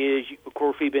mention is, of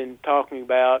course, we've been talking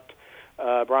about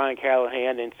Brian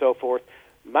Callahan and so forth.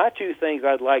 My two things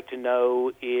I'd like to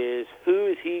know is who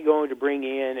is he going to bring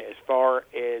in as far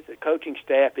as the coaching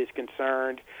staff is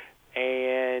concerned,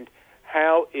 and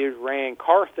how is Rand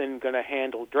Carthen going to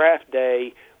handle draft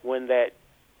day when those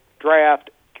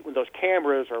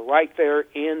cameras are right there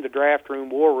in the draft room,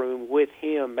 war room, with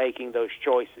him making those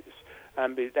choices.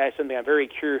 That's something I'm very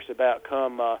curious about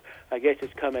I guess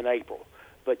it's coming April.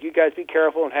 But you guys be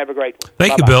careful and have a great one.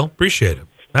 Thank you, Bill. Appreciate it.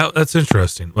 That's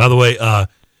interesting. By the way,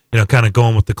 kind of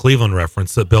going with the Cleveland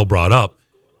reference that Bill brought up,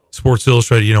 Sports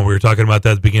Illustrated, we were talking about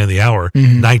that at the beginning of the hour.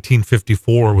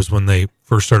 1954 was when they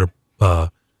first started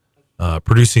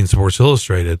producing Sports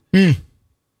Illustrated. The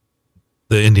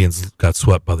Indians got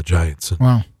swept by the Giants.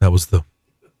 And that was the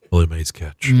Willie Mays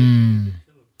catch.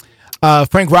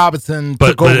 Frank Robinson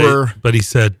took over. But he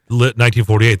said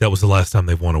 1948, that was the last time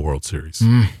they've won a World Series.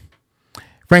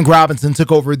 Frank Robinson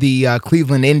took over the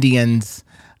Cleveland Indians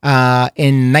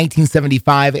in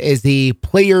 1975 as a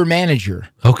player manager.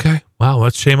 Okay. Wow,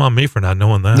 that's shame on me for not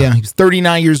knowing that. Yeah, he was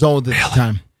 39 years old at the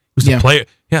time. He was a player.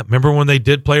 Yeah, remember when they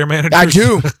did player managers? I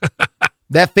do.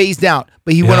 That phased out.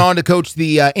 But he went on to coach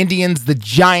the Indians, the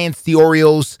Giants, the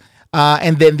Orioles,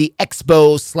 and then the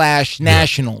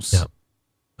Expos/Nationals. Yeah.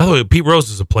 By the way, Pete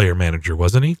Rose is a player manager,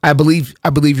 wasn't he? I believe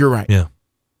you're right. Yeah.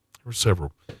 There were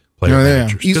several player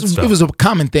managers. It was a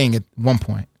common thing at one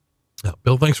point. Yeah,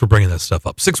 Bill, thanks for bringing that stuff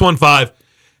up.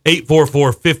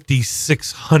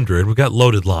 615-844-5600. We've got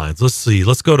loaded lines. Let's see.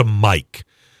 Let's go to Mike.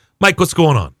 Mike, what's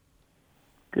going on?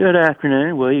 Good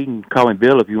afternoon. Well, you can call me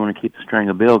Bill if you want to keep the string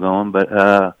of Bill going. But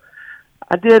I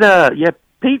did,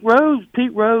 Pete Rose.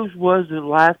 Pete Rose was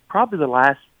probably the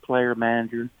last player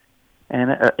manager.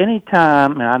 And any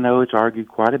time, and I know it's argued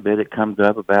quite a bit, it comes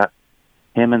up about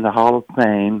him in the Hall of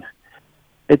Fame.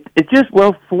 It just,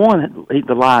 for one,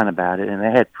 the line about it, and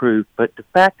they had proof, but the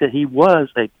fact that he was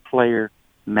a player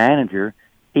manager,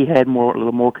 he had a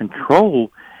little more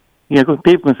control. Because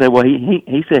people can say, well,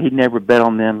 he said he never bet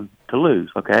on them to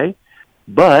lose, okay?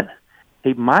 But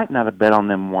he might not have bet on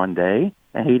them one day,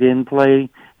 and he didn't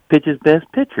pitch his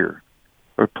best pitcher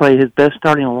or play his best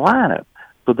starting lineup.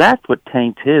 So that's what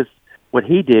taints what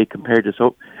he did compared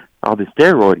to all the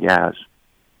steroid guys.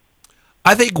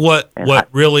 I think what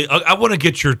really I want to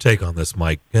get your take on this,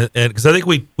 Mike, and because I think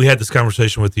we had this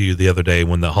conversation with you the other day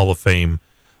when the Hall of Fame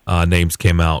names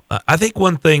came out. I think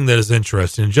one thing that is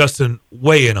interesting, and Justin,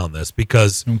 weigh in on this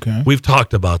because we've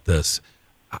talked about this.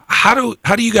 How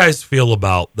do you guys feel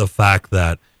about the fact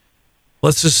that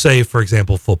let's just say, for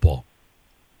example, football.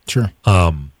 Sure.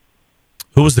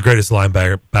 Who was the greatest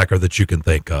linebacker that you can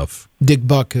think of? Dick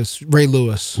Butkus, Ray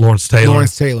Lewis. Lawrence Taylor?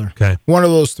 Lawrence Taylor. Okay. One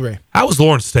of those three. How was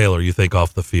Lawrence Taylor, you think,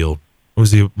 off the field?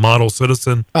 Was he a model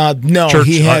citizen? No, church,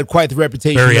 he had quite the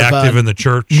reputation very of active in the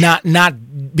church.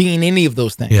 Not being any of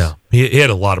those things. Yeah. He had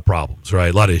a lot of problems,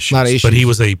 right? A lot of issues. But he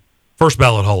was a first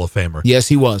ballot Hall of Famer. Yes,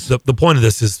 he was. The point of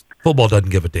this is football doesn't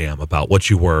give a damn about what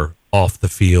you were off the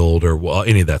field or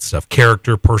any of that stuff.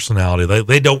 Character, personality,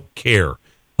 they don't care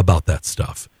about that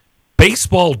stuff.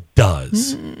 Baseball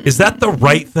does. Is that the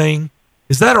right thing?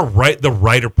 Is that the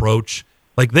right approach?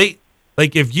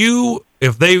 If you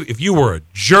were a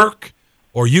jerk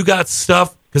or you got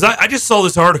stuff, because I just saw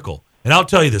this article, and I'll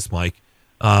tell you this, Mike.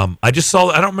 I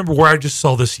don't remember where I just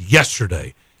saw this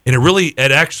yesterday, and I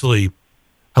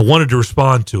wanted to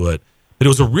respond to it, but it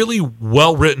was a really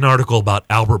well-written article about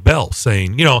Albert Bell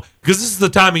saying, because this is the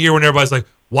time of year when everybody's like,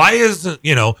 why isn't,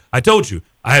 I told you,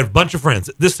 I have a bunch of friends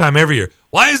this time every year.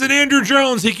 Why isn't Andrew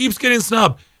Jones? He keeps getting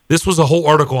snubbed. This was a whole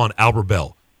article on Albert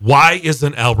Bell. Why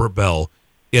isn't Albert Bell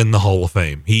in the Hall of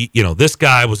Fame? This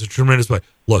guy was a tremendous player.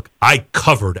 Look, I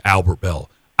covered Albert Bell.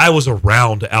 I was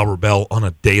around Albert Bell on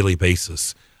a daily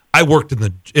basis. I worked in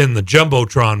the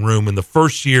Jumbotron room in the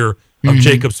first year of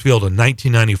Jacobs Field in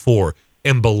 1994.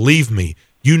 And believe me,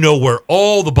 you know where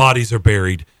all the bodies are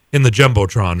buried in the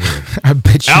Jumbotron room. I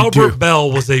bet you Albert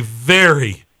Bell was a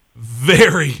very,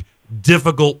 very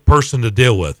difficult person to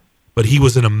deal with, but he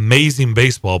was an amazing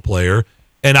baseball player.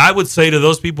 And I would say to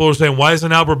those people who are saying, why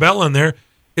isn't Albert Bell in there?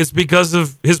 It's because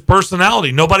of his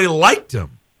personality. Nobody liked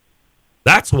him.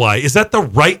 That's why. Is that the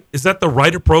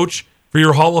right approach for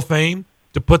your Hall of Fame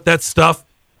to put that stuff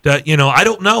that, I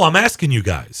don't know. I'm asking you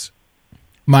guys.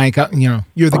 Mike,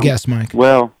 you're the guest, Mike.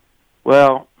 Well,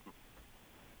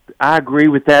 I agree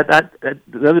with that.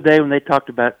 The other day when they talked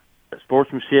about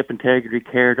sportsmanship, integrity,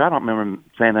 character, I don't remember him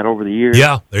saying that over the years.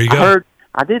 Yeah, there you go.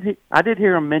 I did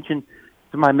hear him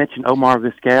somebody mention Omar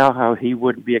Vizquel, how he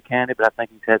wouldn't be a candidate, but I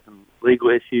think he's had some legal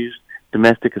issues,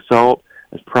 domestic assault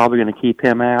is probably going to keep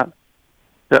him out.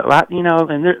 So,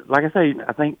 and like I say,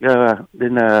 I think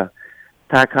then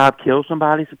Ty Cobb killed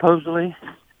somebody supposedly.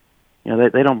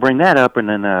 They don't bring that up, and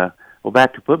then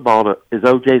back to football. Is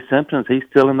O.J. Simpson? Is he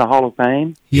still in the Hall of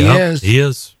Fame? He is. He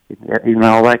is. Even though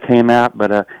all that came out,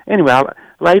 but anyway,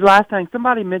 last thing,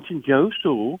 somebody mentioned Joe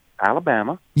Sewell,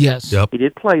 Alabama. Yes. Yep. He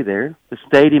did play there. The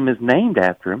stadium is named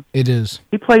after him. It is.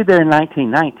 He played there in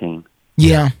 1919.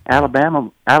 Yeah.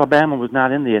 Alabama was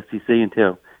not in the SEC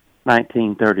until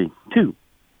 1932.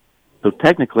 So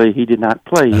technically, he did not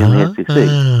play in the SEC.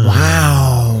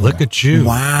 Wow. Look at you.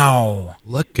 Wow.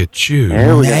 Look at you.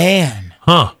 There we Man. Go.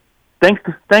 Huh. Thanks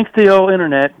to the old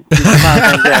internet. You can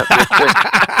find things out real quick.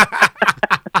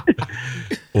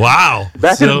 Wow.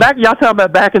 Back y'all talking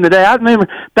about back in the day. I remember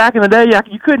back in the day,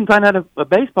 you couldn't find out a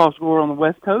baseball score on the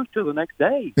West Coast till the next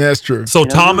day. Yeah, that's true. So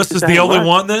Thomas is the only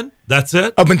one then? That's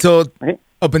it? Up until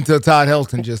Todd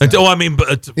Helton just.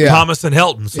 Thomas and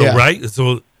Helton. So right.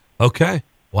 So okay.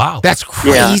 Wow. That's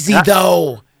crazy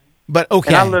though. But okay.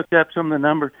 And I looked up some of the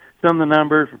numbers.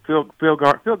 Phil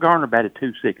Garner batted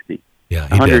 .260. Yeah,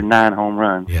 109 home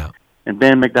runs. Yeah. And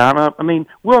Ben McDonald.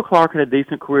 Will Clark had a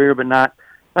decent career, but not.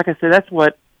 Like I said, that's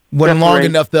what. Wasn't long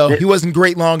enough though. He wasn't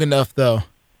great long enough though.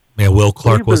 Man, Will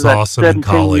Clark was awesome in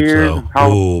college though.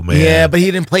 Oh man. Yeah, but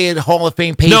he didn't play at Hall of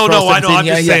Fame. No, I know. I'm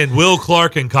just saying, Will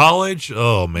Clark in college.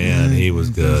 Oh man, he was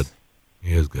good.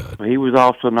 He was good. He was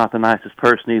also not the nicest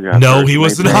person either. No, he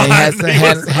was not. He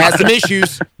had some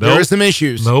issues. Nope. There were some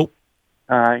issues. Nope.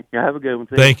 All right. You have a good one.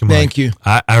 Thank you, Mike. Thank you.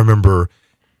 I remember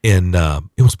in,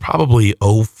 it was probably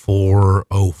 04,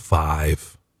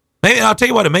 05. Maybe, I'll tell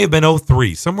you what, it may have been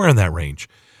 03, somewhere in that range.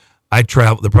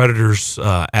 The Predators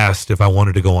asked if I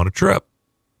wanted to go on a trip.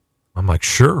 I'm like,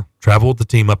 sure. Travel with the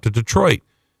team up to Detroit.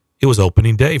 It was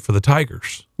opening day for the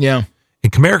Tigers. Yeah.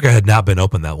 And Comerica had not been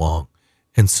open that long.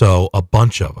 And so a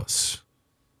bunch of us,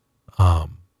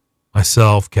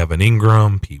 myself, Kevin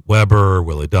Ingram, Pete Weber,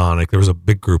 Willie Donick, there was a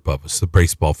big group of us, the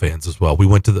baseball fans as well. We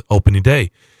went to the opening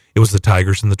day. It was the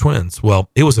Tigers and the Twins. Well,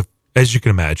 it was, as you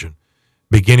can imagine,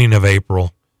 beginning of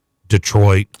April,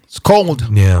 Detroit. It's cold.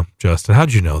 Yeah, Justin,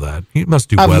 how'd you know that? You must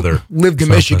do weather. Lived in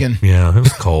Michigan. Yeah, it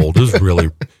was cold. It was really,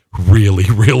 really,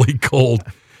 really cold.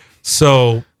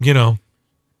 So,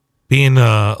 being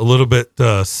a little bit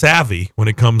savvy when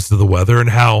it comes to the weather and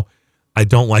how I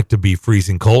don't like to be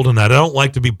freezing cold and I don't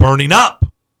like to be burning up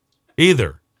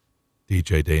either.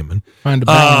 DJ Damon. Find a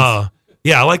balance.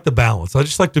 Yeah, I like the balance. I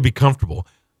just like to be comfortable.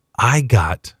 I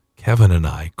got Kevin and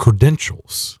I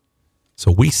credentials.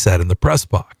 So we sat in the press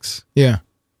box. Yeah.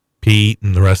 Pete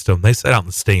and the rest of them, they sat out in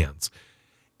the stands.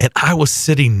 And I was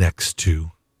sitting next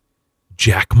to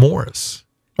Jack Morris.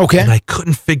 Okay. And I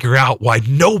couldn't figure out why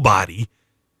no one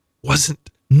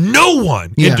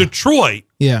in Detroit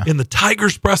in the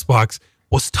Tigers press box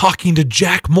was talking to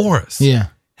Jack Morris. Yeah.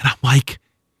 And I'm like,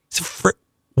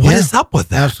 what is up with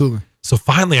that? Absolutely. So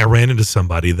finally I ran into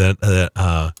somebody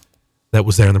that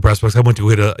was there in the press box. I went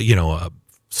to get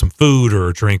some food or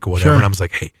a drink or whatever. Sure. And I was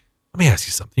like, hey, let me ask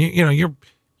you something. You're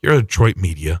a Detroit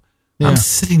media. Yeah. I'm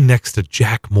sitting next to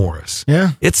Jack Morris.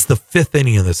 Yeah. It's the 5th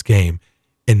inning of this game,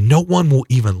 and no one will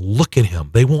even look at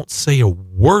him. They won't say a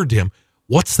word to him.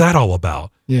 What's that all about?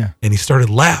 Yeah. And he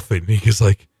started laughing. He was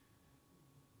like,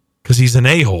 because he's an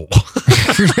a-hole.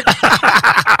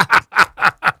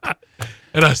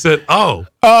 And I said, oh,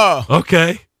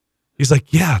 okay. He's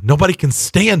like, yeah, nobody can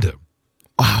stand him.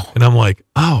 Wow. And I'm like,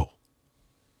 oh,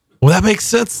 well, that makes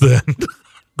sense then.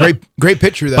 Great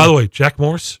pitcher, though. By the way, Jack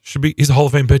Morris he's a Hall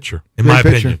of Fame pitcher, in my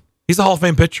opinion. He's a Hall of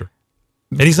Fame pitcher.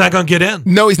 And he's not going to get in.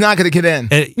 No, he's not going to get in.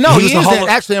 And no, he is in.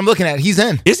 Actually, I'm looking at it. He's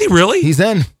in. Is he really? He's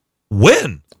in.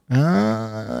 When?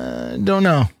 Don't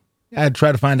know. I'd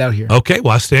try to find out here. Okay,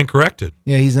 well, I stand corrected.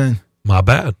 Yeah, he's in. My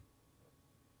bad.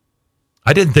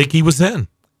 I didn't think he was in.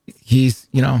 He's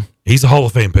a Hall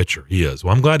of Fame pitcher. He is.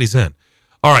 Well, I'm glad he's in.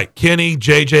 All right, Kenny,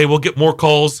 JJ, we'll get more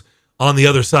calls on the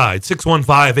other side.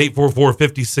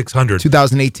 615-844-5600.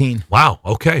 2018. Wow.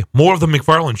 Okay. More of the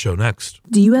McFarland Show next.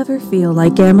 Do you ever feel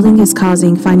like gambling is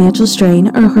causing financial strain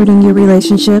or hurting your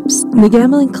relationships? The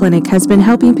Gambling Clinic has been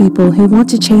helping people who want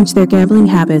to change their gambling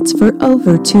habits for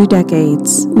over 2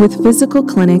 decades. With physical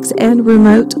clinics and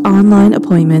remote online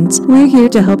appointments, we're here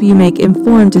to help you make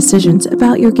informed decisions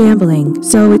about your gambling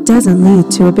so it doesn't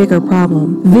lead to a bigger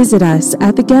problem. Visit us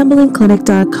at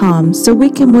thegamblingclinic.com so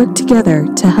we can work together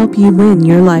to help you win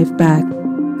your life back.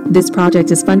 This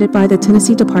project is funded by the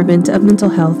Tennessee Department of Mental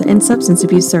Health and Substance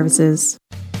Abuse Services.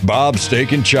 Bob's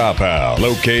Steak and Chop House,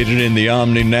 located in the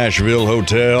Omni Nashville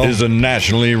Hotel, is a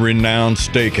nationally renowned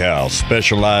steakhouse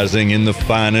specializing in the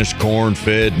finest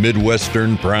corn-fed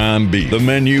Midwestern prime beef. The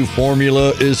menu formula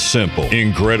is simple: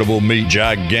 incredible meat,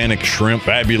 gigantic shrimp,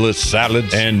 fabulous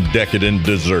salads, and decadent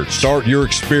desserts. Start your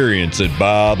experience at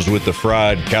Bob's with the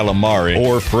fried calamari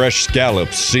or fresh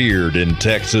scallops seared in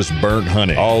Texas burnt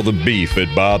honey. All the beef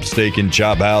at Bob's Steak and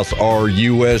Chop House are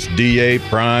USDA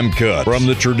prime cuts, from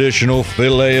the traditional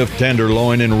filet of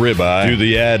tenderloin and ribeye to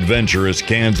the adventurous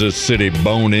Kansas City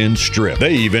bone-in strip.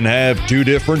 They even have 2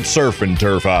 different surf and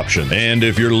turf options. And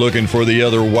if you're looking for the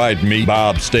other white meat,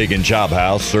 Bob's Steak and Chop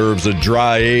House serves a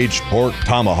dry-aged pork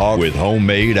tomahawk with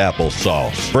homemade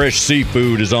applesauce. Fresh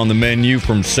seafood is on the menu,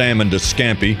 from salmon to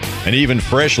scampi, and even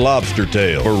fresh lobster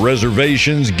tail. For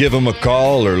reservations, give them a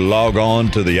call or log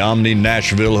on to the Omni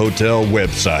Nashville Hotel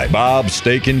website. Bob's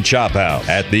Steak and Chop House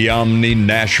at the Omni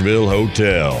Nashville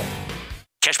Hotel.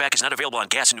 Cashback is not available on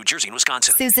gas in New Jersey and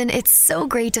Wisconsin. Susan, it's so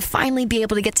great to finally be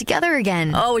able to get together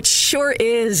again. Oh, it sure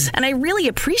is. And I really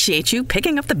appreciate you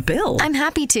picking up the bill. I'm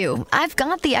happy to. I've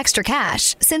got the extra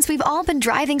cash. Since we've all been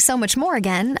driving so much more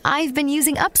again, I've been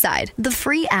using Upside, the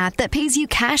free app that pays you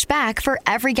cash back for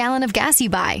every gallon of gas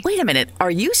you buy. Wait a minute. Are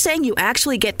you saying you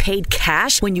actually get paid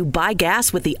cash when you buy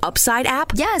gas with the Upside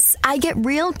app? Yes, I get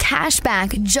real cash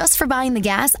back just for buying the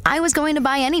gas I was going to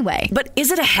buy anyway. But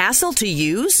is it a hassle to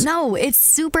use? No,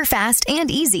 it's super fast and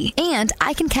easy, and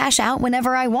I can cash out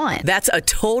whenever I want. That's a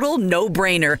total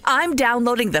no-brainer. I'm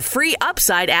downloading the free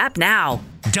Upside app now.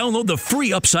 Download the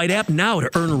free Upside app now to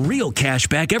earn real cash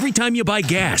back every time you buy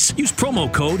gas. Use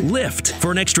promo code LIFT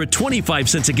for an extra 25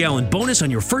 cents a gallon bonus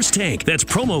on your first tank. That's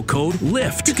promo code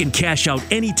LIFT. You can cash out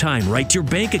anytime right to your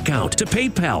bank account, to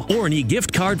PayPal, or an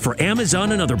e-gift card for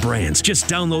Amazon and other brands. Just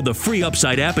download the free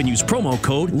Upside app and use promo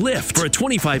code LIFT for a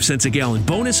 25 cents a gallon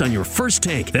bonus on your first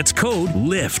tank. That's code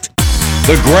LIFT.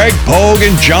 The Greg Pogue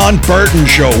and John Burton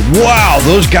Show. Wow,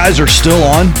 those guys are still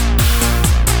on?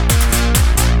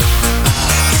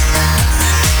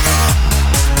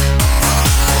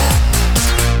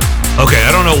 Okay,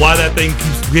 I don't know why that thing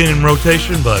keeps being in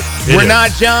rotation, but we're not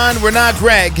John, we're not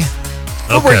Greg,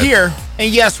 but we're here,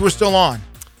 and yes, we're still on.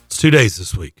 It's 2 days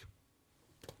this week.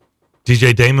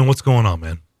 DJ Damon, what's going on,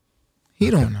 man?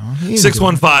 He don't know.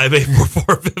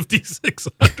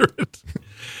 615-844-5600.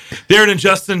 Darren and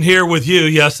Justin here with you.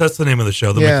 Yes, that's the name of the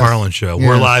show, The McFarland Show. Yeah.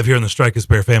 We're live here in the Strikers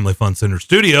Bear Family Fun Center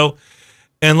studio,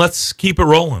 and let's keep it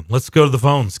rolling. Let's go to the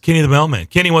phones. Kenny the mailman.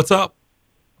 Kenny, what's up?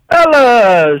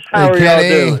 Hello. How are y'all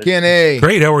doing? Kenny.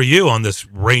 Great. How are you on this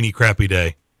rainy, crappy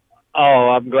day? Oh,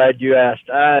 I'm glad you asked.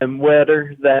 I am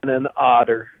wetter than an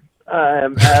otter. I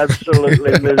am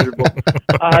absolutely miserable.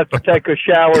 I have to take a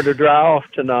shower to dry off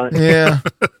tonight. Yeah.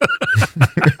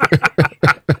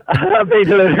 I mean,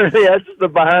 literally, that's the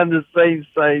behind-the-scenes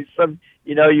thing.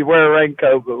 you wear a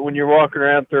raincoat, but when you're walking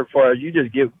around 3 or 4 hours, you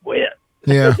just get wet.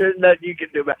 Yeah. There's nothing you can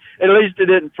do about it. At least it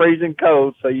isn't freezing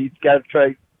cold, so you got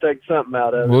to take something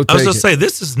out of it. I was going to say,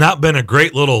 this has not been a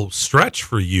great little stretch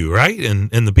for you, right?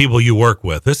 And the people you work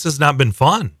with. This has not been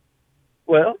fun.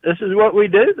 Well, this is what we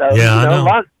do, though. Yeah, I know.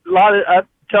 I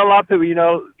tell a lot of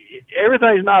people,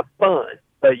 everything's not fun,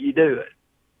 but you do it.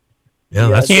 Yeah,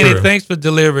 that's Kenny, true. thanks for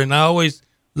delivering. I always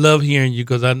love hearing you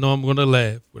because I know I'm going to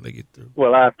laugh when I get through.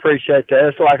 Well, I appreciate that.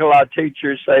 It's like a lot of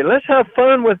teachers say, let's have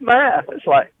fun with math. It's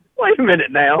like, wait a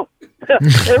minute now.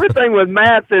 Everything with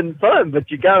math isn't fun,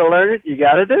 but you got to learn it. You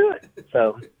got to do it.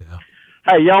 So,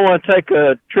 Hey, y'all want to take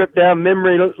a trip down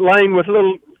memory lane with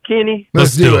little Kenny?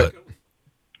 Let's do it.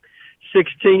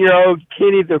 16-year-old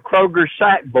Kenny, the Kroger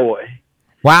sack boy.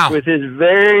 Wow. With his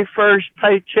very first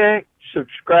paycheck,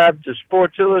 subscribed to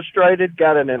Sports Illustrated,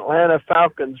 got an Atlanta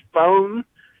Falcons phone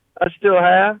I still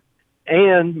have,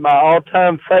 and my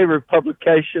all-time favorite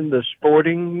publication, The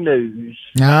Sporting News.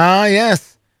 Ah,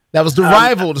 yes. That was the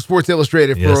rival to Sports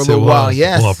Illustrated for a little while,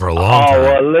 yes. Well, for a long time.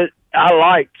 Well, I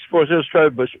liked Sports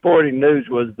Illustrated, but Sporting News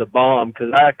was the bomb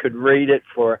because I could read it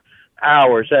for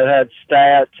hours. That had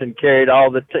stats and carried all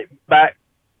the back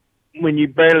when you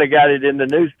barely got it in the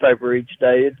newspaper each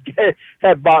day. It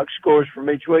had box scores from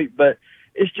each week, but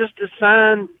it's just a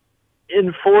sign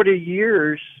in 40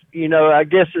 years, I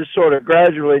guess it's sort of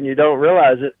gradual and you don't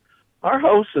realize it. Our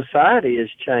whole society has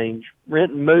changed.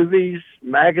 Renting movies,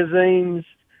 magazines,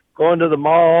 going to the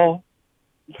mall.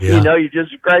 Yeah. You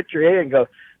just scratch your head and go,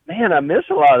 man, I miss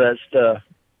a lot of that stuff.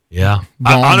 Yeah.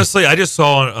 Honestly, I just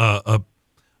saw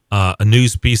a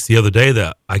news piece the other day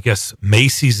that I guess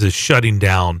Macy's is shutting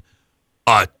down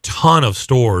a ton of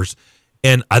stores.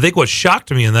 And I think what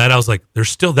shocked me in that, I was like, there's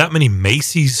still that many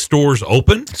Macy's stores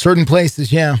open? Certain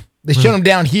places, yeah. They shut them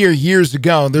down here years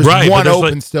ago. There's one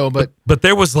open still, but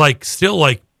there was still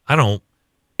I don't know,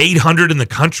 800 in the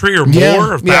country or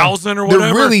more, or 1,000 or whatever.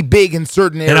 They're really big in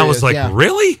certain areas. And I was like,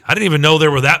 really? I didn't even know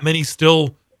there were that many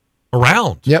still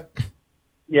around. Yep.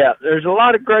 Yeah, there's a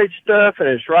lot of great stuff, and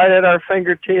it's right at our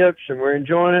fingertips, and we're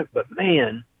enjoying it. But,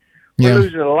 man, we're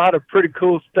losing a lot of pretty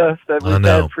cool stuff that we've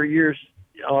had for years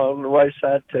on the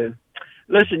wayside, too.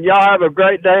 Listen, y'all have a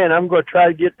great day, and I'm going to try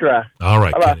to get dry. All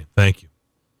right, Bye-bye. Kenny. Thank you.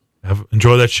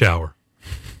 Enjoy that shower.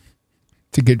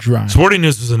 To get dry. Sporting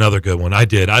News was another good one. I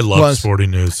love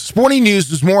Sporting News. Sporting News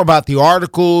was more about the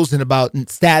articles and about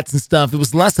stats and stuff. It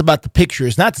was less about the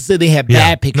pictures. Not to say they had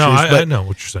bad pictures. No, but I know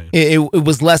what you're saying. It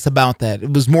was less about that.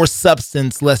 It was more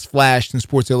substance, less flash than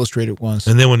Sports Illustrated was.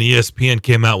 And then when ESPN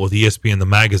came out with ESPN the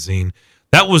magazine,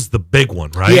 that was the big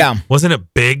one, right? Yeah. Wasn't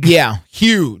it big? Yeah,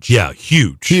 huge. Yeah,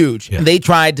 huge. Huge. Yeah. And they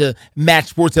tried to match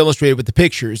Sports Illustrated with the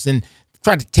pictures and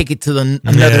tried to take it to another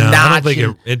notch. I don't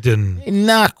think it didn't.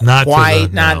 Not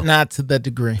quite. Not to that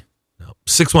degree. No.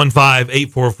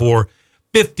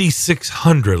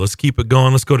 615-844-5600. Let's keep it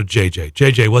going. Let's go to JJ.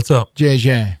 JJ, what's up?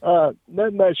 JJ.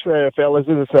 Not much for fellas.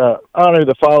 It is an honor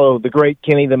to follow the great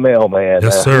Kenny the Mailman.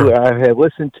 Yes, sir. Who I have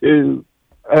listened to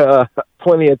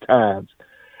plenty of times.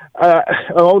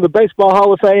 On the Baseball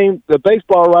Hall of Fame, the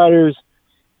baseball writers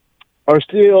are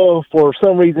still, for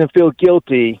some reason, feel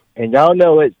guilty, and y'all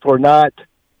know it, for not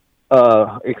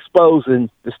exposing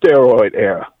the steroid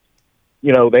era.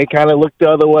 They kind of look the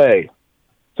other way.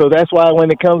 So that's why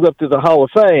when it comes up to the Hall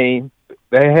of Fame,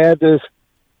 they had this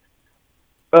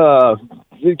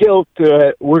guilt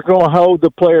we're going to hold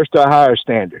the players to a higher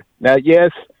standard. Now,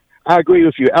 yes, I agree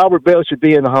with you. Albert Bell should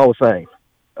be in the Hall of Fame,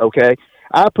 okay?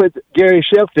 I put Gary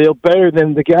Sheffield better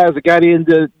than the guys that got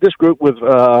into this group with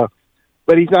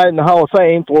but he's not in the Hall of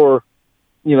Fame for,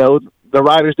 the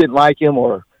writers didn't like him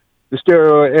or the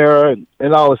steroid era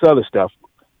and all this other stuff.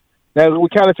 Now, we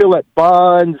kind of feel like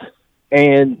Bonds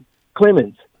and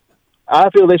Clemens, I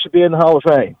feel they should be in the Hall of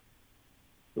Fame.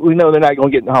 We know they're not going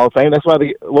to get in the Hall of Fame. That's why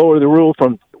they lowered the rule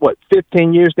from,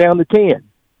 15 years down to 10.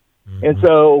 Mm-hmm. And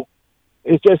so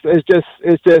it's just,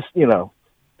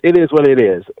 it is what it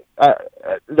is.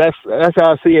 That's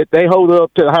how I see it. They hold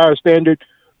up to the higher standard.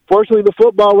 Fortunately, the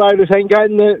football writers ain't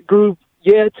gotten that group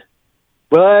yet,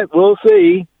 but we'll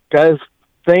see because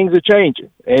things are changing,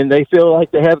 and they feel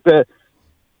like they have to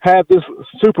have this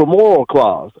super moral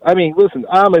clause. I mean, listen,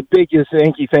 I'm the biggest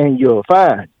Yankee fan you'll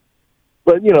find,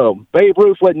 but Babe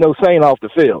Ruth wasn't no saint off the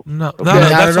field. No,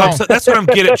 that's what I'm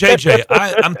getting, JJ.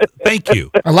 Thank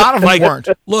you. A lot of them weren't.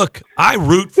 Look, I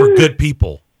root for good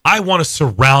people. I want to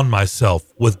surround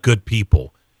myself with good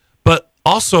people, but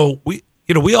also we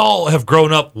all have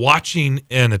grown up watching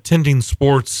and attending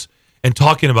sports and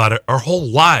talking about it our whole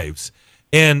lives.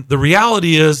 And the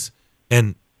reality is,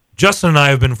 and Justin and I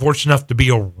have been fortunate enough to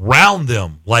be around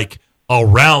them like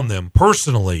around them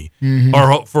personally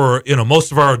or for,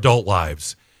 most of our adult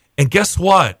lives. And guess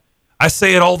what? I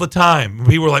say it all the time.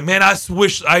 People are like, man, I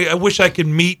wish I could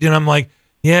meet. And I'm like,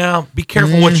 yeah, be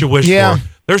careful what you wish for.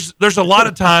 There's a lot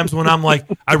of times when I'm like,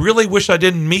 I really wish I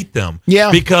didn't meet them.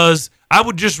 Yeah. Because I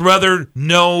would just rather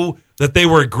know that they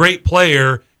were a great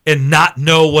player and not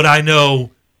know what I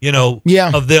know,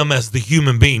 of them as the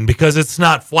human being, because it's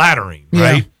not flattering,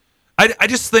 right? I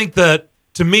just think that,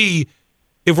 to me,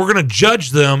 if we're going to judge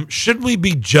them, shouldn't we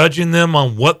be judging them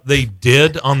on what they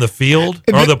did on the field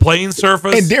or the playing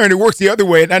surface? And Darren, it works the other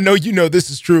way, and I know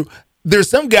this is true. There's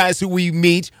some guys who we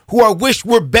meet who I wish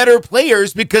were better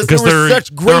players because they were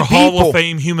such great they're people. Hall of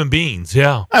Fame human beings,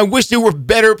 yeah. I wish they were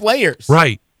better players.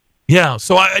 Right. Yeah.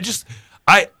 So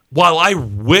while I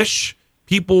wish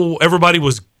everybody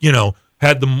was,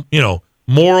 had the,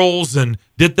 morals and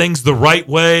did things the right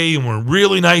way and were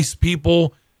really nice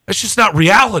people, that's just not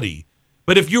reality.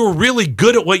 But if you were really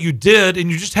good at what you did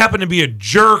and you just happen to be a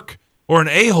jerk or an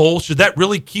a-hole, should that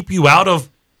really keep you out of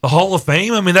the Hall of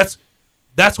Fame? I mean, that's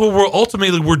what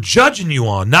we're judging you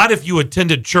on, not if you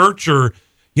attended church or,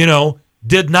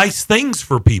 did nice things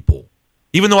for people,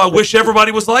 even though I wish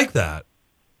everybody was like that.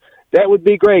 That would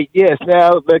be great. Yes.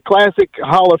 Now, the classic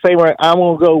Hall of Famer I'm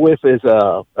going to go with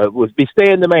would be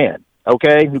Stan the Man,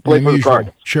 okay, who played for the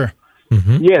Cardinals. Sure.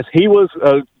 Mm-hmm. Yes, he was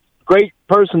a great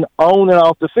person on and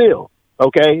off the field,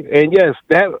 okay? And, yes,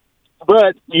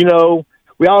 but, we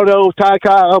all know Ty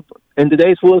Cobb in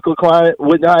today's political climate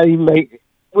wouldn't even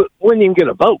get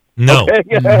a vote. No, okay?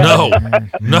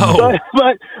 no.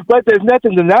 But there's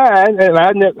nothing denying,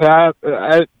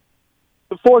 and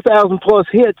 4,000 plus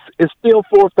hits is still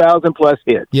 4,000 plus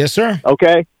hits. Yes, sir.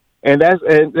 Okay, and that's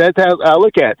how I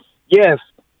look at it. Yes,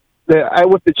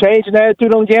 with the change in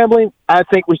attitude on gambling, I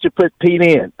think we should put Pete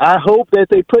in. I hope that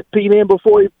they put Pete in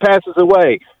before he passes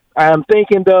away. I'm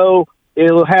thinking though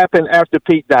it'll happen after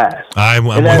Pete dies. I'm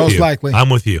with most you. Likely. I'm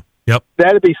with you. Yep.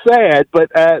 That'd be sad, but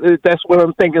that's what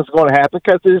I'm thinking is going to happen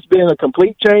because there's been a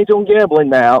complete change on gambling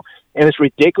now, and it's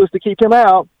ridiculous to keep him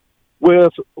out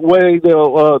with the way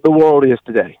the world is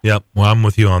today. Yep. Well, I'm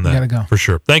with you on that. Gotta go. For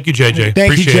sure. Thank you, JJ.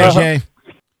 Thank you, JJ.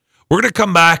 We're going to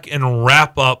come back and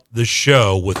wrap up the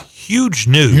show with huge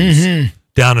news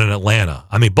down in Atlanta.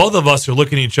 I mean, both of us are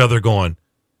looking at each other going,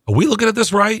 are we looking at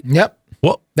this right? Yep.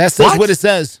 What? That says what it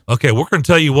says. Okay, we're going to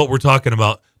tell you what we're talking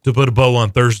about to put a bow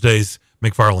on Thursday's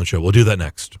McFarland Show. We'll do that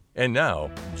next. And now,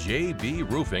 JB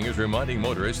Roofing is reminding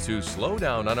motorists to slow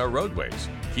down on our roadways,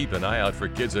 keep an eye out for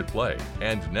kids at play,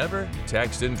 and never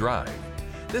text and drive.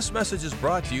 This message is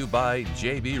brought to you by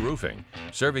JB Roofing,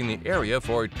 serving the area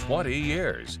for 20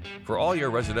 years. For all your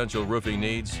residential roofing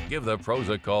needs, give the pros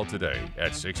a call today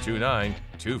at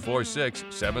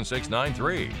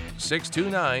 629-246-7693.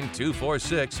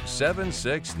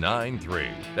 629-246-7693.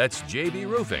 That's JB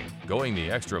Roofing, going the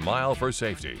extra mile for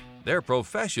safety. They're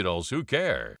professionals who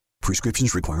care.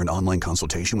 Prescriptions require an online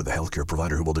consultation with a healthcare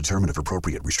provider who will determine if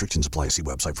appropriate. Restrictions apply. See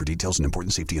website for details and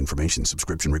important safety information.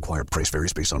 Subscription required. Price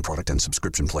varies based on product and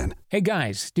subscription plan. Hey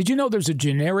guys, did you know there's a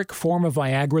generic form of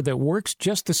Viagra that works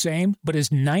just the same, but is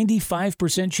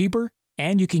 95% cheaper?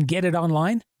 And you can get it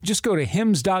online? Just go to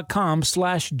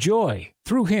hims.com/joy.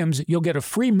 Through Hims, you'll get a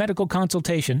free medical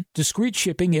consultation, discreet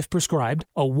shipping if prescribed,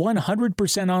 a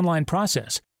 100% online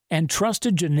process, and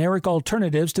trusted generic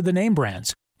alternatives to the name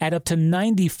brands at up to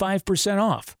 95%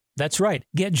 off. That's right.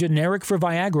 Get generic for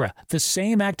Viagra, the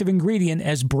same active ingredient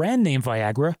as brand name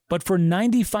Viagra, but for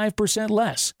 95%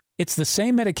 less. It's the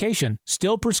same medication,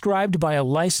 still prescribed by a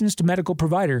licensed medical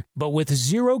provider, but with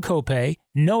zero copay,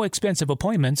 no expensive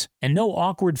appointments, and no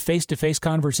awkward face-to-face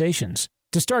conversations.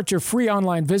 To start your free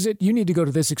online visit, you need to go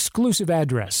to this exclusive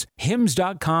address,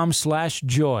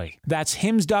 hims.com/joy. That's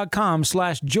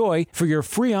hims.com/joy for your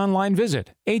free online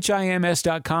visit.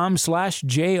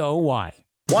 HIMS.com/JOY.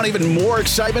 Want even more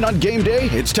excitement on game day?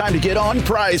 It's time to get on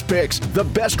Prize Picks, the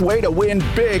best way to win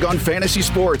big on fantasy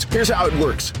sports. Here's how it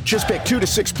works. Just pick 2 to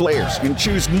 6 players and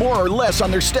choose more or less on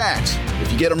their stats.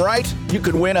 If you get them right, you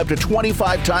could win up to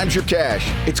 25 times your cash.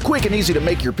 It's quick and easy to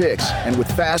make your picks. And with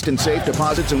fast and safe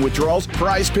deposits and withdrawals,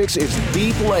 Prize Picks is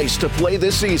the place to play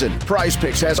this season. Prize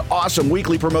Picks has awesome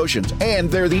weekly promotions,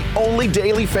 and they're the only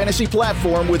daily fantasy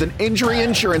platform with an injury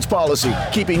insurance policy,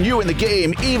 keeping you in the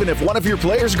game even if one of your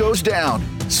players goes down.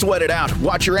 Sweat it out,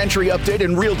 watch your entry update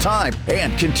in real time,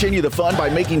 and continue the fun by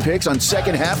making picks on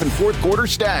second half and fourth quarter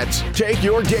stats. Take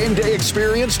your game day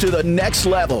experience to the next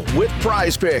level with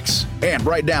Prize Picks. And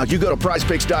right now, you go to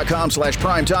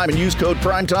prizepicks.com/primetime and use code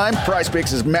primetime. Prize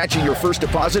Picks is matching your first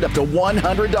deposit up to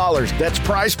 $100. That's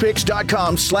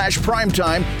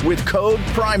prizepicks.com/primetime with code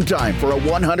primetime for a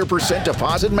 100%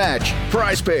 deposit match.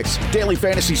 Prize Picks, daily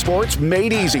fantasy sports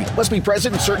made easy. Must be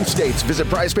present in certain states. Visit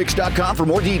prizepicks.com for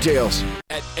more details.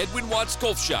 At Edwin Watts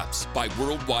Golf Shops by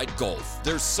Worldwide Golf,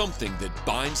 there's something that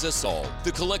binds us all.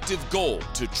 The collective goal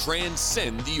to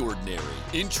transcend the ordinary.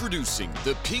 Introducing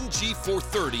the Ping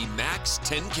G430 Max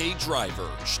 10K driver.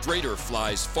 Straighter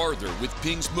flies farther with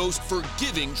Ping's most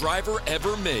forgiving driver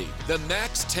ever made, the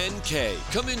Max 10K.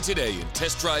 Come in today and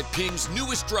test drive Ping's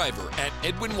newest driver at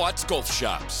Edwin Watts Golf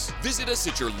Shops. Visit us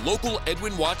at your local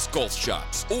Edwin Watts Golf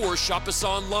Shops or shop us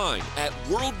online at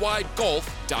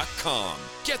worldwidegolf.com.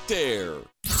 Get there.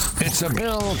 It's a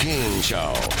Bill King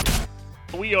Show.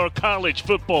 We are college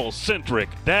football centric.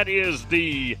 That is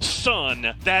the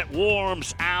sun that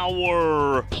warms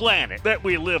our planet that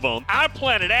we live on. Our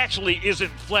planet actually isn't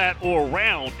flat or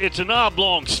round. It's an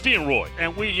oblong spheroid.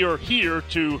 And we are here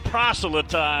to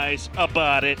proselytize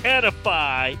about it,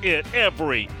 edify it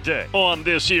every day on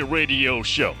this here radio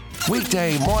show.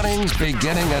 Weekday mornings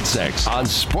beginning at 6 on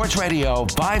Sports Radio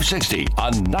 560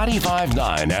 on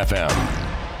 95.9 FM.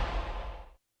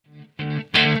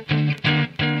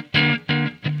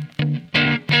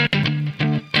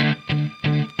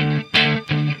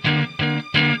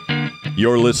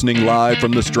 You're listening live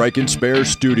from the Strike and Spare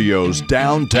Studios,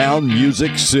 downtown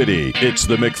Music City. It's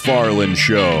the McFarland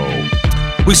Show.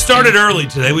 We started early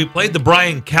today. We played the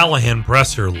Brian Callahan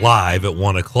presser live at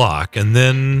 1 o'clock, and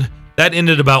then that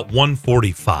ended about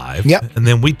 1:45. Yep. And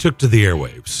then we took to the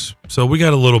airwaves. So we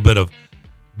got a little bit of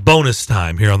bonus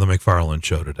time here on the McFarland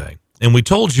Show today. And we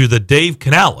told you that Dave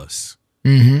Canales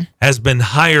has been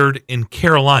hired in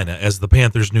Carolina as the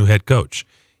Panthers' new head coach.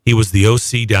 He was the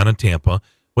OC down in Tampa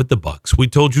with the Bucs. We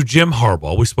told you Jim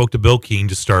Harbaugh. We spoke to Bill Keene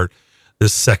to start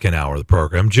this second hour of the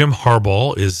program. Jim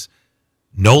Harbaugh is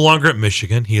no longer at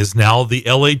Michigan. He is now the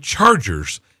LA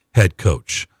Chargers head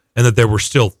coach. And that there were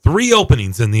still 3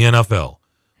 openings in the NFL: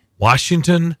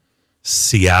 Washington,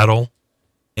 Seattle,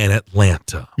 and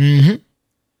Atlanta.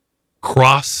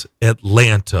 Cross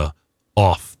Atlanta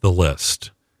off the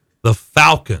list. The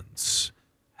Falcons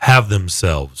have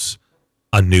themselves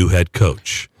a new head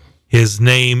coach. His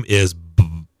name is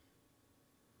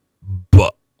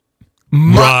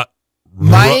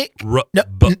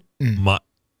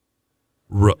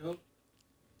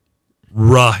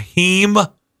Raheem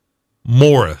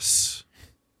Morris.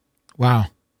 Wow.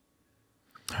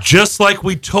 Just like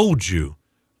we told you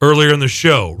earlier in the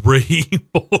show, Raheem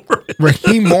Morris.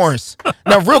 Raheem Morris.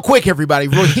 Now, real quick, everybody.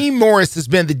 Raheem Morris has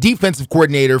been the defensive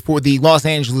coordinator for the Los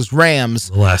Angeles Rams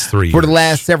the last 3 years. For the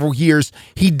last several years.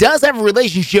 He does have a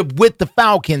relationship with the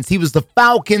Falcons. He was the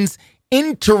Falcons'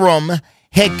 interim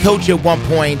head coach at one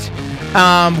point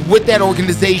with that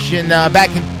organization back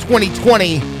in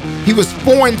 2020. He was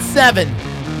 4-7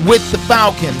 with the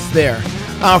Falcons there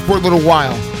for a little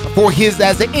while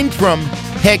as an interim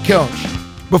head coach.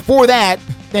 Before that,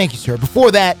 thank you, sir.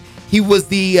 Before that, he was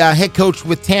the head coach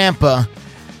with Tampa,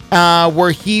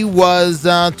 where he was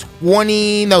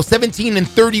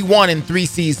 17-31 in 3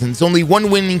 seasons, only 1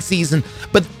 winning season.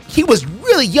 But he was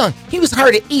really young. He was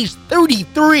hired at age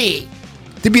 33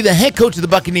 to be the head coach of the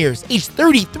Buccaneers. Age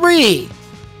 33.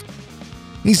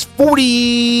 He's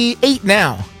 48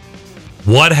 now.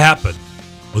 What happened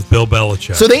with Bill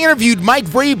Belichick? So they interviewed Mike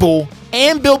Vrabel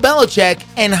and Bill Belichick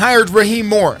and hired Raheem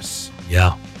Morris.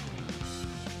 Yeah.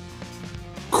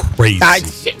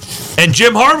 Crazy. And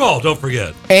Jim Harbaugh, don't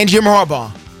forget. And Jim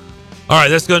Harbaugh. All right,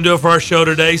 that's going to do it for our show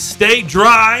today. Stay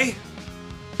dry.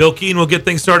 Bill Keene will get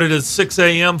things started at 6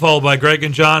 a.m., followed by Greg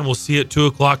and John. We'll see you at 2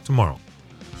 o'clock tomorrow.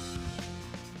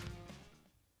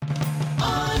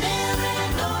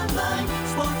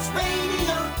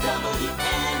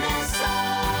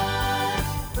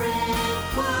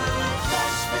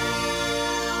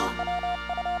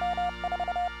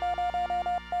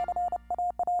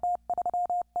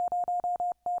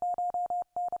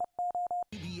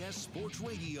 Sports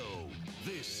Radio.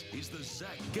 This is the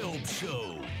Zach Gelb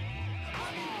Show.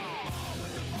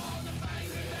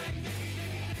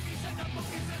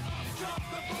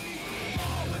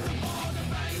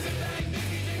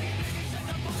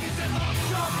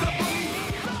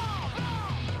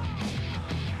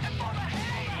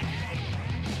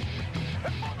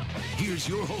 Here's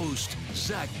your host,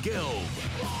 Zach Gelb.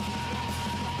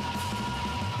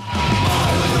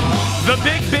 The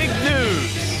big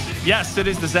news. Yes, it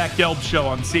is the Zach Gelb Show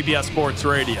on CBS Sports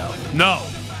Radio. No,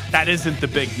 that isn't the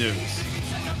big news.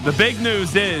 The big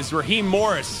news is Raheem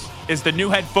Morris is the new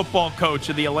head football coach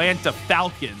of the Atlanta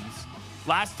Falcons.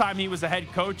 Last time he was a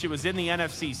head coach, it was in the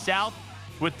NFC South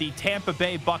with the Tampa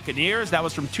Bay Buccaneers. That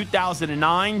was from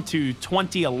 2009 to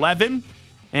 2011.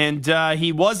 And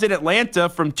he was in Atlanta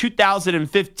from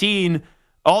 2015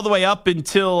 all the way up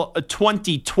until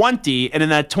 2020. And in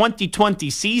that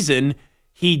 2020 season,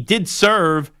 he did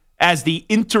serve as the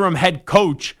interim head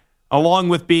coach, along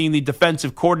with being the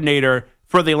defensive coordinator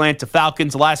for the Atlanta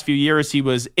Falcons. The last few years, he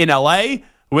was in L.A.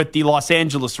 with the Los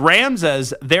Angeles Rams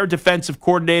as their defensive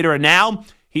coordinator. And now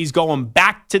he's going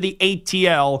back to the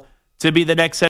ATL to be the next head